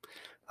 Yeah.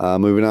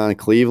 Moving on,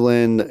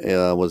 Cleveland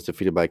was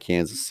defeated by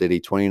Kansas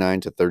City,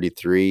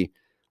 29-33.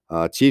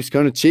 Chiefs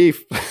going to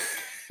Chief.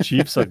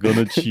 Chiefs are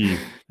gonna Chief.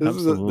 This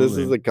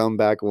is a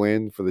comeback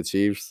win for the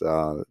Chiefs.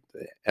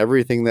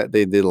 Everything that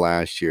they did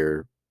last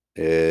year,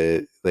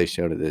 they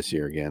showed it this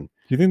year again.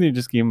 Do you think they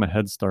just gave him a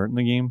head start in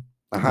the game?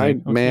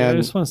 Man, I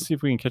just want to see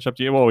if we can catch up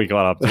to you. Well, we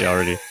got up to you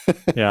already.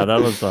 Yeah,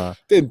 that was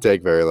didn't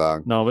take very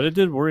long. No, but it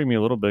did worry me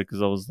a little bit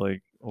because I was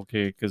like,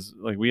 okay, because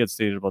like we had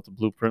stated about the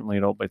blueprint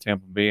laid out by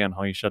Tampa Bay and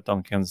how he shut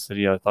down Kansas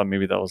City. I thought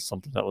maybe that was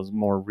something that was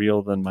more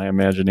real than my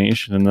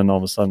imagination, and then all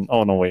of a sudden,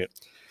 oh no, wait,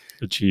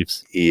 the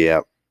Chiefs.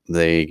 Yep,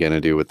 they gonna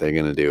do what they're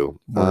gonna do.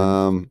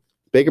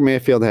 Baker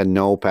Mayfield had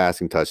no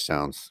passing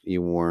touchdowns.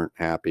 You weren't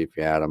happy if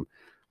you had him.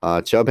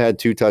 Chubb had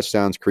 2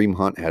 touchdowns. Kareem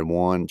Hunt had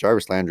 1.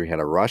 Jarvis Landry had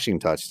a rushing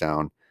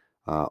touchdown.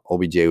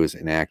 OBJ was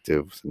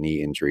inactive with a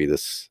knee injury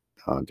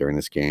during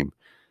this game.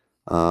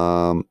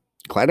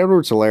 Clyde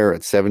Edwards-Helaire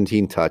at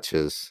 17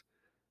 touches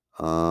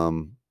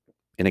in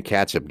a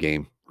catch-up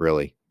game,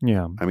 really.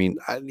 Yeah. I mean,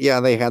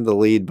 they had the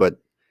lead, but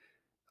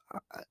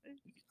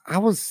I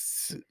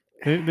was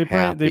they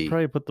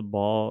probably put the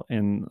ball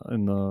in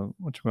the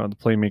the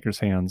playmakers'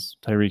 hands.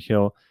 Tyreek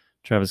Hill,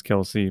 Travis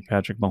Kelce,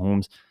 Patrick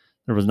Mahomes.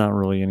 There was not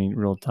really any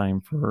real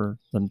time for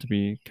them to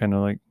be kind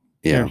of like,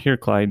 here,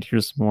 Clyde,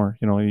 here's some more.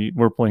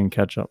 We're playing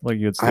catch up, like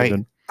you had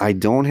stated. I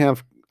don't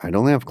have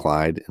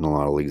Clyde in a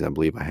lot of leagues. I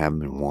believe I have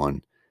him in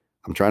one.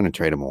 I'm trying to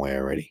trade him away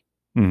already.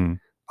 Mm-hmm.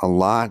 A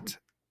lot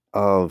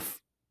of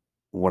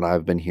what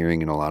I've been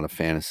hearing in a lot of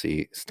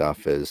fantasy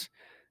stuff is,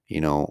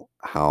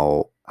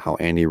 how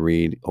Andy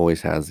Reid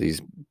always has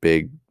these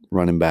big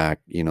running back,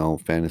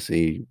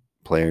 fantasy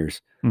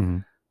players.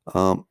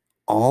 Mm-hmm.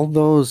 All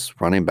those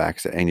running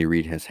backs that Andy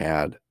Reid has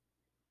had,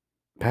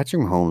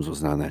 Patrick Mahomes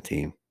was not on that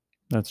team.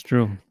 That's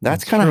true.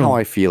 That's kind of how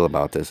I feel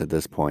about this at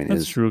this point.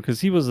 That's true, because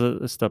he was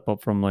a step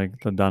up from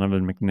like the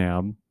Donovan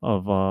McNabb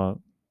of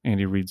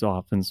Andy Reid's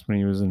offense when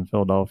he was in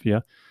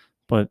Philadelphia.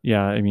 But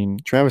yeah, I mean,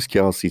 Travis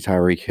Kelce,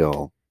 Tyreek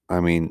Hill,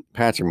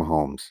 Patrick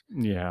Mahomes.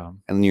 Yeah.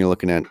 And then you're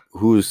looking at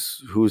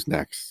who's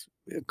next,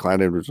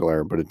 Clyde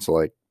Edwards-Helaire, but it's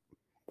like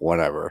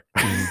whatever.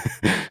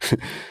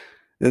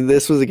 And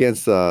this was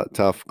against a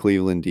tough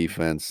Cleveland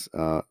defense.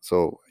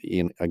 So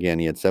again,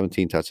 he had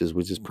 17 touches,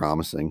 which is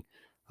promising.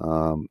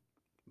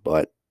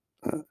 But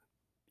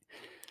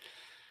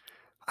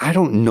I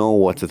don't know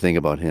what to think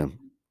about him,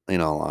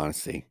 in all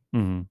honesty.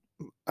 Mm-hmm.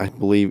 I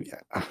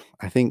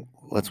think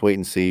let's wait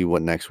and see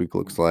what next week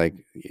looks like,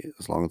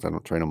 as long as I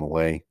don't trade him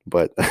away.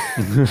 But,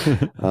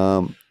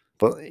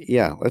 but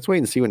yeah, let's wait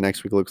and see what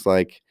next week looks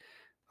like.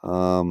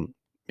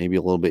 Maybe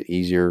a little bit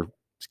easier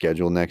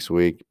schedule next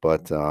week,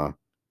 but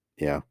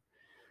yeah.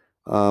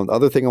 The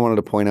other thing I wanted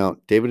to point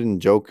out, David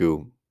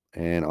Njoku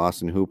and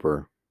Austin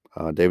Hooper.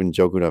 David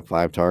Njoku had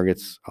 5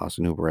 targets.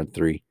 Austin Hooper had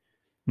 3.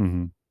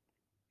 Mm-hmm.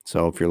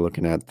 So if you're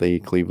looking at the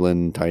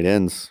Cleveland tight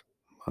ends,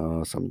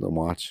 something to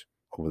watch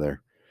over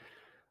there.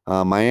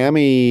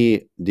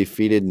 Miami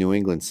defeated New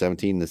England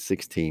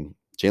 17-16.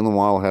 Jalen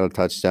Waddle had a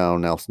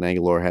touchdown. Nelson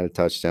Aguilar had a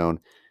touchdown.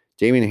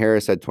 Damian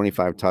Harris had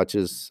 25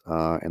 touches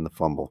and the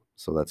fumble.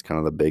 So that's kind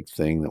of the big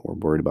thing that we're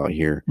worried about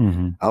here.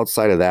 Mm-hmm.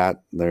 Outside of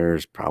that,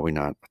 there's probably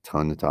not a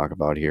ton to talk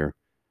about here.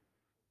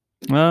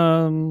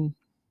 No.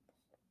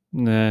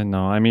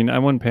 I mean, I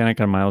wouldn't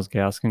panic on Myles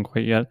Gaskin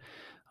quite yet.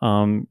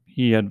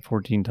 He had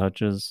 14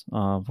 touches,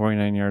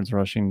 49 yards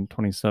rushing,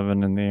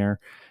 27 in the air.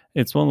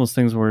 It's one of those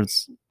things where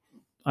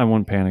I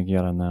wouldn't panic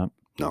yet on that.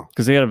 No.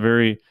 Because they had a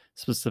very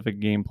specific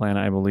game plan,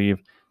 I believe,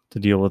 to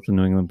deal with the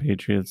New England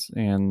Patriots,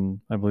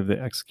 and I believe they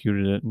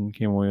executed it and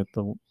came away with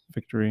the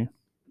victory.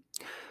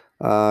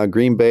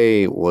 Green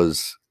Bay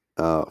was...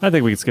 I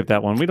think we can skip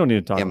that one. We don't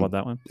need to talk about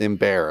that one.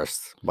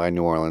 Embarrassed by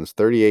New Orleans,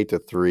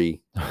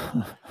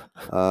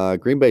 38-3.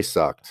 Green Bay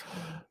sucked.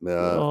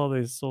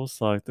 They so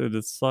sucked.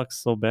 It sucks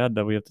so bad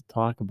that we have to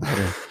talk about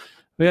it.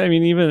 Yeah, I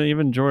mean,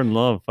 even Jordan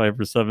Love, 5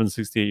 for 7,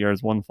 68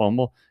 yards, 1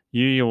 fumble.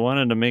 You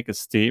wanted to make a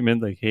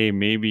statement like, hey,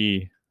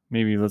 maybe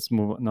let's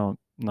move on.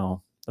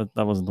 No,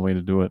 that wasn't the way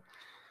to do it.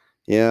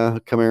 Yeah,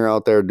 Kamara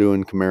out there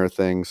doing Kamara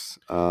things.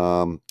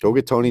 Go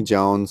get Tony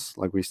Jones,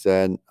 like we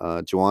said.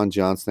 Juwan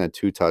Johnson had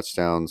 2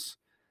 touchdowns.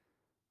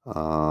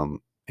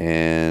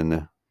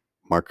 And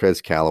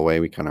Marquez Callaway,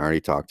 we kind of already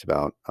talked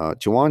about.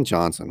 Juwan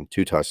Johnson,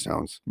 2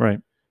 touchdowns.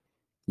 Right.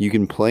 You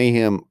can play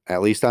him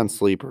at least on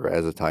sleeper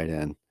as a tight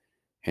end.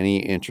 Any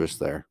interest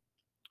there?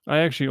 I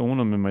actually own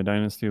him in my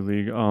dynasty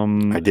league.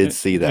 I did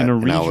see that, in a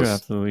and I was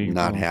redraft league.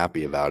 not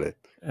happy about it.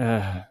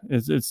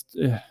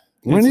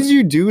 When did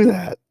you do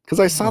that? Because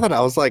I saw that,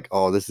 I was like,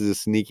 "Oh, this is a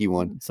sneaky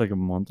one." It's like a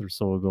month or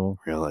so ago.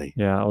 Really?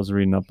 Yeah, I was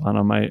reading up on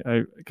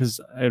him. Because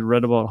I had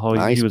read about how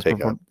Nice he was pickup.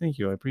 performing. Thank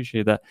you, I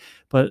appreciate that.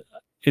 But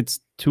it's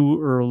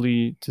too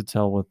early to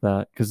tell with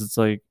that because it's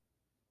like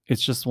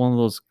it's just one of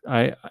those.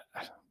 I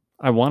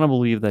want to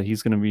believe that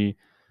he's going to be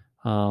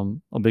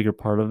a bigger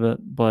part of it,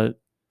 but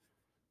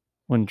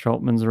when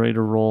Troutman's ready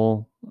to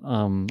roll,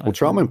 Well,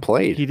 Troutman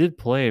played. He did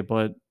play,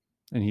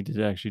 and he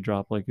did actually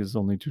drop like his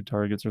only 2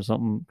 targets or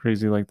something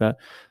crazy like that.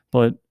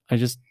 But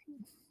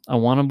I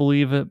want to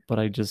believe it, but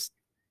I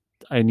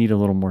need a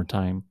little more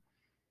time.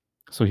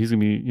 So he's gonna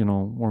be,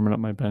 warming up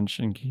my bench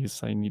in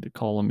case I need to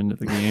call him into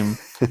the game.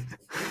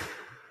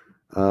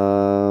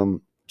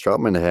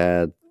 Troutman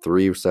had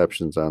 3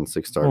 receptions on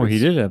 6 targets. Oh, he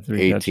did have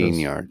 3 18 catches.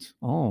 yards.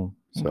 Oh,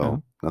 So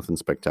okay. nothing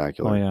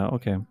spectacular. Oh yeah,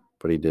 okay.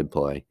 But he did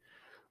play.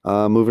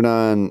 Moving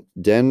on,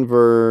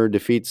 Denver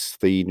defeats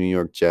the New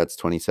York Jets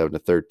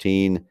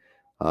 27-13.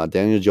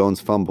 Daniel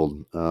Jones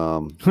fumbled.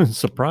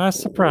 Surprise,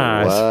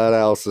 surprise. What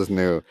else is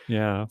new?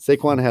 Yeah.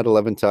 Saquon had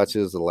 11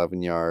 touches,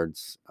 11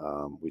 yards.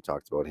 We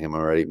talked about him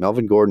already.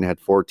 Melvin Gordon had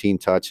 14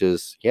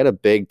 touches. He had a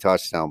big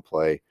touchdown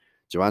play.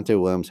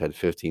 Javonte Williams had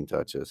 15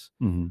 touches.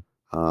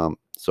 Mm-hmm.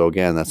 So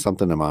again, that's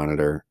something to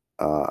monitor.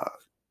 What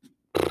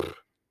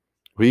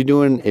are you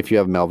doing if you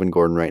have Melvin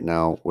Gordon right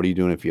now? What are you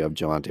doing if you have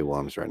Javonte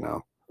Williams right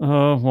now?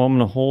 Well, I'm going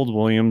to hold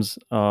Williams.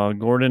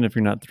 Gordon, if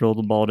you're not thrilled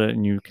about it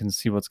and you can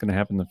see what's going to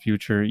happen in the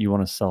future, you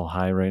want to sell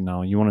high right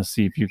now. You want to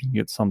see if you can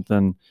get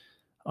something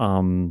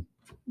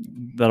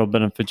that'll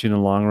benefit you in the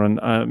long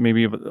run,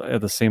 maybe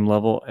at the same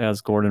level as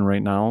Gordon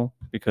right now,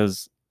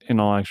 because in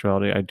all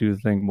actuality, I do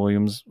think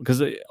Williams,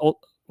 because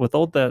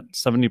without that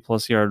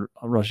 70-plus yard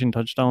rushing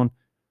touchdown,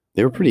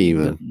 they were pretty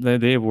even.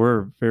 They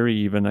were very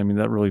even. I mean,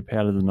 that really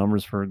padded the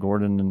numbers for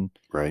Gordon and,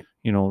 right,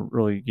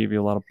 really gave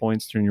you a lot of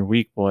points during your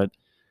week, but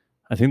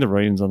I think the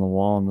writing's on the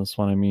wall on this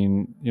one. I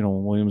mean,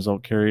 Williams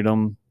outcarried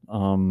him.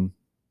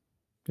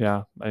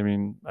 Yeah, I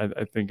mean,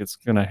 I think it's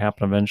going to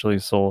happen eventually.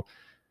 So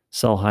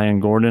sell high in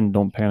Gordon.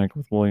 Don't panic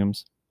with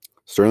Williams.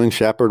 Sterling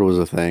Shepard was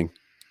a thing.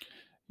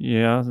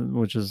 Yeah,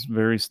 which is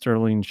very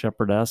Sterling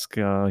Shepard-esque.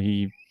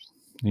 He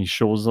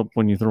shows up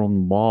when you throw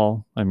him the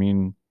ball. I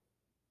mean,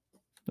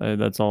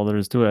 that's all there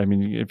is to it. I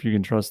mean, if you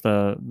can trust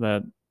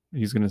that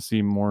he's going to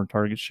see more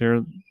target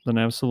share, then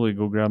absolutely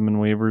go grab him in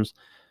waivers.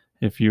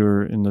 If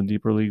you're in the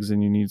deeper leagues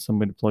and you need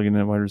somebody to plug in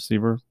that wide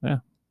receiver, yeah,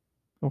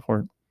 go for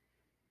it.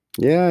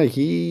 Yeah,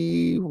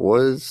 he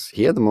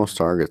had the most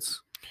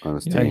targets on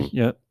his team.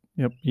 Yep,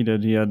 he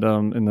did. He had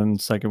and then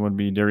second would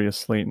be Darius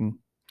Slayton.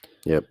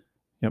 Yep,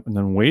 and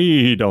then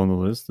way down the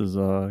list is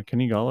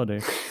Kenny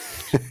Golladay,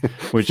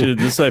 which is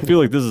this. I feel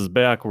like this is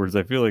backwards.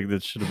 I feel like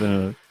this should have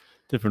been a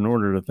different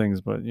order to things,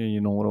 but yeah,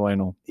 what do I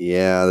know?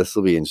 Yeah, this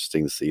will be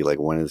interesting to see. Like,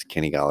 when is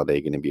Kenny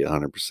Golladay going to be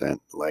 100%?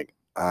 Like,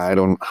 I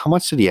don't. How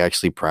much did he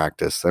actually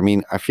practice? I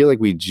mean, I feel like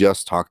we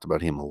just talked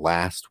about him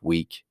last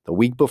week, the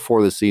week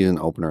before the season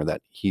opener,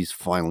 that he's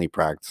finally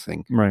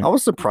practicing. Right. I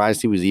was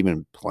surprised he was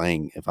even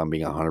playing, if I'm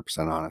being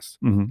 100% honest.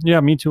 Mm-hmm. Yeah,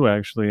 me too,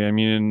 actually. I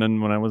mean, and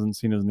then when I wasn't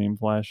seeing his name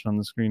flash on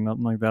the screen,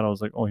 nothing like that, I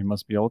was like, oh, he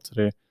must be out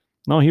today.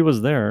 No, he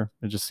was there.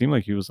 It just seemed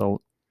like he was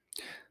out.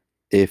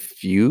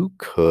 If you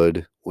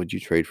could, would you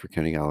trade for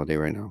Kenny Golladay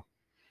right now?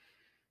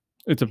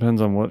 It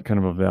depends on what kind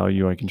of a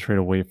value I can trade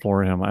away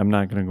for him. I'm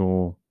not going to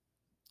go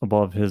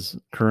above his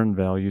current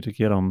value to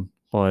get him,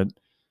 but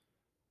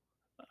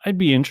I'd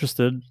be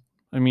interested.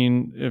 I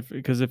mean,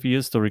 because if he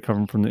is still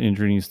recovering from the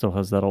injury and he still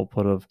has that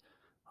output of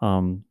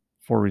 4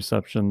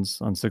 receptions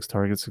on 6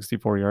 targets,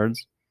 64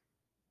 yards,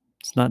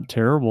 it's not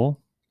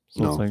terrible.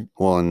 So No. it's like,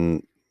 well,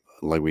 and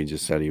like we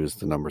just said, he was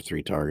the number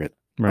 3 target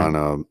right. on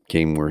a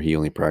game where he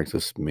only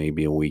practiced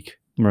maybe a week.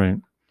 Right.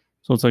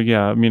 So it's like,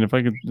 yeah, I mean, if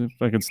I could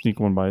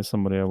sneak one by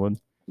somebody, I would.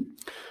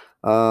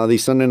 The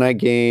Sunday night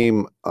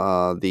game,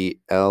 the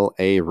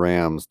LA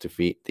Rams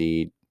defeat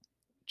the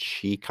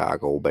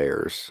Chicago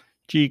Bears.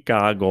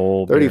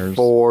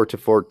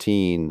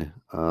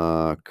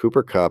 34-14.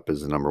 Cooper Kupp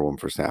is the number 1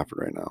 for Stafford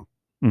right now.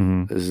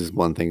 Mm-hmm. This is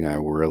one thing I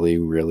really,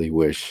 really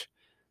wish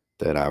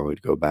that I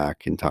would go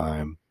back in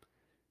time.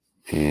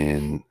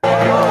 And If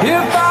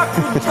I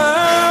could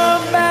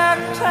turn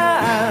back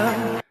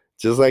time.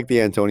 Just like the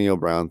Antonio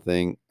Brown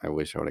thing, I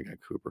wish I would have got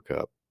Cooper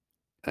Kupp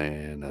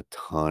and a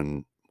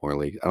ton more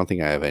leagues. I don't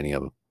think I have any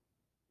of them.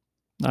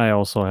 I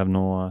also have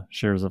no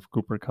shares of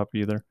Cooper Kupp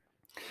either.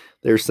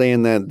 They're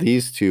saying that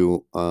these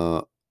two,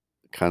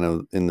 kind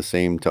of in the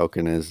same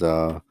token as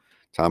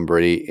Tom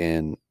Brady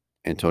and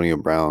Antonio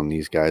Brown,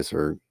 these guys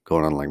are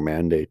going on like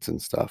mandates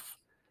and stuff.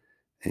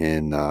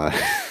 And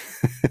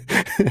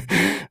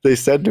they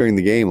said during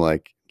the game,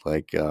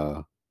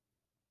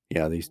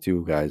 yeah, these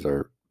two guys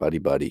are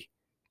buddy,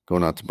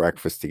 going out to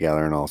breakfast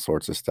together and all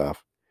sorts of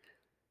stuff.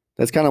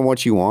 That's kind of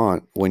what you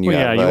want when you Well,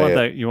 yeah, have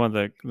you want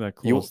that you-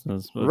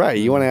 closeness. but, right.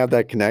 You want to have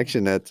that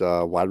connection at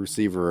wide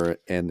receiver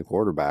and the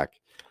quarterback,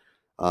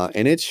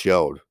 and it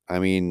showed. I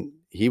mean,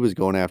 he was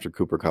going after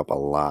Cooper Kupp a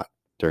lot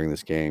during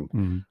this game.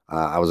 Mhm.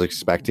 I was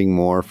expecting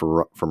more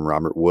from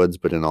Robert Woods,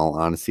 but in all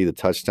honesty, the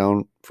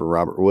touchdown for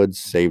Robert Woods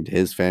saved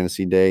his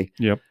fantasy day.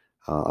 Yep.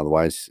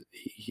 Otherwise,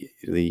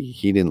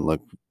 he didn't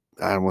look.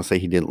 I don't want to say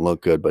he didn't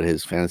look good, but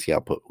his fantasy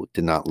output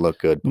did not look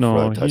good before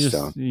No, that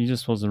touchdown. he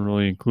just wasn't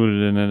really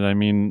included in it. I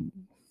mean,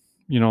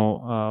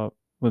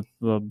 with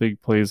the big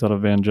plays out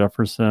of Van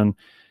Jefferson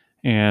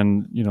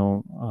and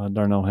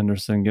Darnell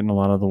Henderson getting a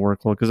lot of the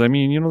workload, because I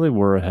mean, they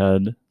were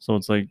ahead, so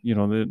it's like there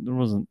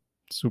wasn't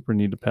super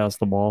need to pass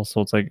the ball,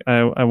 so it's like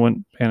I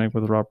wouldn't panic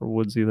with Robert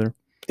Woods either.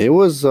 It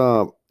was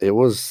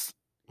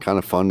kind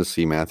of fun to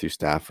see Matthew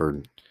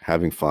Stafford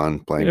having fun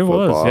playing It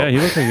football. was, yeah. He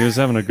looked like he was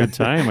having a good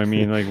time. I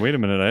mean, like, wait a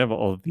minute, I have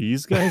all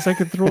these guys I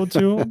could throw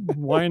to.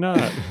 Why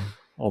not?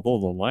 Although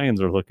the Lions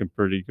are looking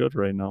pretty good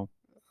right now.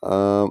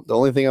 The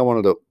only thing I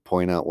wanted to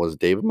point out was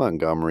David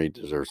Montgomery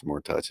deserves more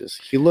touches.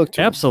 He looked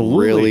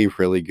Absolutely. really,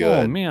 really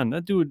Oh good. man,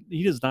 that dude,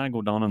 he does not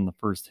go down on the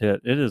first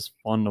hit. It is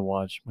fun to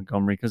watch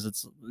Montgomery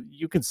because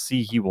you can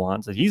see he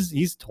wants it.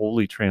 He's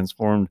totally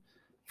transformed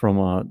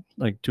from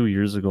like 2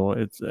 years ago.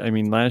 I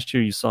mean, last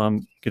year you saw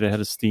him get ahead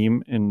of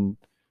steam and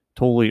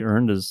totally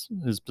earned his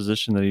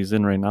position that he's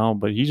in right now,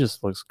 but he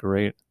just looks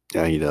great.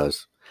 Yeah, he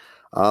does.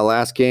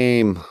 Last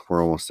game,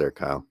 we're almost there,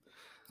 Kyle.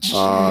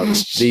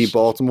 The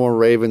Baltimore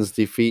Ravens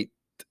the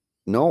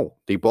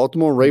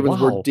Baltimore Ravens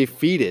were Wow.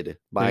 defeated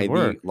by They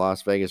were. the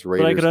Las Vegas But I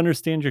Raiders. could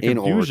understand your in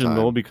confusion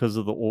though overtime. because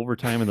of the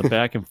overtime and the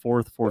back and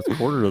forth fourth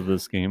quarter of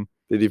this game.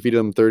 They defeated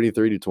them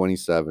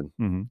 33-27.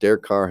 Mhm.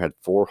 Derek Carr had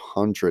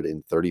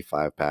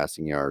 435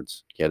 passing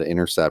yards. He had an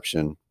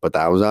interception, but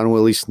that was on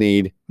Willie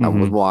Snead. I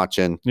was Mhm.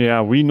 watching.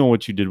 Yeah, we know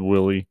what you did,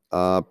 Willie.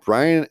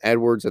 Brian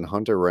Edwards and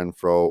Hunter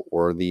Renfrow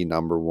were the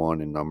number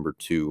 1 and number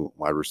 2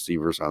 wide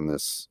receivers on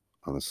this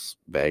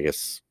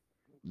Vegas.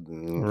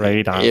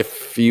 Right on.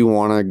 If you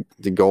want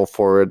to go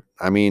for it,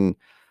 I mean,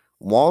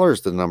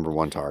 Waller's the number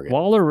 1 target.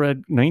 Waller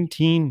had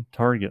 19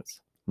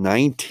 targets.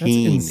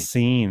 19. That's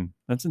insane.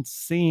 That's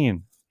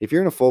insane. If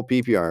you're in a full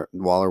PPR,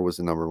 Waller was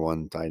the number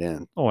 1 tight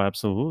end. Oh,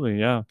 absolutely.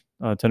 Yeah.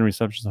 10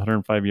 receptions,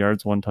 105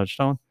 yards, 1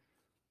 touchdown.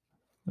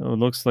 It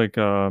looks like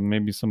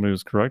maybe somebody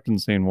was correct in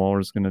saying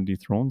Waller's going to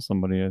dethrone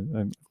somebody.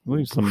 I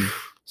believe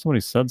somebody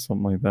said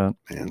something like that.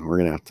 Man, we're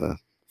gonna have to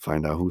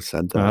find out who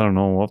said I that. don't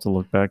know. We'll have to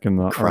look back in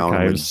the Crown of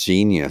a archives.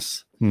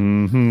 genius.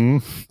 Mm-hmm.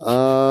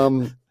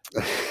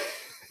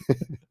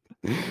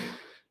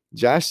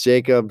 Josh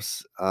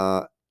Jacobs,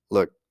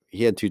 look,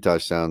 he had 2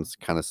 touchdowns,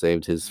 kind of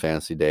saved his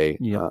fantasy day.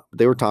 Yep.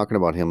 They were talking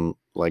about him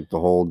like the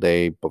whole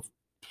day before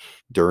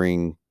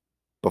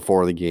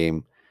the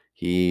game.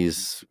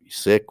 He's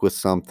sick with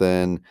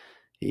something.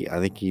 I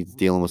think he's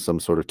dealing with some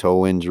sort of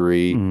toe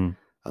injury. Mhm.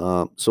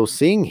 So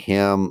seeing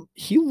him,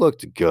 he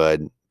looked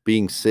good,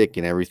 being sick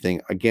and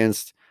everything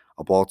against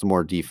a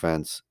Baltimore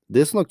defense.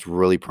 This looked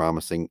really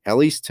promising, at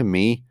least to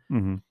me,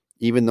 Mhm.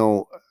 even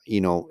though,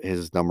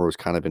 his number was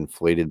kind of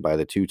inflated by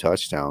the 2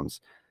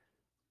 touchdowns.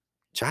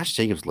 Josh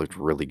Jacobs looked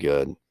really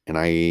good. And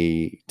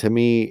to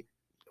me,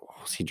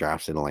 was he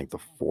drafted in like the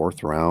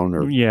 4th round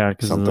or Yeah,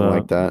 because something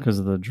like that? Because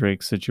of the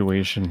Drake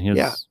situation.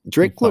 Yeah,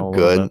 Drake fell a looked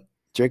little good. bit.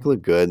 Drake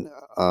looked good.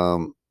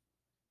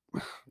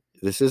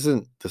 This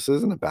isn't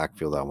a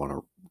backfield I want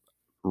to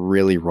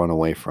really run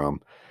away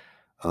from.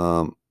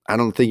 I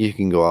don't think you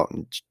can go out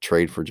and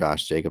trade for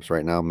Josh Jacobs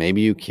right now.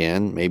 Maybe you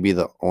can. Maybe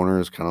the owner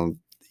is kind of,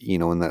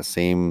 in that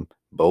same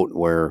boat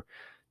where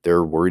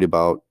they're worried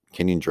about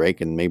Kenyon Drake,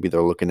 and maybe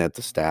they're looking at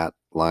the stat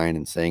line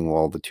and saying,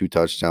 well, the 2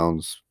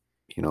 touchdowns,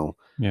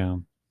 Yeah.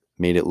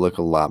 made it look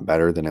a lot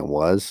better than it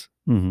was.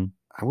 Mm-hmm.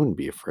 I wouldn't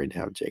be afraid to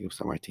have Jacobs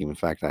on my team. In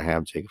fact, I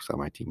have Jacobs on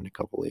my team in a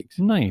couple leagues.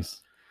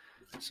 Nice.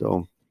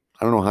 So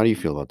I don't know. How do you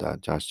feel about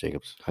that, Josh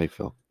Jacobs? How do you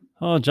feel?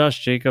 Oh,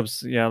 Josh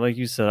Jacobs. Yeah, like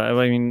you said,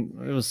 I mean,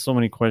 it was so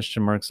many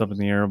question marks up in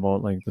the air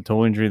about like the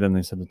toe injury. Then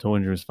they said the toe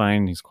injury is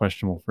fine. He's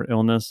questionable for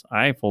illness.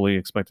 I fully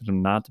expected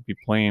him not to be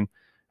playing.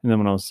 And then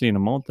when I was seeing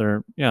him out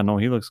there, yeah, no,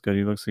 he looks good.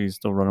 He looks like he's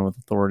still running with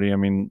authority. I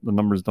mean, the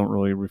numbers don't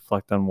really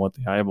reflect on what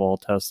the eyeball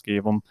test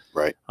gave him.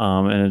 Right.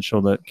 And it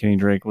showed that Kenny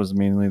Drake was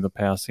mainly the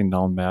passing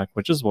down back,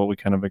 which is what we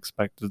kind of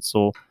expected.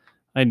 So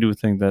I do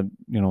think that,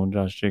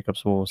 Josh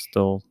Jacobs will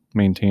still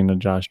maintain a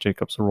Josh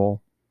Jacobs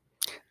role.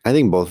 I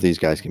think both of these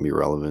guys can be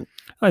relevant.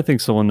 I think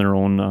so in their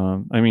own.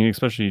 I mean,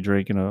 especially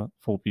Drake in a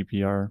full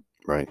PPR,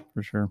 Right.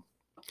 for sure.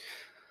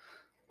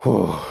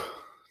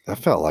 That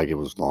felt like it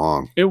was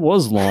long. It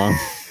was long.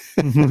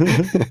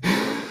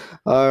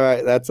 All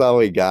right. That's all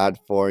we got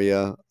for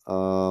you.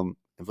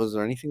 Was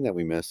there anything that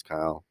we missed,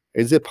 Kyle?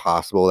 Is it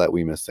possible that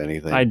we missed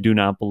anything? I do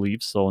not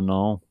believe so.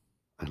 No.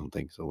 I don't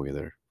think so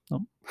either.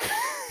 No.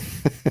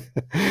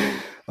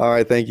 All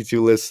right. Thank you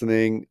to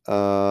listening.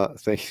 My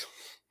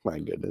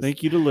goodness.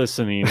 Thank you to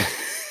listening.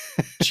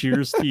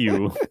 Cheers to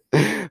you.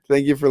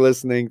 Thank you for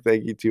listening.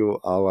 Thank you to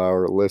all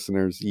our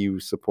listeners. You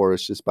support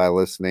us just by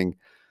listening.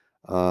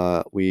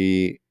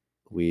 We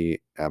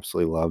We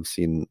absolutely love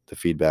seeing the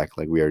feedback,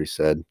 like we already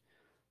said.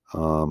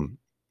 Seeing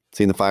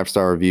the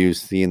 5-star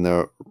reviews, seeing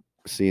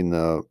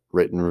the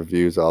written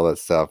reviews, all that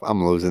stuff.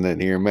 I'm losing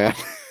it here, man.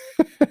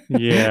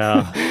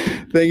 Yeah.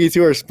 Thank you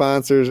to our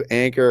sponsors,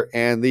 Anchor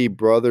and the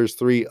Brothers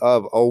 3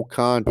 of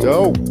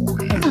Oconto.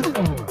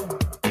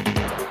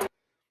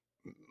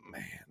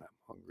 Man, I'm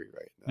hungry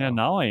right now. Yeah,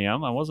 now I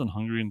am. I wasn't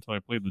hungry until I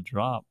played the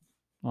drop.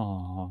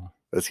 Oh.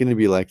 That's going to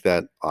be like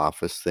that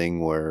Office thing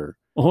where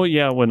Oh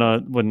yeah, when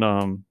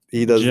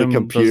he does Jim the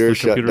computer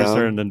does the computer shutdown.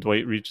 start and then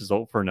Dwight reaches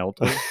out for an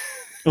Altoid.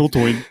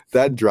 Altoid.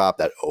 That drop,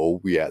 that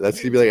that's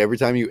gonna be like every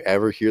time you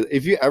ever hear,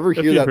 if you ever If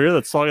hear you that hear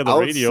that song on the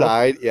radio,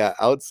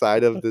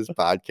 outside of this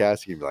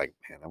podcast, you're gonna be like,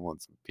 man, I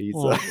want some pizza.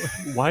 well,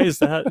 why is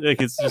that?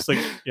 Like it's just like,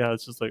 yeah,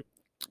 it's just like,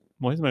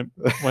 why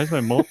does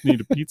my mouth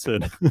need a pizza?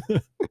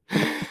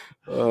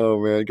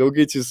 Oh man, go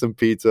get you some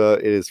pizza.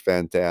 It is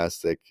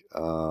fantastic.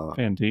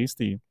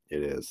 Fantastic.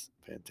 It is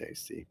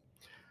fantastic.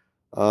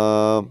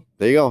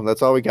 There you go.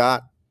 That's all we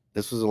got.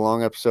 This was a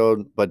long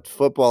episode, but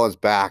football is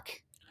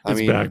back.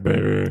 It's back,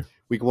 baby.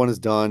 Week 1 is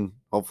done.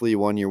 Hopefully you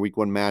won your week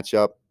 1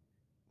 matchup.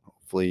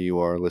 Hopefully you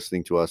are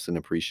listening to us and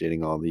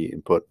appreciating all the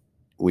input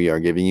we are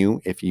giving you.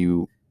 If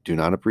you do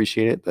not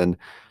appreciate it, then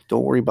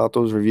don't worry about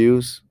those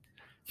reviews.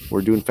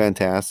 We're doing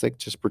fantastic.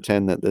 Just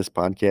pretend that this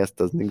podcast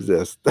doesn't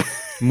exist.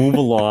 Move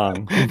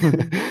along.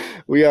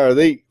 We are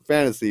the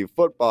Fantasy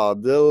Football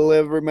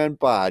Deliveryman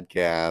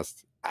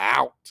Podcast.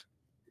 Out.